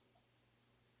games,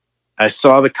 I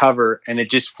saw the cover and it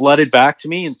just flooded back to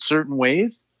me in certain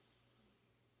ways.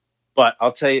 But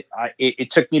I'll tell you, it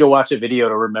took me to watch a video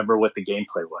to remember what the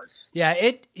gameplay was.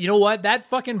 Yeah, you know what? That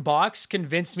fucking box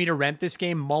convinced me to rent this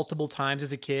game multiple times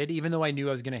as a kid, even though I knew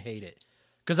I was going to hate it.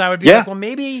 Because I would be like, well,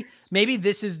 maybe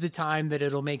this is the time that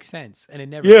it'll make sense, and it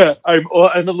never. Yeah, did.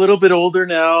 I'm a little bit older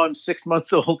now. I'm 6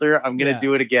 months older. I'm gonna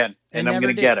do it again, and I'm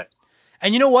gonna get it.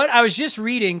 And you know what? I was just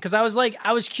reading because I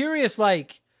was curious,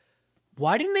 like,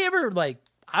 why didn't they ever like?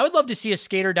 I would love to see a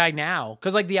Skate or Die now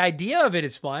because like the idea of it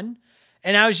is fun,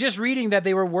 and I was just reading that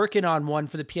they were working on one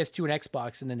for the PS2 and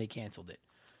Xbox, and then they canceled it.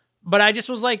 But I just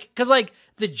was like, because like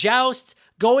the Joust,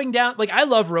 going down, like I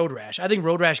love Road Rash. I think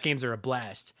Road Rash games are a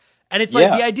blast. And it's like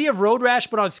the idea of Road Rash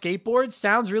but on skateboards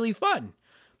sounds really fun.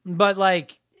 But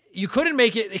like you couldn't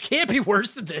make it can't be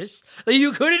worse than this. Like,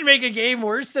 you couldn't make a game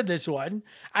worse than this one.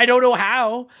 I don't know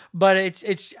how, but I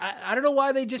don't know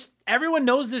why everyone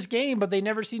knows this game, but they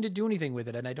never seem to do anything with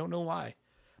it, and I don't know why.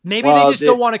 Maybe they just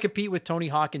don't want to compete with Tony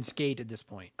Hawk and Skate at this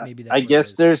point. Maybe that's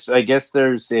I guess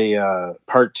there's a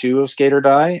part 2 of Skate or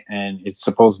Die, and it's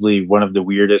supposedly one of the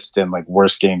weirdest and like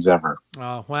worst games ever.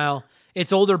 Oh well,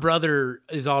 its older brother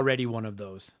is already one of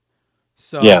those.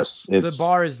 So yes, the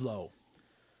bar is low.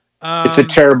 It's a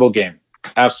terrible game.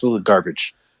 Absolute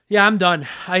garbage. Yeah, I'm done.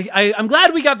 I'm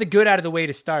glad we got the good out of the way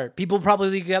to start. People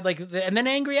probably got and then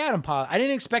Angry Adam Paw. I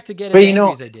didn't expect to get as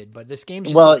angry as I did, but this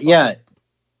game's just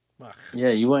yeah,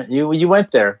 you went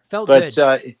there. Felt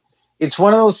good. It's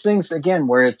one of those things again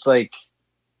where it's like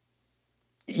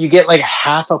you get like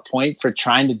half a point for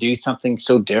trying to do something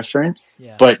so different,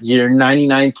 but you're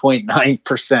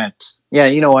 99.9%. Yeah,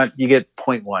 you know what? You get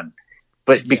 0.1.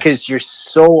 But because you're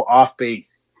so off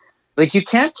base. Like, you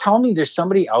can't tell me there's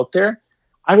somebody out there.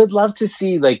 I would love to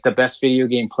see like the best video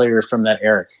game player from that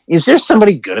era. Is there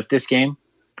somebody good at this game?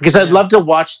 Because I'd love to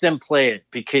watch them play it,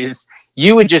 because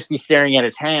you would just be staring at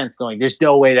his hands going, there's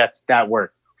no way that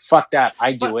worked. Fuck that.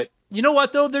 I do it. You know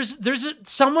what though?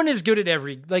 Someone is good at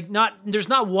there's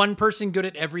not one person good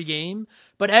at every game,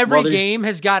 but every game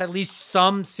has got at least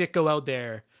some sicko out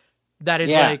there that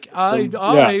is like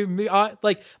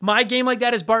my game like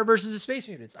that is Bart versus the Space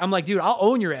Mutants. I'm like, dude, I'll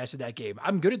own your ass at that game.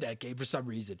 I'm good at that game for some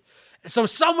reason. So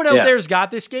someone out there's got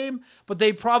this game, but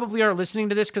they probably aren't listening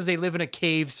to this because they live in a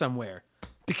cave somewhere.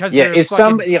 Because they're a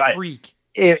fucking freak.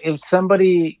 If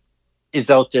somebody is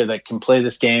out there that can play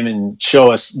this game and show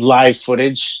us live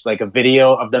footage, like a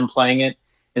video of them playing it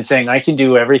and saying, I can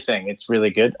do everything, it's really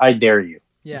good, I dare you.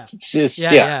 Yeah. Because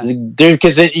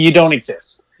you don't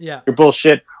exist. Yeah. You're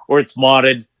bullshit, or it's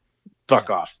modded.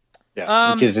 Fuck off.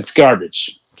 Yeah. Because it's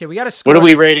garbage. Okay, we got to score. What are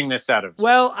we rating this out of?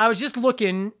 Well, I was just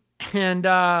looking, and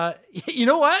you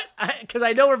know what? Because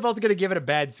I know we're both going to give it a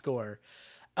bad score.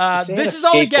 This is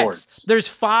all it gets. There's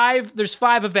five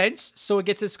events, so it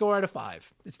gets a score out of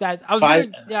 5. It's that.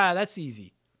 That's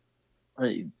easy.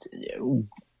 1.5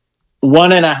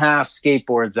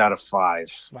 skateboards out of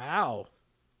 5. Wow.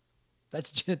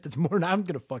 That's more than I'm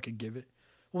going to fucking give it.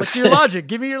 What's your logic?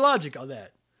 Give me your logic on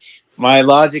that. My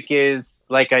logic is,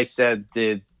 like I said,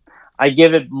 I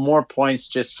give it more points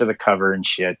just for the cover and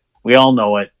shit. We all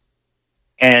know it.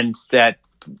 And that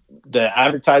the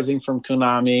advertising from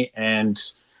Konami and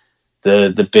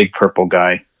the big purple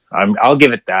guy, I'll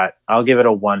give it that. I'll give it a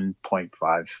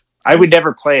 1.5. I would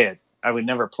never play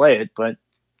it, but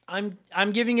I'm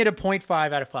giving it a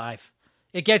 0.5 out of 5.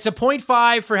 It gets a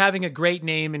 0.5 for having a great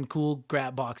name and cool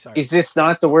grab box art. Is this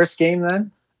not the worst game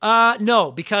then?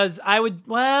 No, because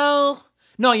no,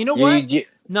 you know what?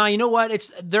 No, you know what?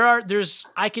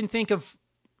 I can think of,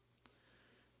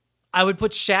 I would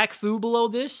put Shaq Fu below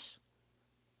this.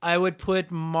 I would put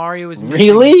Mario is Missing.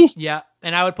 Really? Yeah,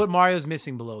 and I would put Mario's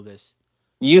Missing below this.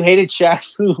 You hated Shaq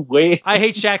Fu way. I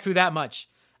hate Shaq Fu that much.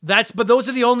 But those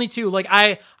are the only two. Like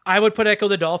I would put Echo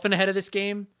the Dolphin ahead of this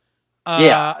game.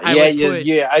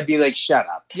 I'd be like, shut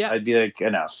up. Yeah. I'd be like,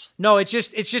 enough. No, it's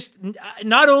just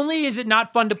not only is it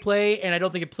not fun to play, and I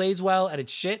don't think it plays well, and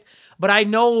it's shit, but I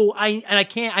know I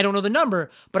don't know the number,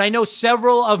 but I know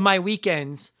several of my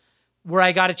weekends where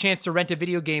I got a chance to rent a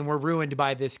video game were ruined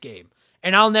by this game.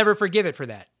 And I'll never forgive it for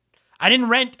that. I didn't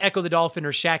rent Echo the Dolphin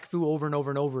or Shaq Fu over and over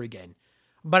and over again.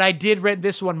 But I did rent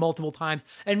this one multiple times.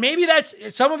 And maybe that's,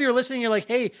 some of you are listening, you're like,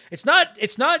 hey, it's not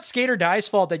Skate or Die's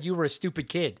fault that you were a stupid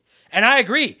kid. And I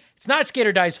agree. It's not Skate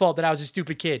or Die's fault that I was a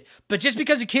stupid kid. But just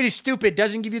because a kid is stupid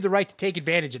doesn't give you the right to take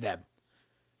advantage of them.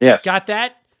 Yes. Got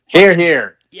that?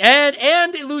 Here.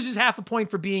 And it loses half a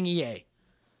point for being EA.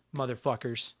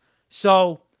 Motherfuckers.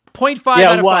 So, 0.5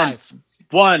 out of 5.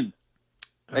 1.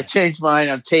 I changed mine.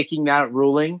 I'm taking that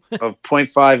ruling of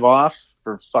 0.5 off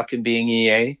for fucking being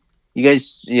EA. You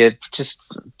guys,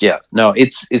 no,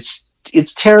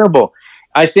 it's terrible.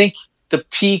 I think the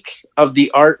peak of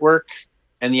the artwork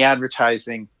and the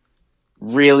advertising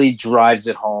really drives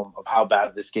it home of how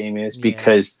bad this game is,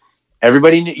 because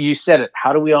everybody, you said it.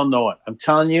 How do we all know it? I'm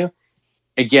telling you,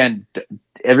 again,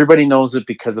 everybody knows it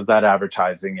because of that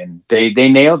advertising, and they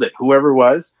nailed it. Whoever it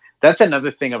was. That's another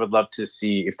thing I would love to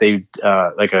see if they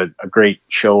like a great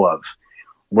show of,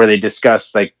 where they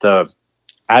discuss like the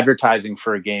advertising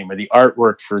for a game or the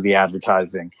artwork for the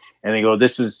advertising, and they go,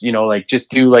 this is, like,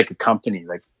 just do like a company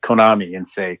like Konami and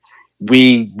say,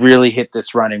 we really hit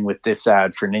this running with this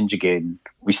ad for Ninja Gaiden.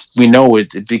 We know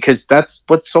it because that's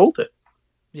what sold it.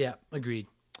 Yeah, agreed.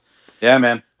 Yeah,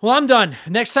 man. Well, I'm done.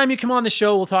 Next time you come on the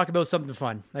show, we'll talk about something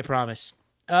fun. I promise.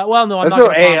 Well, no, I'm That's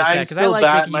not going to okay. promise that I'm because I still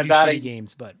like making you do batting- shitty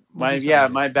games. But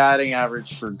my batting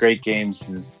average for great games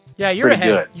is you're pretty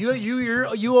ahead.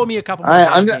 good. You owe me a couple more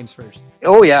I'm bad games first.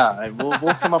 Oh yeah, we'll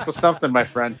come up with something, my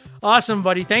friend. Awesome,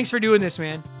 buddy. Thanks for doing this,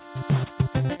 man.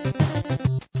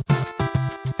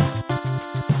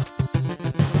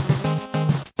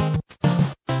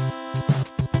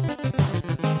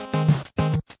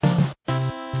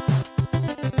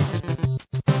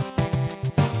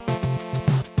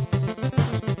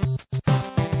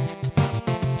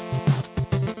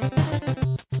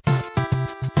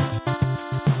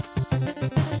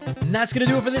 And that's going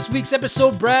to do it for this week's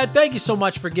episode, Brad. Thank you so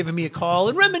much for giving me a call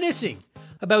and reminiscing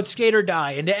about Skate or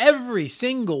Die. And to every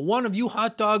single one of you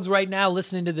hot dogs right now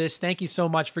listening to this, thank you so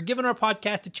much for giving our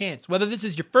podcast a chance. Whether this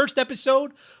is your first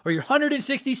episode or your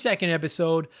 162nd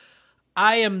episode,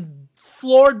 I am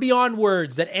floored beyond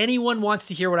words that anyone wants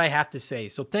to hear what I have to say.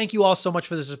 So thank you all so much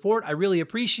for the support. I really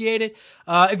appreciate it.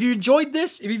 If you enjoyed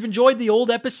this, if you've enjoyed the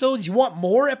old episodes, you want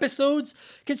more episodes,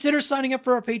 consider signing up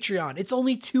for our Patreon. It's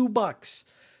only $2.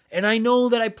 And I know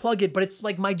that I plug it, but it's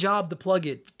like my job to plug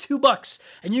it. $2.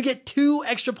 And you get 2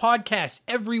 extra podcasts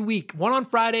every week. One on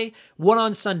Friday, one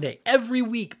on Sunday. Every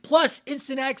week. Plus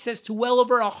instant access to well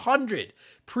over 100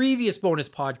 previous bonus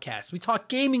podcasts. We talk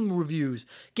gaming reviews,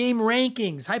 game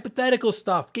rankings, hypothetical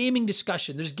stuff, gaming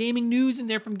discussion. There's gaming news in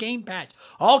there from Game Patch.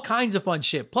 All kinds of fun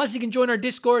shit. Plus you can join our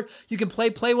Discord. You can play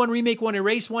one, remake one,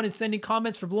 erase one, and send in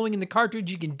comments for blowing in the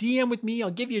cartridge. You can DM with me. I'll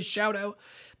give you a shout out.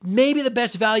 Maybe the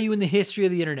best value in the history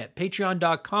of the internet.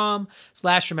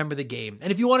 Patreon.com/rememberthegame.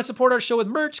 And if you want to support our show with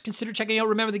merch, consider checking out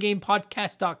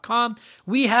rememberthegamepodcast.com.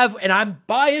 We have, and I'm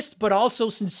biased but also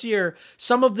sincere,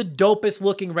 some of the dopest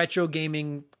looking retro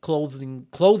gaming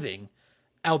clothing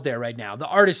out there right now. The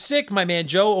art is sick. My man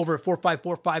Joe over at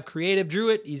 4545 Creative drew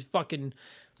it. He's fucking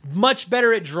much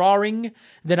better at drawing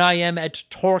than I am at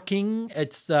torquing.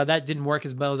 It's that didn't work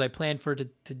as well as I planned for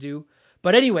it to do.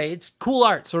 But anyway, it's cool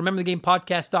art. So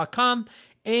rememberthegamepodcast.com.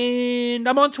 And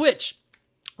I'm on Twitch.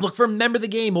 Look for Remember the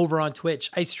Game over on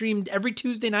Twitch. I streamed every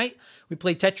Tuesday night. We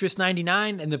play Tetris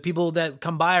 99, and the people that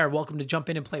come by are welcome to jump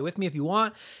in and play with me if you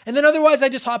want. And then otherwise, I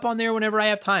just hop on there whenever I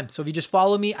have time. So if you just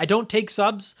follow me, I don't take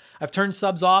subs. I've turned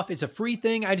subs off. It's a free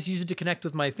thing. I just use it to connect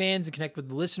with my fans and connect with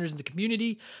the listeners in the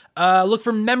community. Look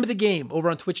for Remember the Game over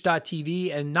on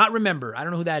twitch.tv. And not Remember. I don't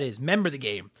know who that is. Remember the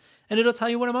Game. And it'll tell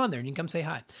you when I'm on there, and you can come say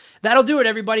hi. That'll do it,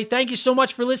 everybody. Thank you so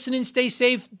much for listening. Stay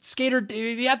safe. Skater,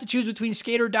 if you have to choose between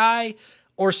skate or die,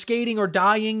 or skating or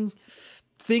dying,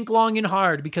 think long and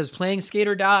hard, because playing skate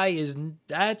or die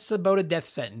that's about a death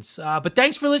sentence. But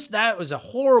thanks for listening. That was a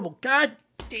horrible, god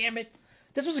damn it.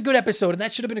 This was a good episode, and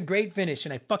that should have been a great finish,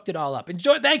 and I fucked it all up. I was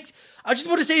just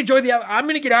about to say enjoy the, I'm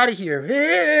going to get out of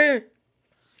here.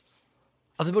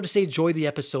 I was about to say enjoy the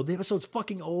episode. The episode's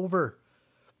fucking over.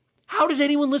 How does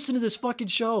anyone listen to this fucking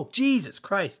show? Jesus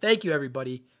Christ. Thank you,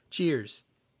 everybody. Cheers.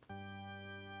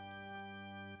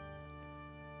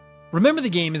 Remember the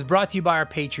Game is brought to you by our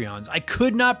Patreons. I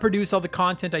could not produce all the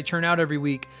content I turn out every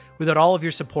week without all of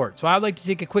your support. So I would like to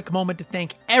take a quick moment to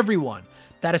thank everyone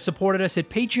that has supported us at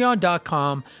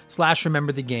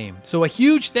patreon.com/rememberthegame. So a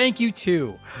huge thank you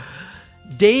to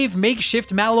Dave,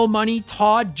 Makeshift, Mallow Money,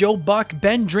 Todd, Joe Buck,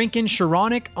 Ben Drinkin,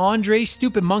 Sharonic, Andre,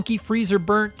 Stupid Monkey, Freezer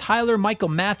Burnt, Tyler, Michael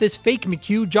Mathis, Fake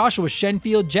McHugh, Joshua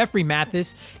Shenfield, Jeffrey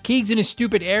Mathis, Keegs and his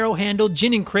Stupid Arrow Handle,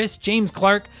 Gin and Chris, James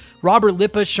Clark, Robert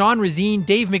Lippa, Sean Razine,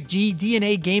 Dave McGee,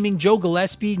 DNA Gaming, Joe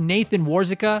Gillespie, Nathan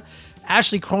Warzika,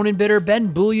 Ashley Cronenbitter,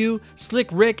 Ben Bulliu, Slick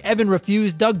Rick, Evan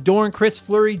Refuse, Doug Dorn, Chris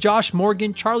Fleury, Josh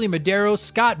Morgan, Charlie Madero,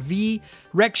 Scott V,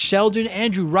 Rex Sheldon,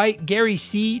 Andrew Wright, Gary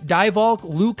C, Divalk,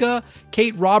 Luca,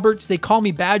 Kate Roberts, They Call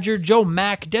Me Badger, Joe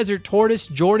Mack, Desert Tortoise,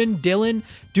 Jordan, Dylan,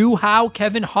 Du Howe,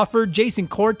 Kevin Huffer, Jason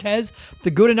Cortez,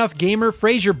 The Good Enough Gamer,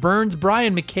 Fraser Burns,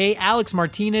 Brian McKay, Alex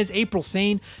Martinez, April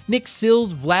Sane, Nick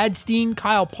Sills, Vladstein,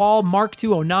 Kyle Paul, Mark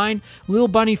 209, Lil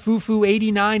Bunny Fufu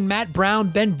 89, Matt Brown,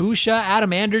 Ben Busha,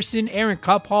 Adam Anderson, Aaron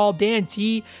Cuphall, Dan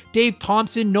T, Dave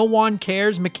Thompson, No One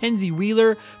Cares, Mackenzie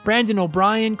Wheeler, Brandon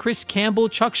O'Brien, Chris Campbell,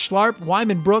 Chuck Schlarp,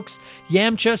 Wyman Brooks,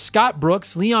 Yamcha, Scott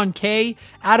Brooks, Leon K,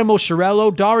 Adam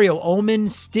Oshirello, Dario Omen,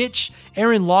 Stitch,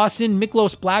 Aaron Lawson,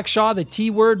 Miklos Blackshaw, The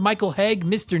T-Word, Michael Hegg,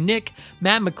 Mr. Nick,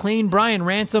 Matt McLean, Brian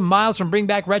Ransom, Miles from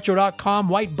BringBackRetro.com,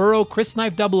 White Burrow, Chris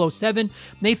Knife 007,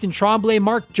 Nathan Tremblay,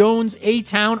 Mark Jones,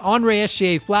 A-Town, Andre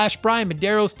SGA Flash, Brian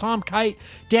Medeiros, Tom Kite,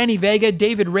 Danny Vega,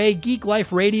 David Ray, Geek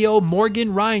Life Radio,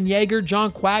 Morgan, Ryan Yeager, John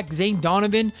Quack, Zane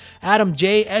Donovan, Adam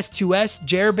J, S2S,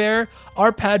 Jerbear,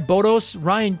 Arpad Bodos,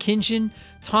 Ryan Kinchin,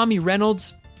 Tommy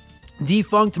Reynolds,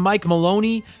 Defunct Mike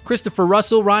Maloney, Christopher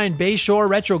Russell, Ryan Bayshore,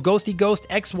 Retro Ghosty Ghost,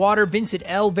 X Water, Vincent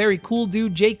L, Very Cool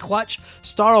Dude, Jake Clutch,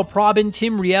 Starl Probin,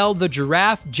 Tim Riel, The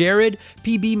Giraffe, Jared,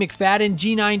 PB McFadden,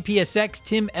 G9PSX,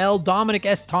 Tim L, Dominic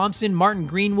S. Thompson, Martin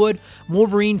Greenwood,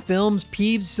 Wolverine Films,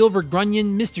 Peeves, Silver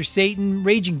Grunion, Mr. Satan,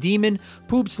 Raging Demon,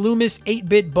 Poops Loomis,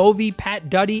 8-Bit Bovey, Pat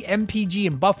Duddy, MPG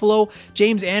in Buffalo,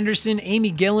 James Anderson,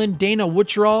 Amy Gillen, Dana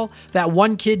Witcherall, That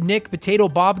One Kid Nick, Potato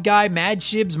Bob Guy, Mad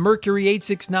Shibs, Mercury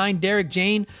 869, Derek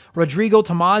Jane, Rodrigo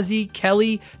Tomazzi,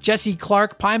 Kelly, Jesse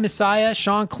Clark, Pie Messiah,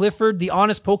 Sean Clifford, The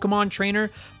Honest Pokemon Trainer,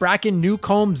 Bracken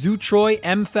Newcomb, Zoo Troy,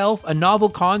 M. Felf, A Novel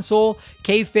Console,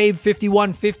 Kayfabe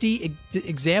 5150,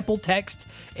 Example Text,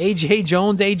 AJ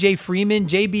Jones, AJ Freeman,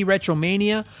 JB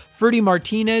Retromania, Ferdy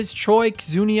Martinez, Troy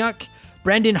Zuniak,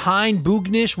 Brendan Hine,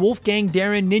 Boognish, Wolfgang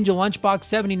Darren, Ninja Lunchbox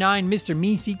 79, Mr.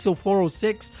 Meeseeks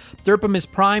 406,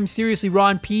 Derpamus Prime, Seriously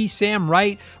Ron P, Sam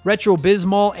Wright, Retro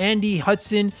Bismol, Andy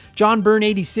Hudson, John Byrne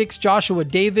 86, Joshua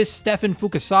Davis, Stefan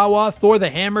Fukasawa, Thor the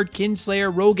Hammered,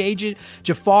 Kinslayer, Rogue Agent,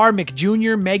 Jafar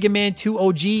McJr., Mega Man 2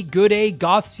 OG, Good A,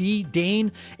 Goth C,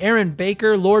 Dane, Aaron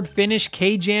Baker, Lord Finish,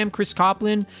 K-Jam, Chris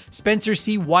Copland, Spencer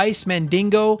C. Weiss,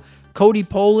 Mandingo, Cody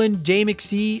Poland,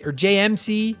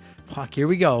 JMC, fuck, here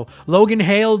we go. Logan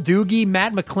Hale, Doogie,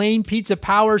 Matt McLean, Pizza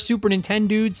Power, Super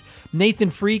Nintendudes, Nathan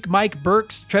Freak, Mike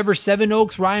Burks, Trevor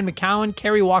Sevenoaks, Ryan McCowan,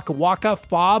 Kerry Waka Waka,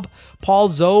 Fob, Paul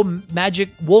Zoe,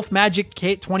 Wolf Magic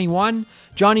K21,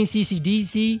 Johnny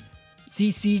CCDC,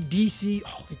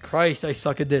 holy Christ, I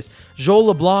suck at this.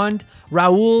 Joel LeBlond,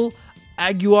 Raul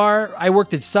Aguiar, I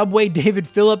worked at Subway, David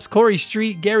Phillips, Corey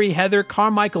Street, Gary Heather,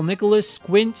 Carmichael Nicholas,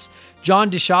 Squints,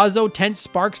 John DeShazo, Tent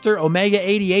Sparkster, Omega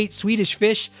 88, Swedish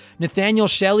Fish, Nathaniel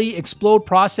Shelley, Explode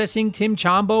Processing, Tim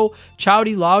Chambo,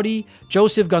 Chowdy Laudy,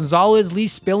 Joseph Gonzalez, Lee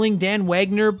Spilling, Dan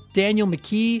Wagner, Daniel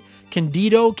McKee,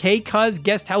 Candido, K-Cuz,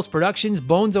 Guest House Productions,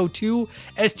 Bones02,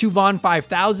 S2 Von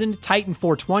 5000, Titan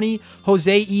 420,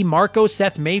 Jose E. Marco,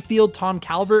 Seth Mayfield, Tom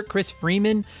Calvert, Chris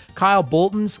Freeman, Kyle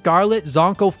Bolton, Scarlett,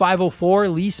 Zonko 504,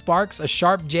 Lee Sparks, A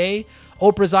Sharp J,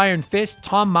 Oprah's Iron Fist,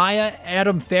 Tom Maya,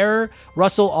 Adam Ferrer,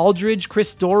 Russell Aldridge, Chris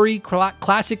Story,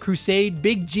 Classic Crusade,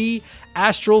 Big G,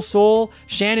 Astral Soul,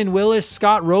 Shannon Willis,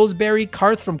 Scott Roseberry,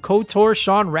 Karth from KOTOR,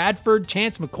 Sean Radford,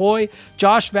 Chance McCoy,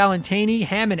 Josh Valentini,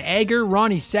 Hammond Egger,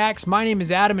 Ronnie Sachs, My Name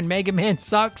is Adam and Mega Man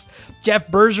Sucks, Jeff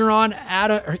Bergeron,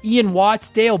 Ian Watts,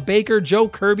 Dale Baker, Joe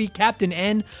Kirby, Captain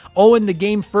N, Owen the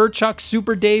Game Furchuck,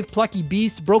 Super Dave, Plucky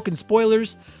Beast, Broken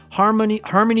Spoilers,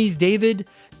 Harmonies David,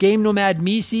 Game Nomad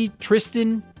Misi,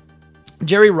 Tristan,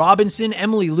 Jerry Robinson,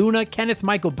 Emily Luna, Kenneth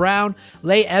Michael Brown,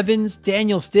 Leigh Evans,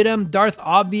 Daniel Stidham, Darth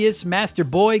Obvious, Master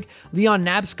Boyd, Leon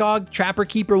Nabskog, Trapper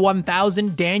Keeper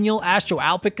 1000, Daniel, Astro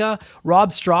Alpica, Rob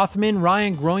Strothman,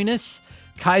 Ryan Groinus,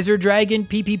 Kaiser Dragon,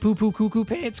 PP Poo Poo Cuckoo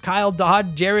Pants, Kyle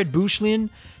Dodd, Jared Bushlian,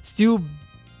 Stu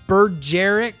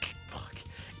Bergeric,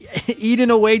 Eden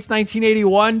Awaits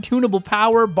 1981, Tunable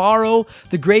Power, Borrow,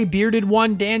 The Gray Bearded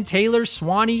One, Dan Taylor,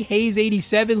 Swanee, Hayes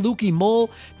 87, Lukey Mull,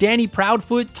 Danny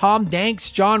Proudfoot, Tom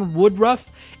Danks, John Woodruff,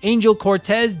 Angel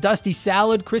Cortez, Dusty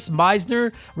Salad, Chris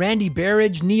Meisner, Randy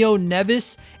Barrage, Neo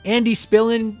Nevis, Andy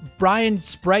Spillin, Brian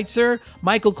Spreitzer,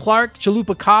 Michael Clark,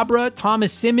 Chalupa Cabra,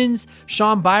 Thomas Simmons,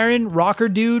 Sean Byron, Rocker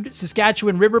Dude,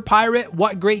 Saskatchewan River Pirate,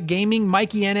 What Great Gaming,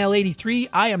 Mikey NL83,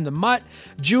 I Am the Mutt,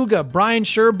 Juga, Brian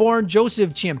Sherborne,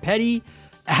 Joseph Ciampetti,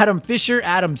 Adam Fisher,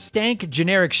 Adam Stank,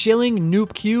 Generic Shilling,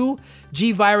 Noop Q,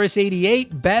 G-Virus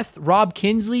 88, Beth, Rob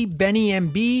Kinsley, Benny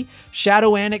MB,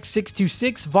 Shadow Annex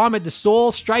 626, Vomit the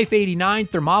Soul, Strife 89,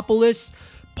 Thermopolis,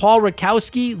 Paul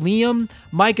Rakowski, Liam,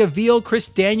 Micah Veal, Chris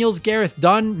Daniels, Gareth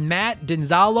Dunn, Matt,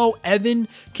 Denzalo, Evan,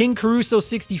 King Caruso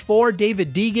 64,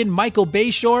 David Deegan, Michael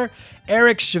Bayshore,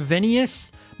 Eric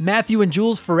Chavenius, Matthew and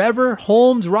Jules Forever,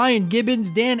 Holmes, Ryan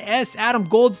Gibbons, Dan S., Adam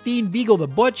Goldstein, Vigo the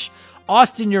Butch,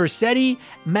 Austin Urisetti,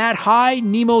 Matt High,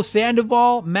 Nemo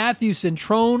Sandoval, Matthew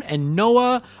Centrone, and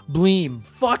Noah Bleem.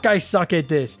 Fuck, I suck at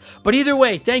this. But either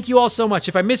way, thank you all so much.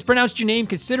 If I mispronounced your name,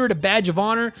 consider it a badge of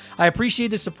honor. I appreciate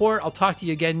the support. I'll talk to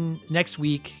you again next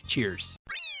week. Cheers.